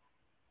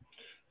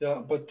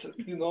 Yeah, but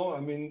you know,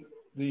 I mean,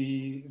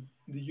 the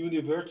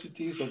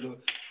universities or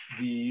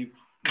the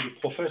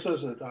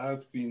professors that I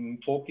have been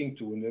talking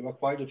to, and there were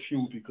quite a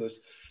few, because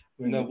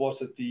when I was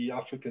at the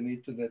African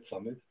Internet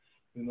Summit,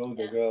 you know,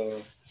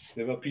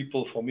 there were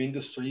people from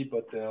industry,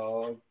 but there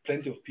are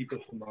plenty of people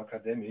from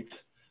academics,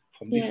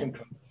 from different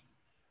countries.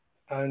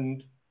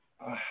 And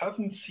I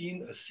haven't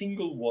seen a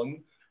single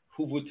one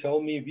who would tell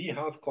me we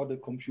have got a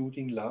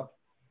computing lab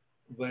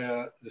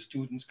where the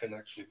students can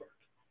actually work.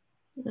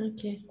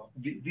 Okay.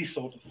 This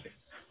sort of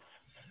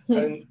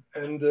thing.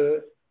 And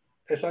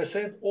as I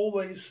said,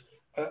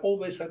 I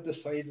always had the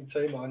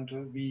same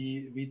answer.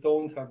 We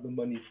don't have the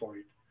money for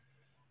it.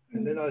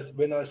 And then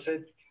when I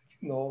said,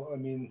 you know, I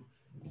mean,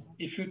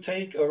 if you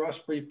take a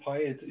Raspberry Pi,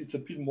 it's a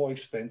bit more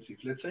expensive.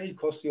 Let's say it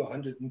costs you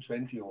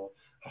 $120 or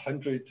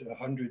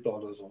 $100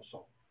 or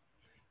so.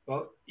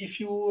 Well, if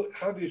you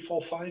have it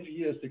for 5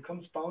 years, it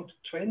comes down to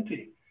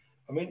 20.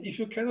 I mean, if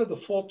you cannot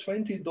afford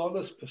 $20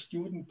 per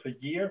student per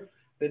year,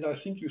 then I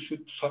think you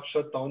should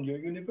shut down your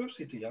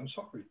university. I'm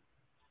sorry.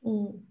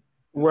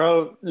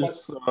 Well,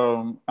 it's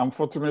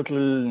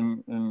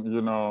unfortunately,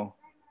 you know,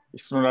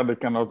 it's not that they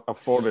cannot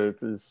afford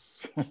it.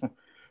 It's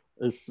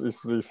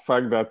it's the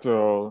fact that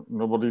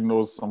nobody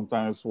knows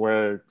sometimes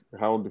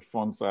how the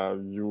funds are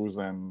used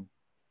and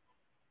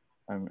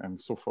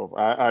so forth.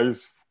 I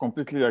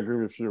completely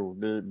agree with you.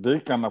 They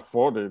can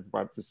afford it,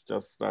 but it's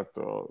just that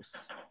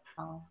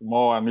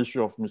more an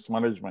issue of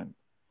mismanagement.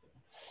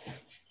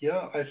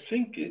 Yeah, I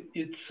think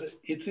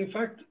it's in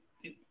fact,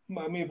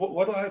 I mean,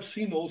 what I have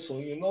seen also,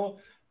 you know,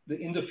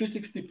 in the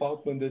physics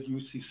department at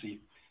UCC,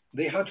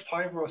 they had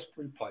 5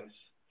 Raspberry Pis,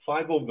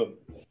 5 of them.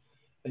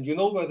 And you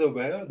know where they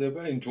were? They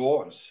were in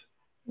drawers.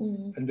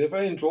 And they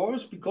were in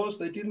drawers because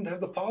they didn't have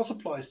the power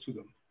supplies to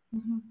them,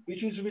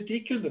 which is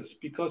ridiculous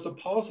because the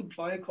power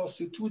supply costs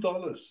you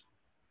 $2,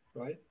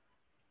 right?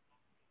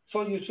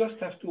 So you just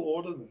have to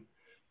order them.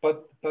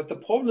 But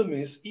the problem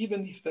is,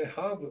 even if they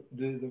have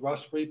the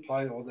Raspberry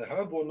Pi or they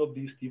have one of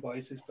these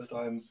devices that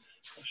I'm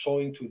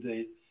showing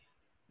today,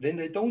 then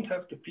they don't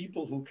have the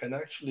people who can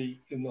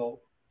actually, you know,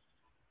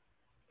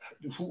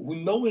 who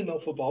know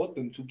enough about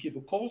them to give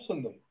a course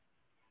on them.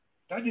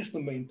 That is the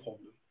main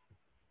problem.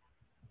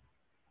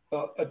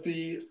 At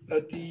the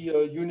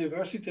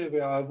university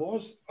where I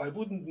was, I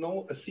wouldn't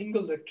know a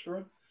single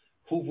lecturer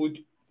who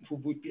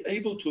would be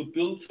able to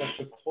build such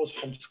a course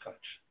from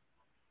scratch.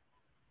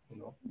 You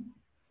know,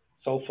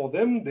 so for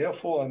them,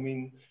 therefore, I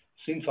mean,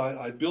 since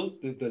I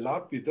built the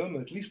lab with them,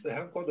 at least they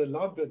have got a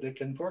lab where they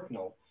can work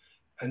now,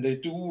 and they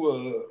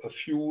do a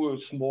few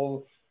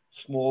small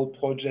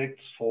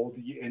projects for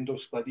the end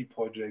of study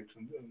projects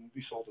and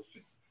this sort of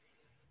thing.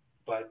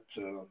 But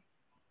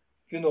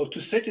you know,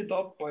 to set it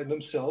up by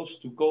themselves,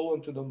 to go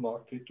onto the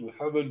market, to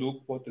have a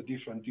look what the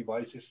different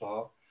devices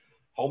are,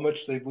 how much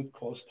they would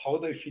cost, how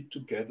they fit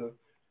together,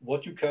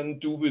 what you can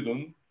do with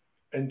them,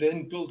 and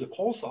then build a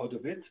course out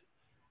of it.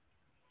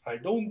 I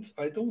don't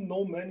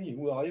know many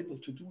who are able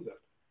to do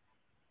that.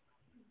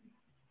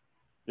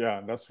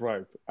 Yeah, that's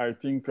right. I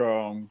think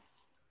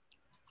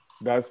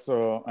that's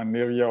an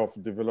area of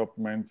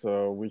development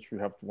which we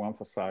have to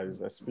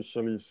emphasize,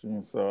 especially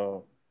since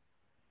all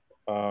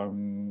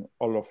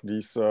of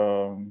these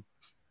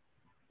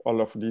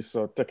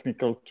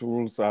technical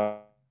tools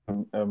are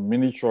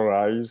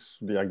miniaturized.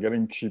 They are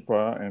getting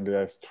cheaper and they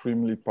are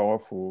extremely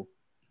powerful.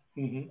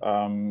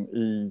 Mm-hmm.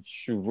 It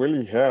should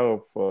really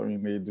help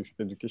in the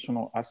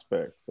educational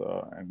aspects,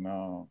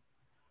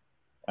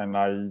 and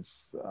I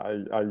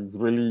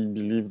really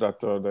believe that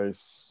there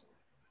is,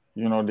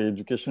 you know, the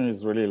education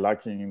is really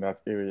lacking in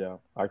that area.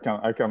 I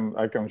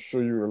can show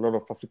you a lot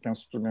of African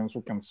students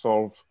who can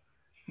solve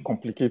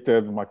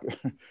complicated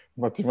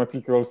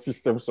mathematical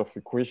systems of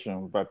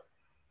equation, but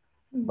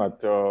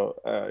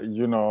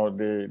you know,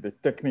 the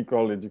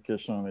technical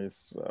education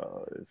is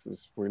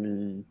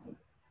really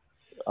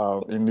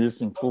in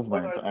this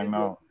improvement. I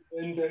know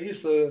when there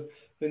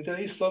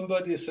is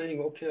somebody saying,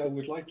 okay, I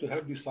would like to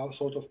have this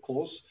sort of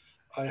course.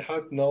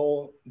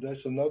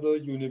 There's another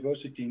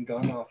university in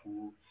Ghana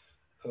who,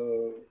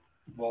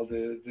 well,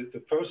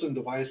 the person,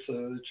 the vice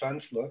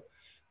chancellor,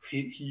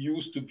 he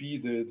used to be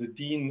the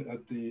dean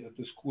at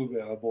the school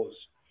where I was,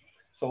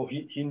 so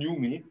he knew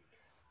me,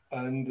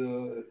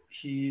 and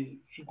he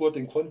got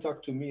in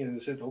contact to me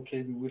and said,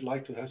 okay, we would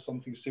like to have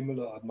something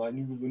similar at my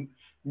new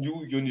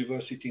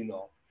university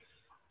now.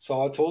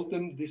 So I told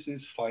them, this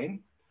is fine,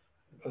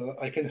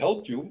 I can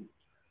help you,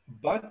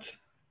 but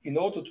in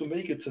order to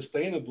make it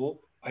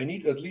sustainable, I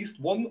need at least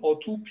 1 or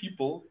 2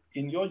 people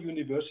in your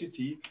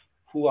university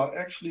who are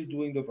actually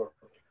doing the work.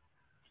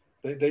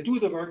 They do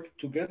the work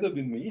together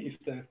with me.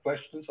 If they have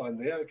questions, I'm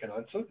there, I can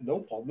answer, no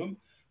problem.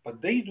 But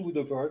they do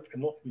the work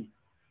and not me.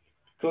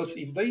 Because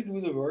if they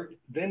do the work,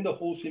 then the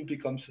whole thing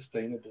becomes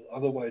sustainable.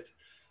 Otherwise,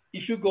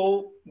 if you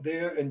go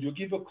there and you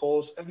give a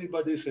course,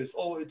 everybody says,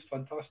 oh, it's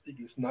fantastic,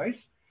 it's nice.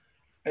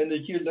 And a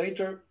year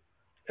later,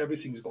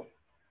 everything's gone.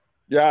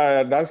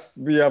 Yeah,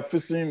 we are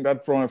facing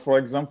that problem. For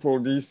example,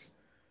 these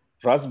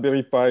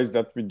Raspberry Pis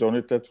that we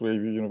donated to the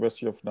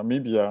University of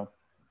Namibia,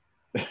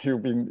 it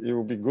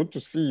will be good to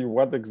see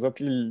what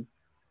exactly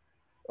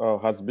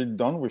has been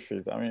done with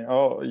it. I mean,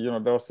 you know,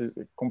 there was a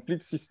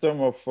complete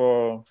system of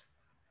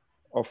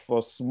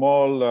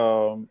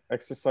small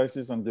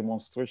exercises and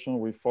demonstration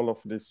with all of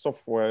the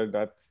software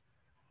that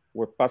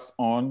were passed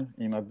on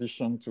in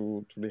addition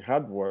to the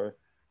hardware.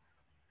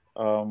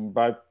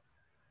 But,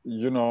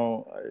 you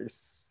know,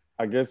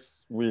 I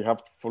guess we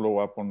have to follow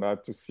up on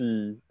that to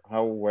see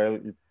how well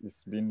it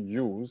is being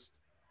used.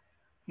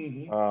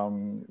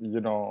 Mm-hmm. You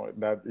know,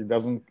 that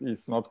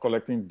it's not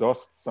collecting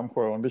dust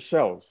somewhere on the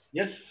shelves.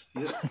 Yes.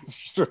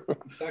 Sure.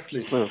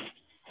 Exactly. So,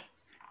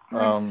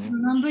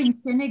 remember in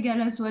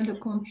Senegal as well, the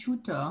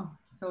computer.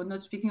 So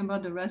not speaking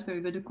about the Raspberry,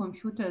 but the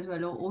computer as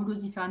well, all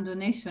those different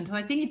donations. So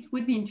I think it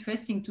would be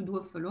interesting to do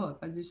a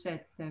follow-up, as you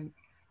said,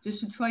 just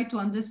to try to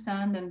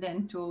understand and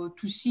then to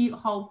see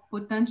how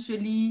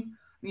potentially,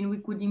 I mean, we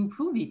could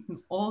improve it,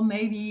 or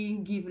maybe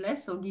give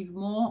less or give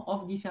more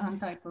of different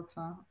type of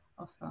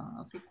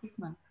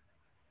equipment.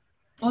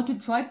 Or to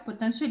try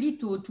potentially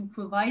to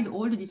provide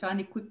all the different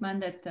equipment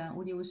that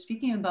Uli was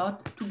speaking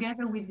about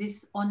together with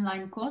these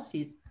online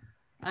courses.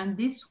 And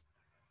this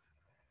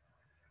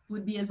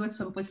would be as well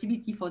some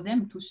possibility for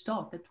them to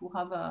start, to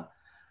have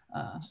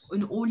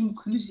an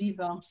all-inclusive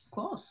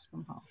course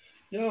somehow.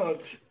 Yeah,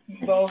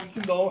 well,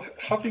 you know,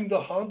 having the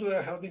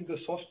hardware, having the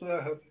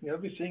software, having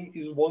everything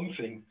is one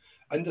thing.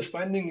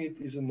 Understanding it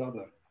is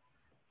another.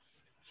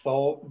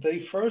 So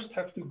they first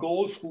have to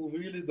go through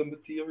really the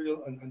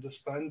material and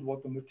understand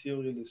what the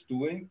material is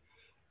doing.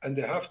 And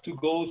they have to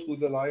go through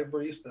the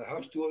libraries. They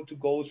have to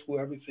go through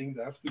everything.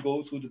 They have to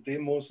go through the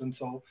demos and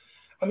so.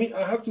 I mean,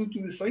 I have to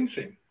do the same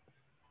thing,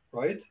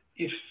 right?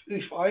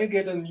 If I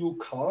get a new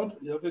card,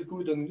 you have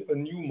a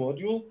new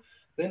module,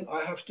 then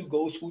I have to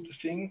go through the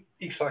thing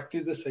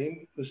exactly the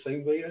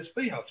same way as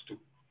they have to.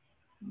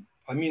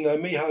 I mean, I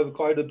may have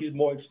quite a bit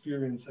more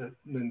experience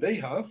than they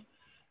have.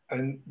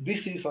 And this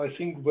is, I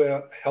think,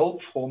 where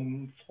help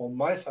from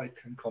my side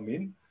can come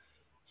in.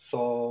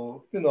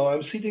 So, you know,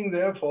 I'm sitting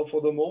there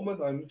for the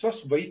moment. I'm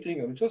just waiting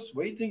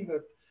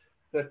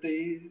that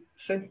they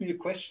send me a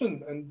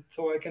question and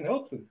so I can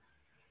help them.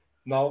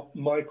 Now,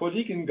 my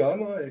colleague in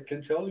Ghana, I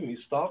can tell you, he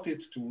started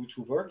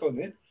to work on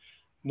it.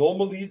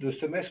 Normally, the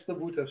semester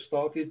would have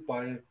started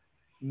by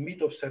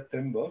mid of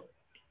September.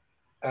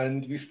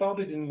 And we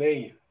started in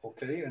May,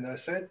 okay? And I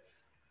said,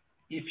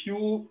 if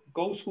you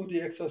go through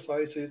the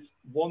exercises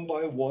one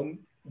by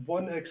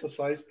one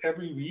exercise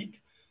every week,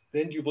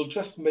 then you will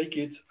just make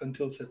it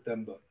until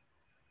September.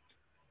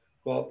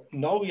 Well,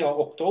 now we are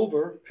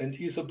October, and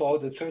he's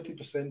about at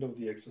 30% of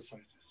the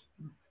exercises.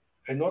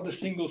 And not a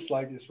single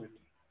slide is written.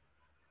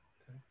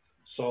 Okay.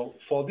 So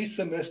for this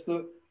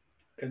semester,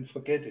 can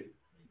forget it.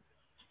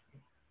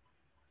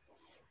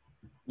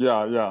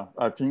 Yeah, yeah.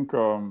 I think